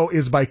do so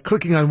is by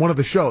clicking on one of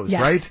the shows,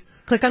 right?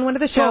 Click on one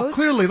of the shows. So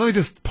clearly, let me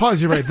just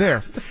pause you right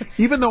there.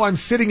 Even though I'm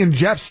sitting in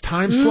Jeff's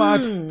time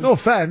slot, no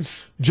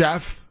offense,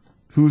 Jeff,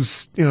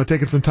 who's,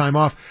 taking some time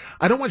off,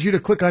 I don't want you to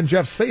click on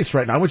Jeff's face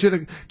right now. I want you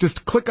to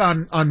just click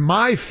on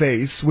my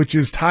face, which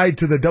is tied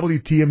to the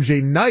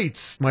WTMJ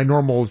Nights, my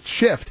normal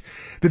shift,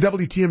 the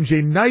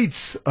WTMJ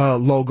Nights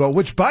logo,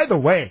 which, by the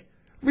way,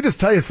 let me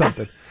just tell you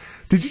something.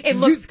 It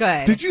looks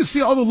good. Did you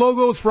see all the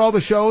logos for all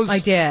the shows? I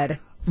did.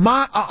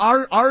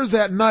 Ours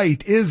at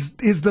night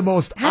is the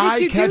most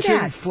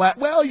eye-catching flat.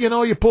 Well,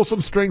 you pull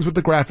some strings with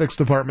the graphics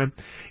department.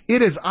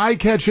 It is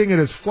eye-catching. It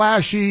is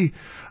flashy.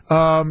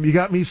 You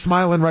got me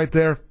smiling right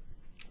there.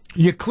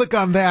 You click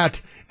on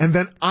that, and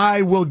then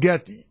I will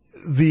get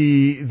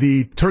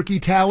the turkey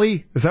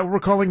tally. Is that what we're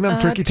calling them?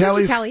 Turkey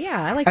tallies? Turkey tally,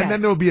 yeah, I like that. And then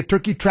there will be a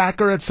turkey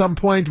tracker at some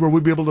point where we'll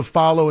be able to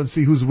follow and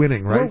see who's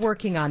winning, right? We're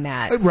working on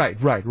that. Right.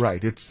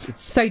 It's.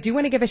 So I do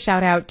want to give a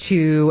shout out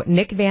to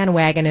Nick Van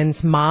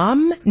Wagenen's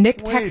mom.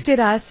 Nick texted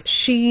us.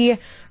 She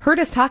heard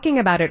us talking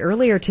about it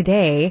earlier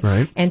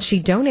today, and she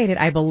donated,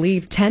 I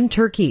believe, 10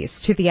 turkeys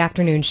to the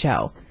afternoon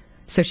show.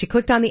 So she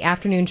clicked on the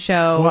afternoon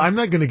show. Well, I'm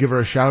not going to give her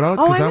a shout out.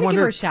 Oh, I'm going to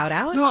give her a shout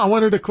out? No, I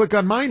want her to click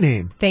on my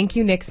name. Thank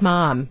you, Nick's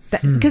mom.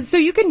 So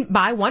you can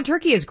buy one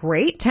turkey is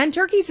great. 10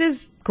 turkeys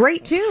is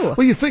great too.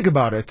 Well, you think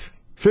about it.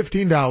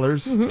 $15,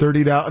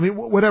 $30. I mean,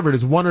 whatever it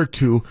is, one or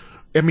two.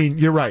 I mean,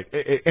 you're right.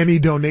 Any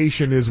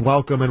donation is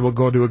welcome and will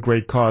go to a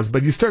great cause.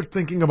 But you start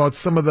thinking about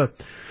some of the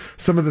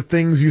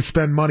things you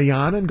spend money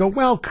on and go,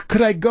 well,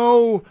 could I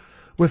go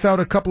without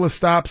a couple of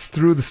stops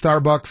through the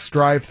Starbucks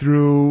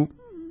drive-through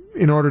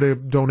in order to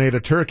donate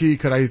a turkey?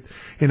 Could I,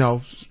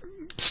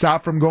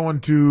 stop from going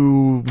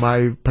to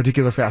my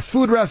particular fast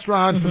food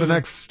restaurant for the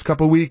next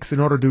couple of weeks in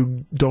order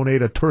to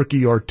donate a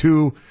turkey or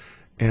two?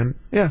 And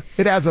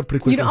it adds up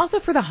pretty quickly. Also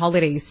for the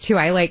holidays too,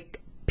 I like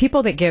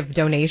people that give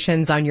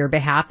donations on your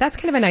behalf. That's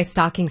kind of a nice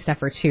stocking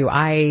stuffer too.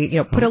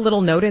 I, put a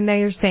little note in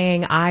there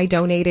saying I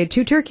donated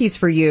 2 turkeys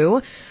for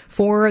you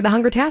for the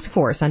Hunger Task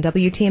Force on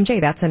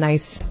WTMJ. That's a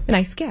nice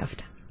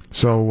gift.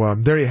 So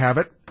there you have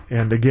it.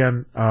 And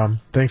again,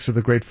 thanks to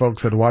the great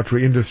folks at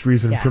Watchery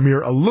Industries and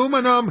Premier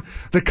Aluminum.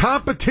 The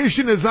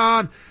competition is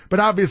on, but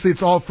obviously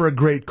it's all for a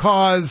great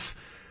cause.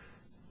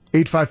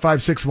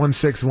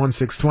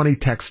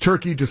 855-616-1620. Text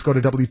turkey. Just go to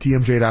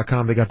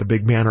WTMJ.com. They got the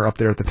big banner up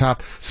there at the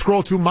top.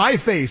 Scroll to my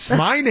face,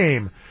 my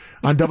name,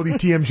 on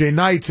WTMJ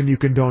Nights, and you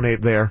can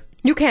donate there.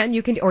 You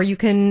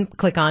can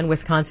click on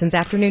Wisconsin's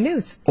Afternoon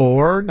News.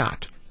 Or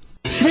not.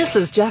 This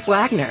is Jeff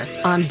Wagner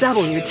on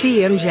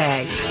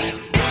WTMJ.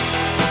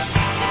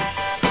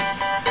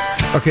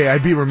 Okay,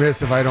 I'd be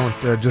remiss if I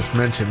don't just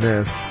mention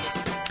this.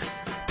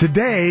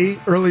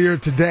 Earlier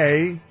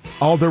today,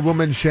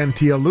 Alderwoman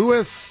Shantia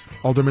Lewis,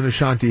 Alderman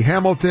Ashanti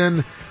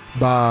Hamilton,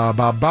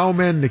 Bob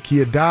Bauman,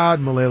 Nakia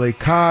Dodd, Malele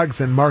Coggs,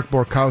 and Mark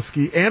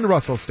Borkowski, and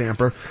Russell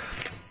Stamper.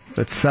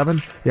 That's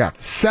 7? Yeah.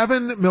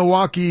 7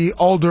 Milwaukee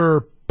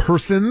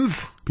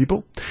alderpersons,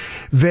 people.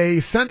 They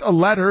sent a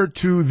letter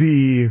to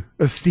the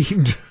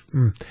esteemed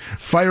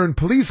Fire and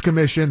Police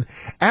Commission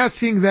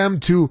asking them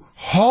to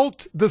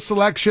halt the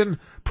selection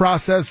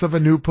process of a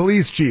new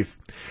police chief,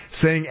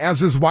 saying,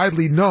 as is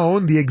widely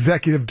known, the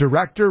executive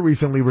director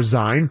recently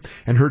resigned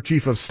and her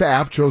chief of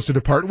staff chose to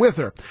depart with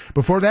her.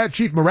 Before that,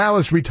 Chief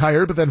Morales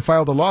retired but then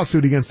filed a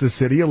lawsuit against the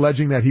city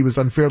alleging that he was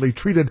unfairly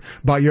treated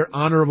by your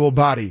honorable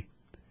body.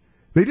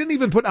 They didn't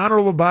even put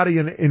honorable body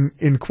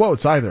in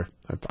quotes either.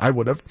 I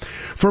would have.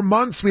 For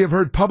months, we have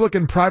heard public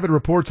and private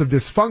reports of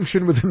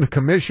dysfunction within the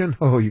commission.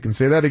 Oh, you can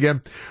say that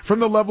again. From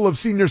the level of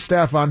senior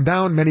staff on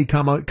down, many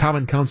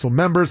Common Council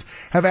members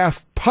have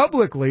asked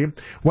publicly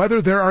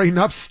whether there are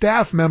enough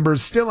staff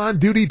members still on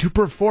duty to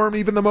perform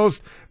even the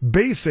most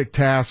basic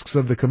tasks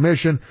of the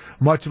commission,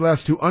 much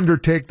less to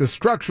undertake the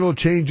structural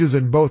changes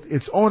in both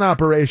its own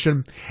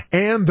operation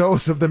and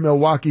those of the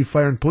Milwaukee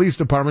Fire and Police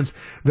Departments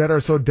that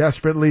are so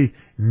desperately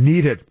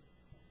needed.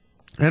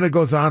 And it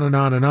goes on and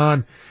on and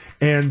on.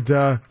 And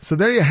so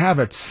there you have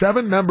it.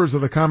 7 members of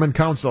the Common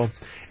Council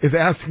is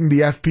asking the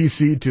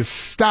FPC to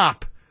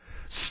stop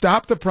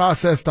the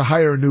process to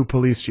hire a new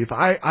police chief.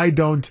 I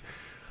don't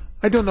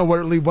know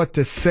really what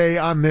to say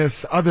on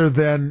this other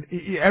than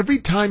every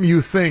time you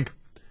think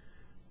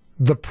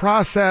the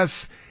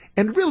process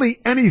and really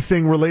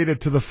anything related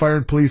to the Fire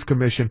and Police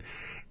Commission,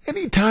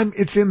 anytime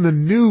it's in the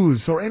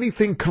news or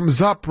anything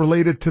comes up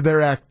related to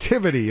their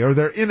activity or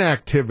their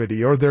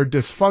inactivity or their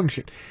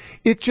dysfunction,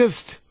 it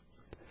just,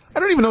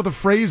 I don't even know the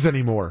phrase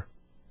anymore.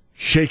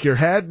 Shake your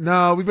head?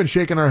 No, we've been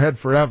shaking our head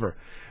forever.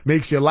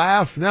 Makes you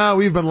laugh? No,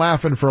 we've been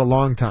laughing for a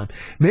long time.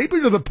 Maybe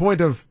we're to the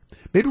point of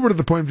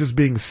just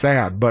being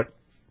sad, but,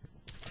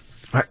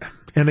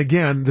 and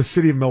again, the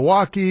city of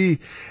Milwaukee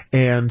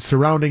and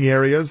surrounding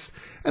areas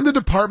and the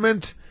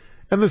department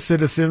and the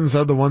citizens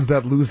are the ones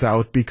that lose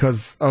out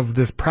because of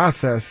this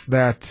process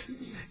that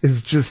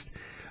is just,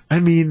 I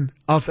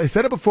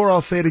said it before,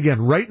 I'll say it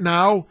again. Right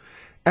now,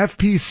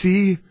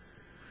 FPC,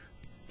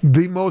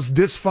 the most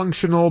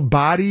dysfunctional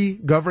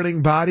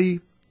governing body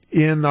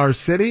in our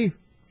city,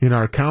 in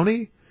our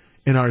county,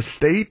 in our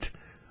state.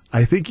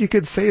 I think you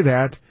could say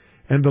that.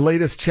 And the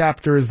latest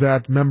chapter is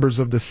that members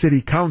of the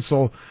city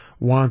council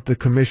want the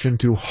commission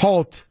to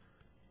halt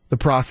the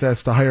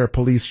process to hire a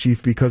police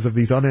chief because of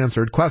these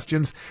unanswered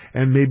questions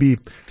and maybe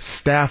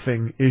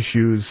staffing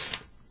issues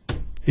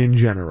in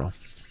general.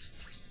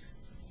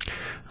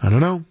 I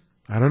don't know.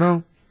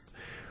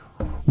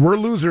 We're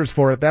losers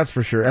for it, that's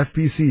for sure.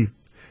 FPC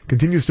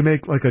continues to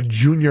make like a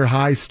junior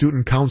high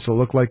student council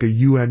look like a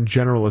UN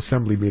General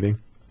Assembly meeting.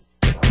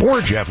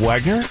 More Jeff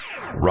Wagner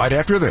right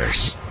after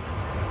this.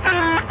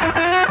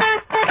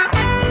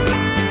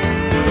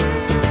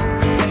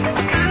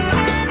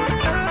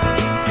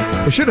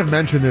 I should have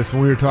mentioned this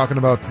when we were talking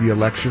about the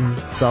election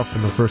stuff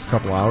in the first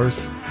couple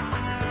hours.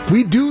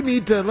 We do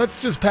need to,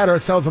 let's just pat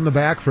ourselves on the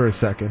back for a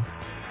second.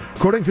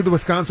 According to the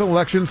Wisconsin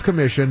Elections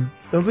Commission,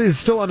 it is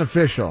still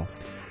unofficial.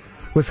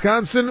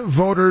 Wisconsin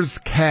voters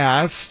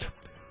cast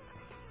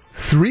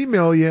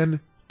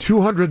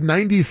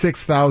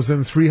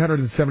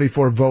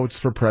 3,296,374 votes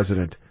for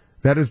president.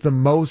 That is the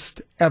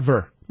most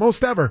ever.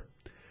 Most ever.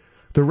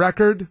 The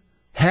record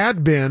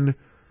had been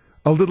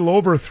a little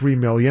over 3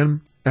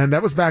 million, and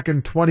that was back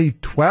in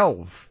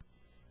 2012.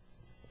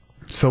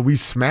 So we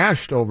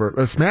smashed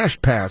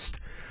past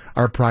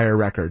our prior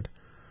record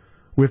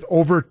with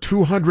over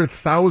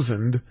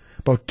 200,000,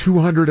 about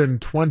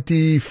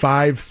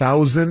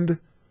 225,000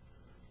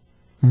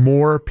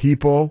 more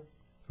people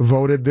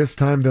voted this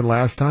time than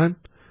last time.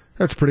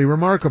 That's pretty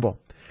remarkable.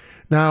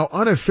 Now,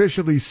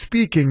 unofficially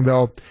speaking,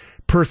 though,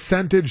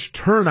 percentage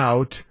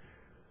turnout,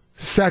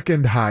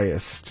 second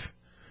highest.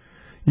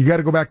 You got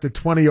to go back to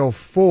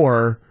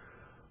 2004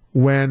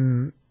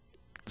 when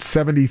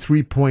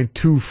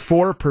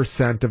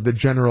 73.24% of the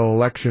general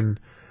election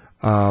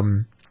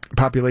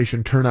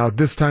population turnout.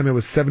 This time it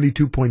was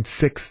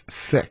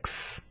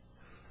 72.66.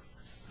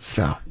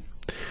 So,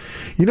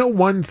 you know,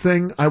 one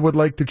thing I would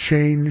like to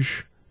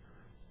change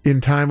in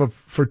time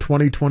for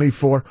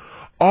 2024.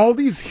 All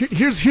these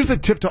here's a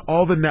tip to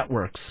all the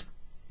networks,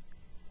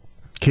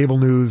 cable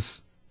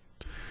news,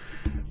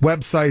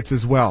 websites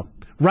as well.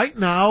 Right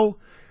now,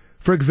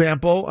 for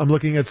example, I'm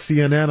looking at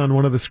CNN on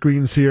one of the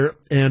screens here,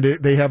 and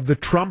they have the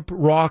Trump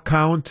raw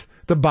count,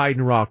 the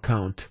Biden raw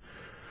count,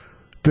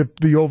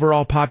 the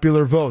overall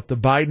popular vote, the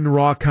Biden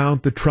raw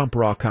count, the Trump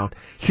raw count.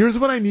 Here's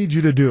what I need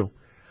you to do.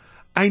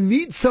 I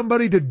need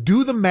somebody to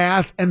do the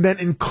math and then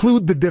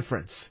include the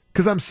difference,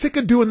 because I'm sick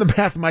of doing the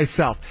math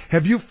myself.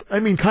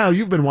 Kyle,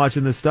 you've been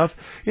watching this stuff.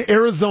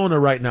 Arizona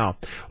right now,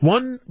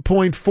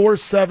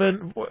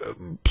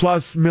 1.47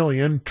 plus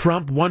million,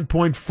 Trump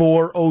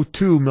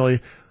 1.402 million.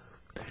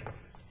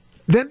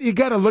 Then you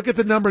got to look at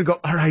the number and go,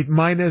 all right,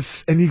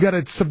 minus, and you got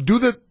to do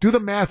the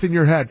math in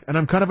your head. And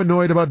I'm kind of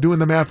annoyed about doing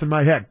the math in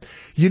my head.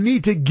 You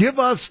need to give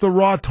us the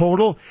raw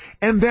total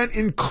and then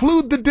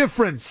include the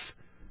difference.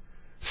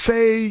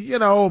 Say,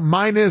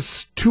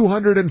 minus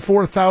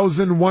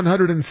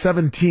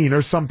 204,117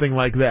 or something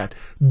like that.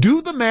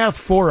 Do the math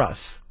for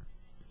us.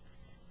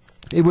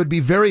 It would be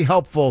very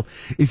helpful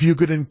if you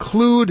could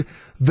include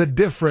the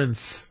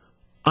difference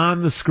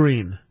on the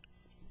screen.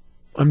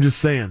 I'm just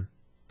saying.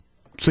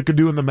 Sick of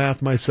doing the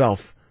math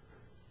myself.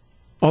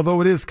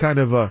 Although it is kind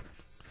of a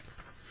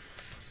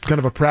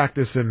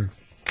practice in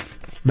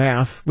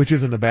math, which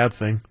isn't a bad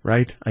thing,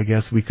 right? I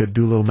guess we could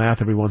do a little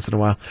math every once in a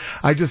while.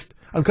 I'm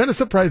kind of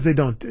surprised they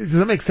don't. Does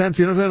that make sense?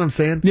 You know what I'm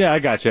saying? Yeah, I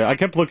gotcha. I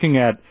kept looking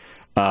at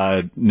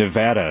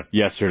Nevada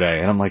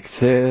yesterday, and I'm like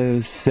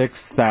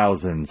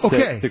 6,000.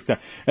 Okay.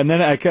 6,000. And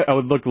then I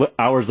would look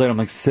hours later. I'm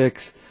like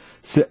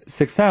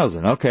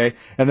 6,000. Okay,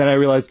 and then I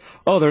realized,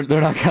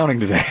 they're not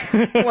counting today.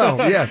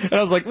 Well, yes. And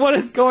I was like, what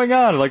is going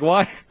on? Like,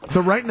 why?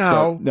 So right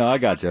now, no, I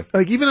got you.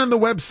 Like even on the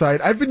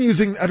website, I've been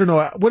using. I don't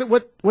know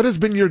what has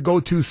been your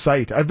go-to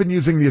site. I've been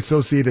using the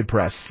Associated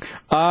Press.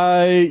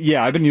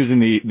 I've been using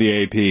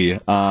the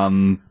AP.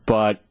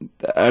 But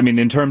I mean,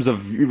 in terms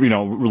of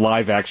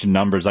live action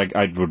numbers,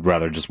 I would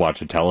rather just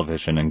watch a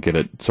television and get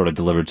it sort of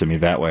delivered to me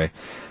that way.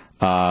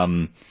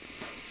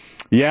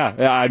 Yeah,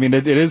 I mean,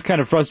 it is kind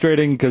of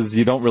frustrating because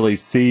you don't really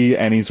see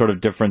any sort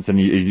of difference,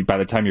 and by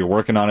the time you're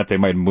working on it, they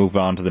might move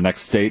on to the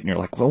next state, and you're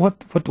like, well,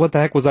 what the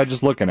heck was I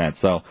just looking at?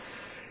 So,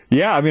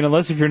 yeah, I mean,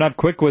 unless if you're not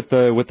quick with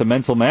the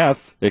mental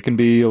math, it can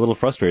be a little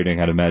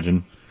frustrating, I'd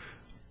imagine.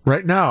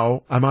 Right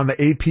now, I'm on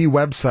the AP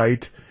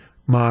website.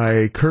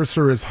 My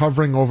cursor is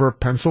hovering over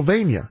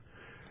Pennsylvania,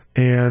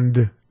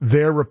 and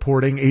they're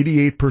reporting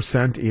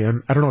 88%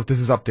 in. I don't know if this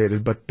is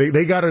updated, but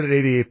they got it at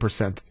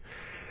 88%.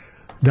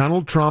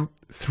 Donald Trump,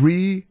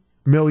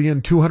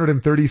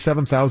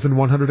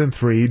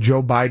 3,237,103.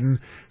 Joe Biden,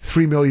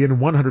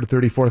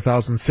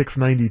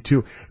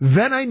 3,134,692.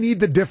 Then I need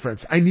the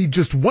difference. I need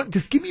just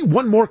give me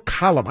one more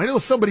column. I know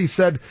somebody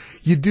said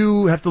you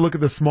do have to look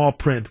at the small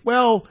print.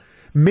 Well,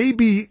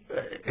 maybe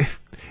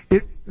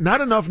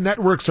not enough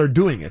networks are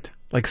doing it.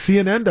 Like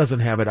CNN doesn't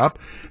have it up.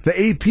 The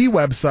AP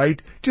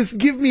website, just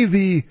give me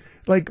the,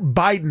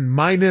 Biden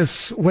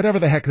minus whatever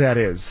the heck that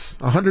is.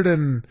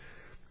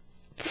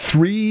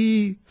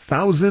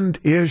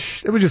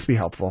 103,000-ish. It would just be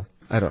helpful.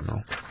 I don't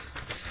know.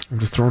 I'm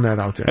just throwing that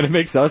out there. And it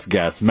makes us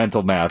guess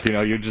mental math.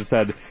 You just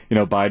said,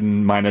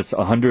 Biden minus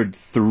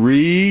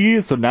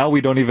 103. So now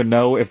we don't even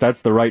know if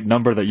that's the right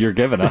number that you're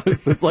giving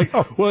us. It's like,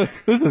 well,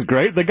 this is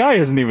great. The guy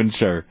isn't even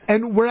sure.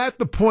 And we're at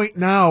the point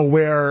now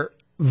where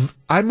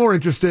I'm more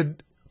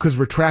interested, because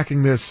we're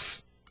tracking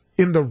this,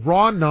 in the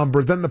raw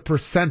number than the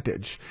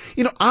percentage.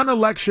 On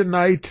election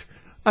night,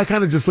 I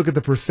kind of just look at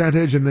the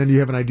percentage and then you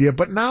have an idea.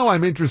 But now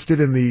I'm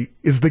interested in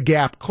is the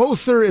gap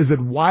closer? Is it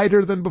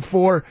wider than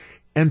before?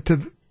 And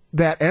to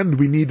that end,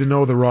 we need to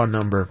know the raw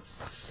number.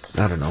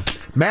 I don't know.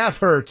 Math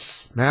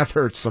hurts. Math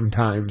hurts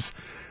sometimes.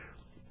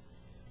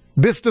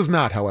 This does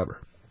not, however.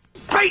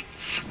 Great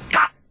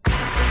Scott!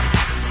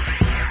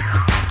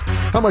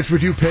 How much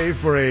would you pay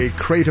for a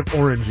crate of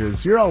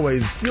oranges? You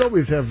always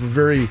have a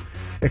very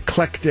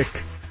eclectic,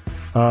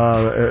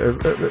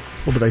 what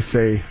would I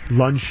say,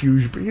 lunch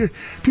usually.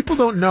 People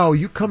don't know.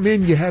 You come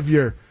in, you have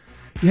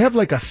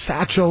like a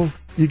satchel.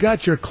 You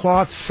got your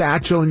cloth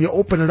satchel and you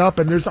open it up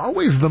and there's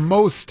always the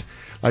most,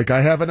 like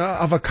I have an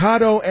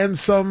avocado and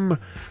some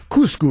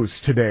couscous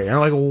today. And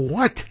I'm like,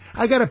 what?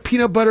 I got a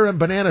peanut butter and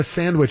banana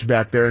sandwich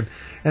back there.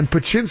 And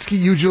Paczynski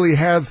usually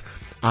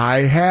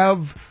I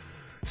have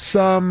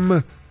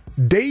some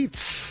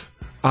dates,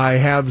 I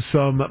have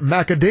some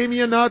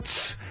macadamia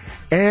nuts,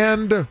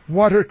 and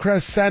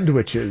watercress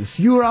sandwiches.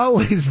 You are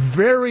always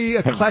very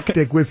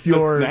eclectic with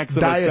your the snacks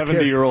dietary. Of a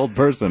 70-year-old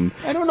person.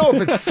 I don't know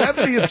if it's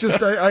 70. It's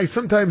just I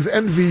sometimes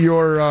envy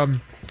your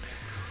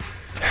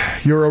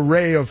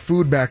array of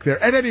food back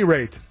there. At any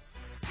rate,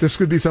 this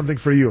could be something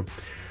for you.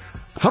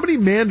 How many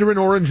mandarin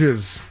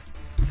oranges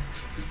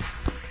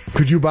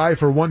could you buy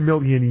for 1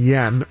 million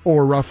yen,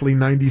 or roughly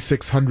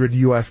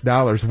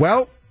 $9,600?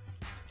 Well,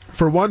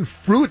 for one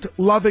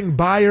fruit-loving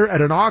buyer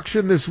at an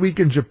auction this week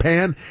in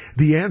Japan,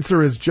 the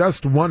answer is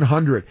just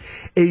 100.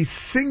 A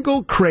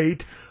single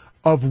crate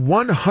of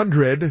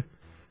 100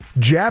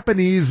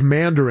 Japanese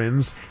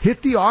mandarins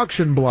hit the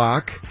auction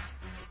block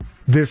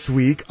this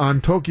week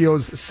on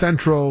Tokyo's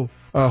central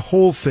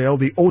wholesale,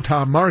 the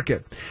Ota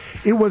market.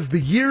 It was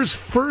the year's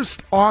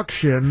first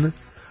auction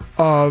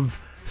of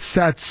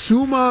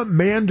Satsuma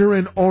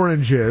mandarin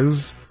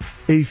oranges,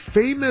 a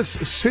famous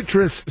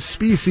citrus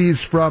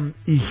species from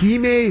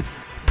Ehime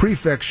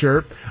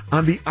Prefecture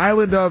on the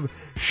island of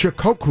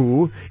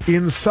Shikoku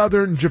in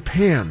southern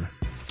Japan.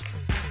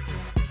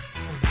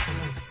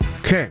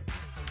 Okay.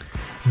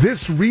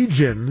 This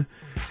region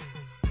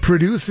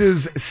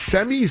produces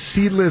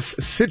semi-seedless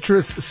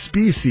citrus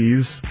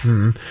species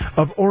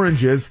of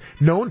oranges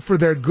known for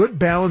their good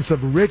balance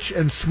of rich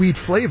and sweet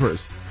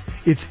flavors.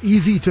 Its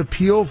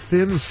easy-to-peel,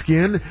 thin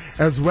skin,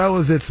 as well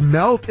as its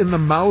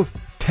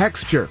melt-in-the-mouth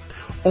texture.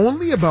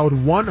 Only about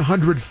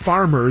 100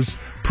 farmers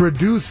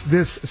produce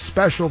this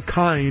special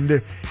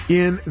kind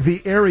in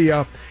the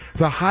area.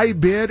 The high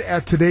bid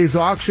at today's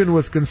auction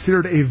was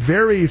considered a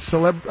very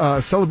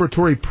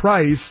celebratory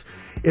price.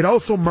 It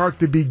also marked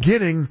the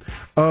beginning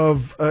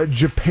of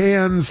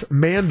Japan's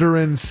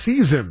mandarin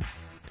season.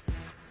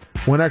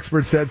 One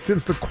expert said,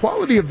 since the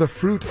quality of the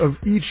fruit of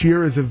each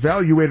year is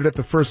evaluated at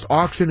the first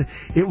auction,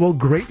 it will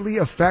greatly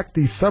affect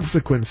the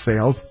subsequent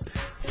sales.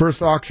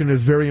 First auction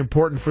is very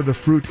important for the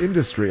fruit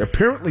industry.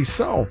 Apparently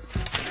so.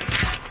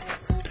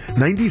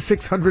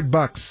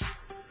 $9,600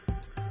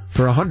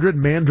 for 100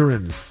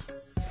 mandarins.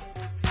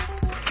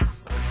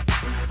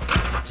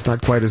 It's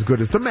not quite as good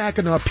as the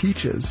Mackinac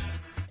peaches.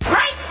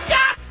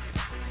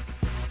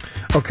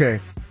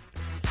 Okay.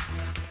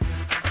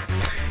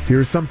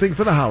 Here's something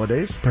for the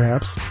holidays,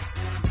 perhaps.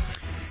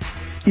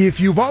 If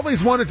you've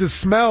always wanted to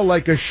smell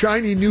like a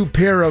shiny new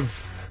pair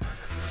of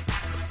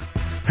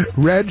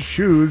red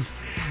shoes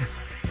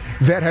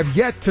that have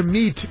yet to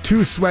meet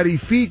two sweaty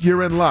feet,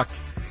 you're in luck.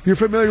 You're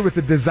familiar with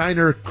the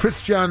designer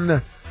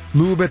Christian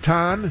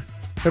Louboutin?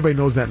 Everybody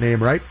knows that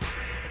name, right?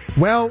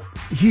 Well,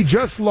 he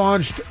just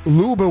launched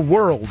Loubou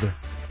World,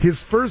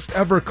 his first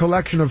ever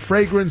collection of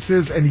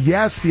fragrances, and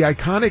yes, the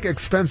iconic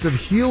expensive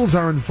heels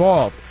are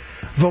involved.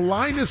 The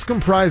line is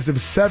comprised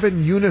of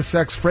 7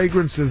 unisex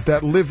fragrances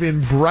that live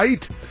in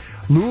bright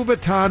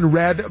Louboutin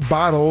red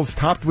bottles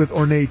topped with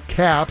ornate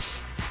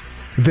caps.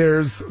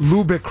 There's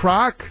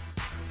Louboucroc,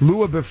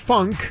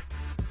 Louboufunk,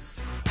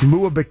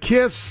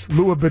 Louboukiss,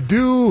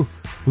 Louboudoux,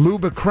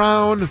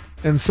 Louboucrown,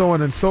 and so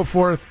on and so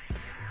forth.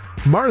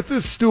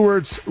 Martha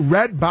Stewart's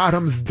red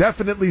bottoms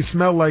definitely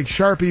smell like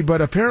Sharpie,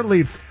 but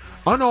apparently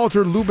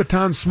unaltered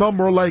Louboutins smell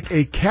more like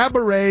a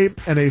cabaret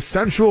and a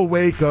sensual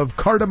wake of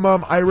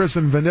cardamom, iris,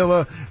 and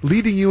vanilla,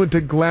 leading you into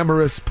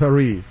glamorous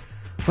Paris.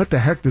 What the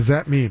heck does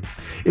that mean?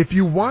 If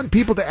you want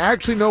people to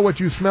actually know what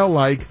you smell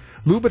like,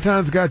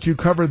 Louboutin's got you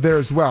covered there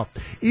as well.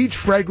 Each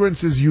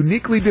fragrance is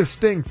uniquely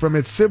distinct from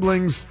its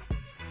siblings.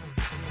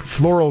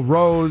 Floral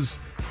rose,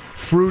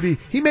 fruity.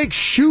 He makes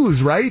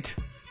shoes, right?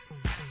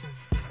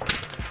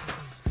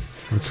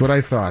 That's what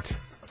I thought.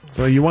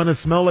 So you want to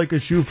smell like a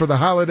shoe for the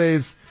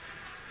holidays?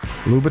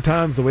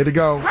 Louboutin's the way to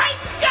go. Right,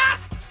 Scott!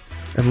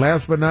 And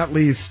last but not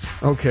least,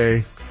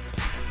 okay,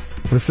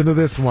 listen to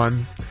this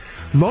one.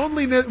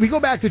 Loneliness, we go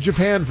back to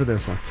Japan for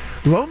this one.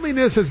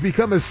 Loneliness has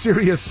become a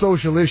serious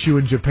social issue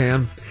in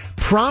Japan,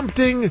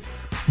 prompting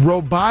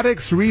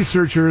robotics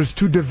researchers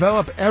to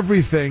develop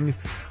everything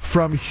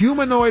from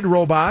humanoid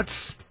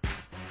robots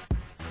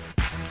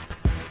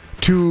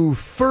to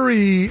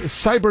furry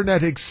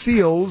cybernetic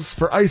seals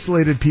for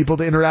isolated people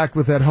to interact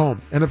with at home.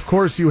 And of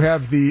course, you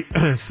have the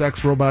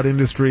sex robot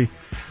industry,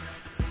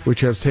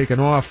 which has taken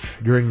off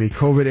during the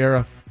COVID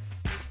era.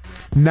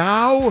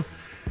 Now,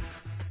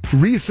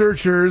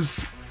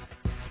 researchers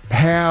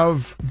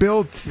have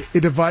built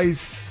a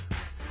device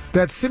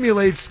that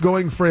simulates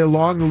going for a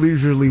long,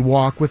 leisurely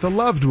walk with a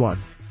loved one.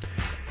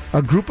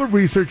 A group of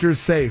researchers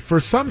say, for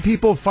some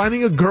people,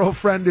 finding a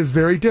girlfriend is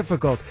very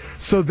difficult.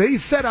 So they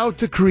set out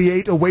to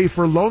create a way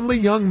for lonely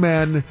young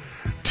men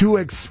to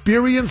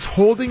experience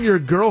holding your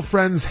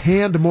girlfriend's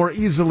hand more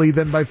easily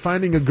than by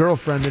finding a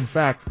girlfriend. In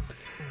fact,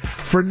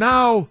 for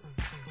now,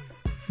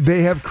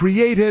 they have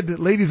created,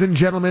 ladies and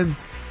gentlemen,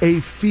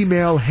 a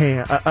female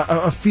hand.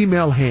 A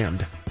female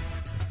hand.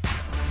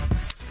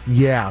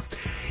 Yeah.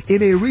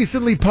 In a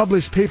recently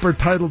published paper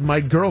titled My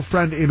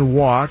Girlfriend in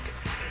Walk,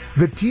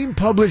 the team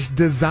published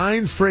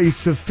designs for a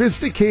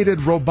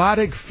sophisticated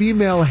robotic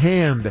female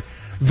hand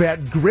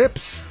that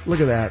grips, look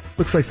at that,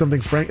 looks like something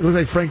it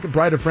looks like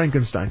Bride of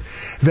Frankenstein,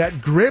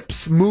 that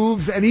grips,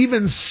 moves, and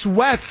even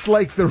sweats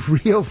like the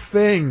real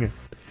thing.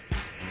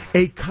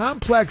 A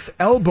complex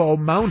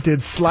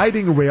elbow-mounted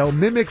sliding rail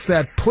mimics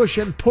that push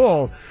and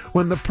pull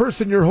when the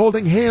person you're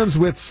holding hands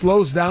with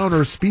slows down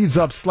or speeds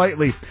up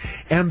slightly.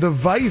 And the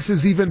device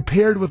is even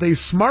paired with a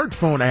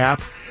smartphone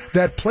app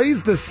that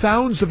plays the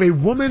sounds of a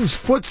woman's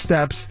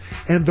footsteps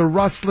and the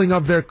rustling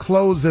of their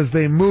clothes as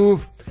they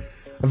move.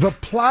 The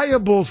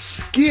pliable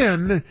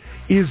skin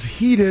is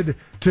heated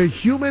to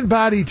human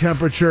body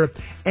temperature,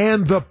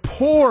 and the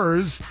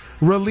pores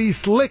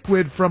release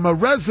liquid from a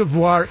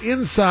reservoir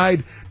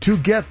inside to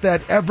get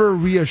that ever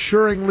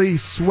reassuringly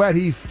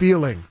sweaty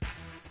feeling.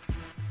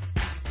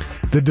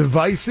 The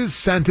device is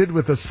scented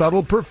with a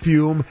subtle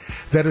perfume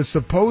that is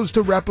supposed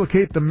to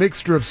replicate the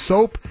mixture of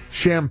soap,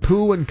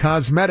 shampoo, and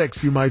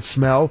cosmetics you might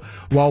smell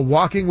while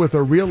walking with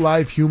a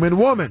real-life human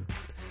woman.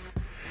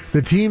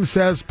 The team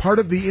says part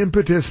of the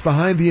impetus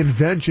behind the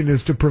invention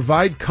is to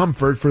provide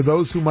comfort for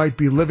those who might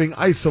be living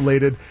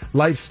isolated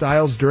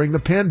lifestyles during the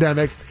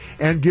pandemic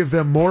and give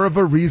them more of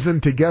a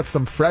reason to get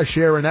some fresh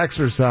air and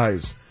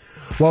exercise.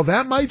 While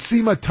that might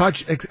seem a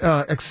touch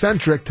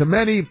eccentric to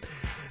many,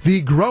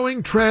 the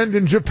growing trend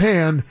in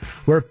Japan,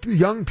 where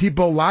young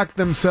people lock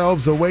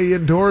themselves away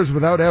indoors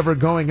without ever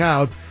going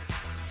out,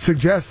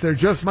 suggests there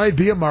just might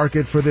be a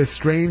market for this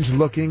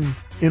strange-looking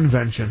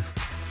invention.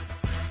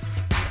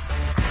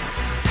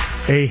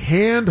 A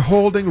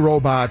hand-holding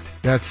robot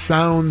that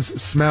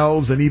sounds,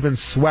 smells, and even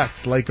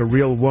sweats like a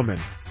real woman.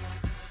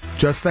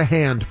 Just the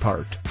hand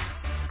part.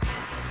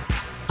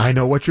 I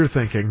know what you're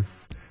thinking.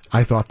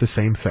 I thought the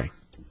same thing.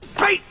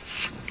 Great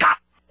Scott!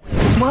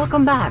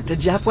 Welcome back to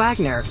Jeff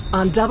Wagner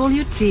on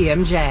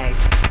WTMJ.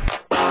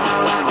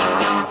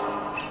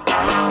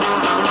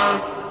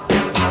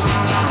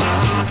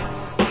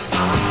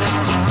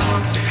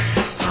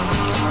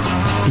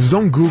 Just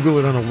don't Google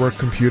it on a work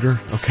computer,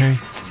 okay?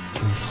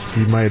 That's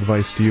my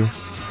advice to you.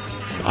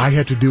 I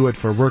had to do it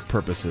for work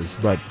purposes,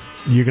 but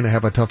you're going to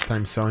have a tough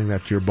time selling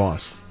that to your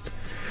boss.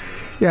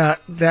 Yeah,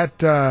 that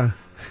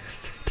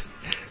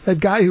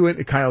guy who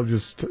Kyle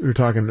just we were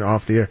talking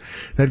off the air.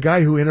 That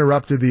guy who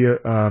interrupted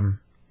the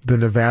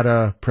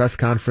Nevada press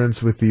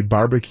conference with the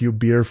barbecue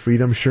beer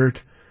freedom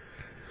shirt.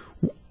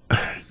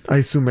 I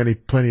assume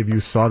plenty of you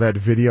saw that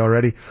video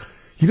already.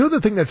 You know,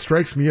 the thing that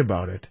strikes me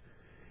about it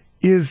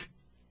is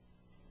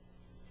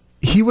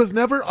he was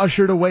never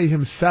ushered away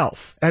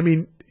himself. I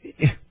mean,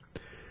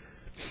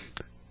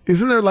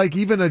 isn't there like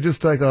even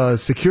just like a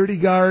security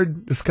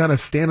guard just kind of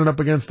standing up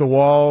against the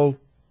wall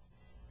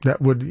that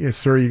would, yes,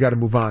 sir, you got to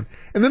move on.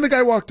 And then the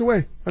guy walked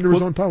away under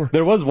his own power.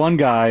 There was one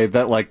guy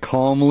that like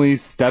calmly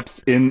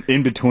steps in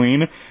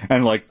between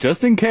and like,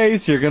 just in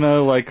case you're going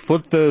to like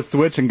flip the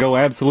switch and go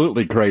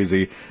absolutely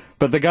crazy.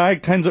 But the guy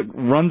kind of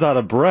runs out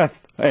of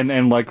breath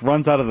and like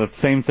runs out of the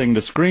same thing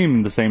to scream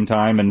at the same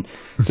time and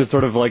just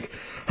sort of like,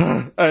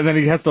 and then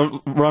he has to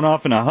run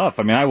off in a huff.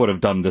 I mean, I would have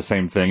done the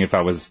same thing if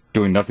I was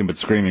doing nothing but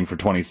screaming for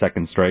 20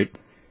 seconds straight.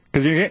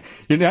 Because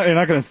you're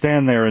not going to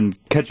stand there and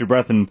catch your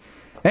breath and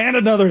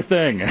another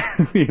thing.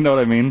 You know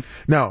what I mean?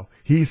 No,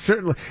 he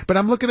certainly. But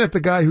I'm looking at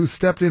the guy who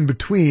stepped in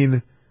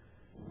between,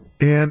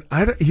 and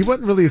he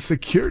wasn't really a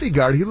security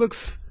guard.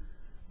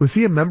 Was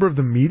he a member of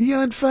the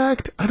media, in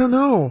fact? I don't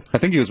know. I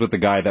think he was with the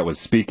guy that was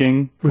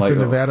speaking. With the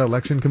Nevada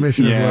Election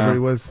Commission, or whoever he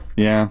was.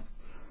 Yeah.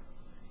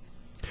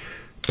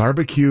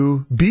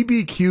 Barbecue,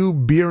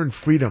 BBQ, beer, and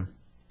freedom.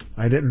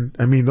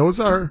 Those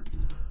are...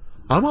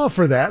 I'm all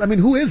for that. I mean,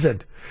 who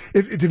isn't?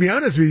 To be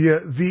honest with you,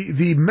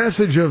 the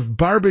message of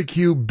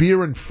barbecue,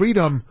 beer, and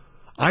freedom,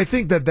 I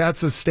think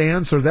that's a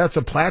stance or that's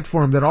a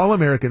platform that all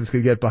Americans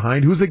could get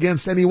behind. Who's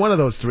against any one of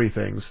those three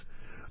things,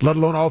 let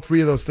alone all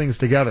three of those things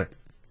together?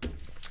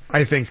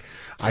 I think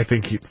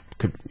he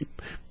could,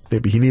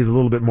 maybe he needs a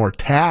little bit more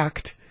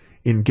tact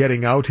in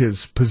getting out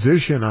his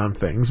position on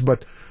things,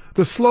 but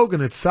the slogan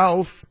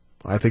itself,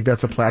 I think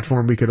that's a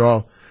platform we could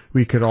all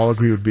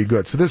agree would be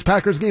good. So this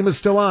Packers game is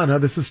still on, huh?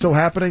 This is still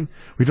happening?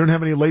 We don't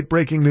have any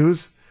late-breaking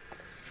news?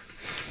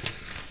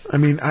 I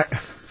mean,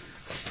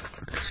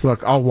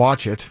 look, I'll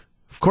watch it.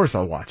 Of course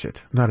I'll watch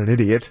it. I'm not an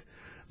idiot.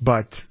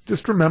 But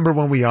just remember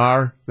when we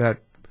are that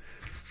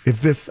if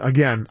this,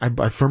 again,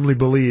 I firmly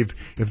believe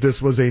if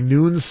this was a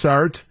noon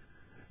start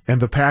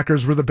and the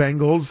Packers were the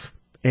Bengals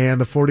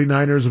and the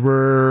 49ers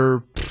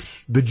were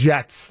the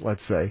Jets,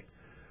 let's say,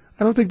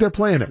 I don't think they're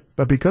playing it.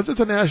 But because it's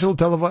a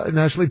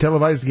nationally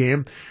televised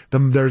game,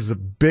 there's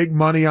big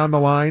money on the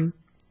line,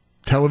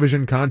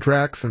 television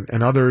contracts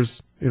and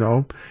others, you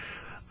know.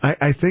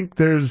 I think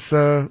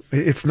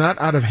it's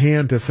not out of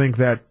hand to think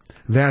that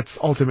that's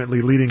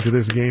ultimately leading to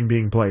this game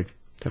being played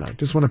tonight.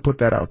 Just want to put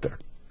that out there.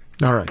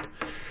 All right.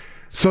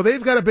 So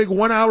they've got a big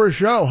 1 hour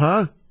show,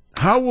 huh?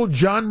 How will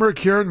John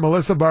Mercure and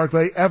Melissa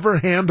Barclay ever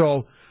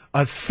handle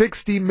a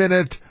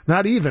 60-minute,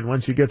 not even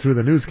once you get through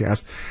the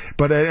newscast,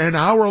 but an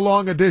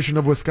hour-long edition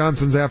of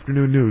Wisconsin's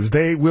Afternoon News?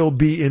 They will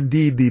be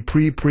indeed the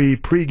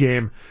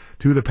pre-game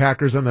to the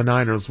Packers and the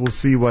Niners. We'll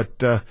see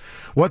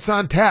what's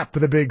on tap for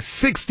the big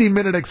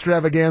 60-minute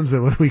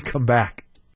extravaganza when we come back.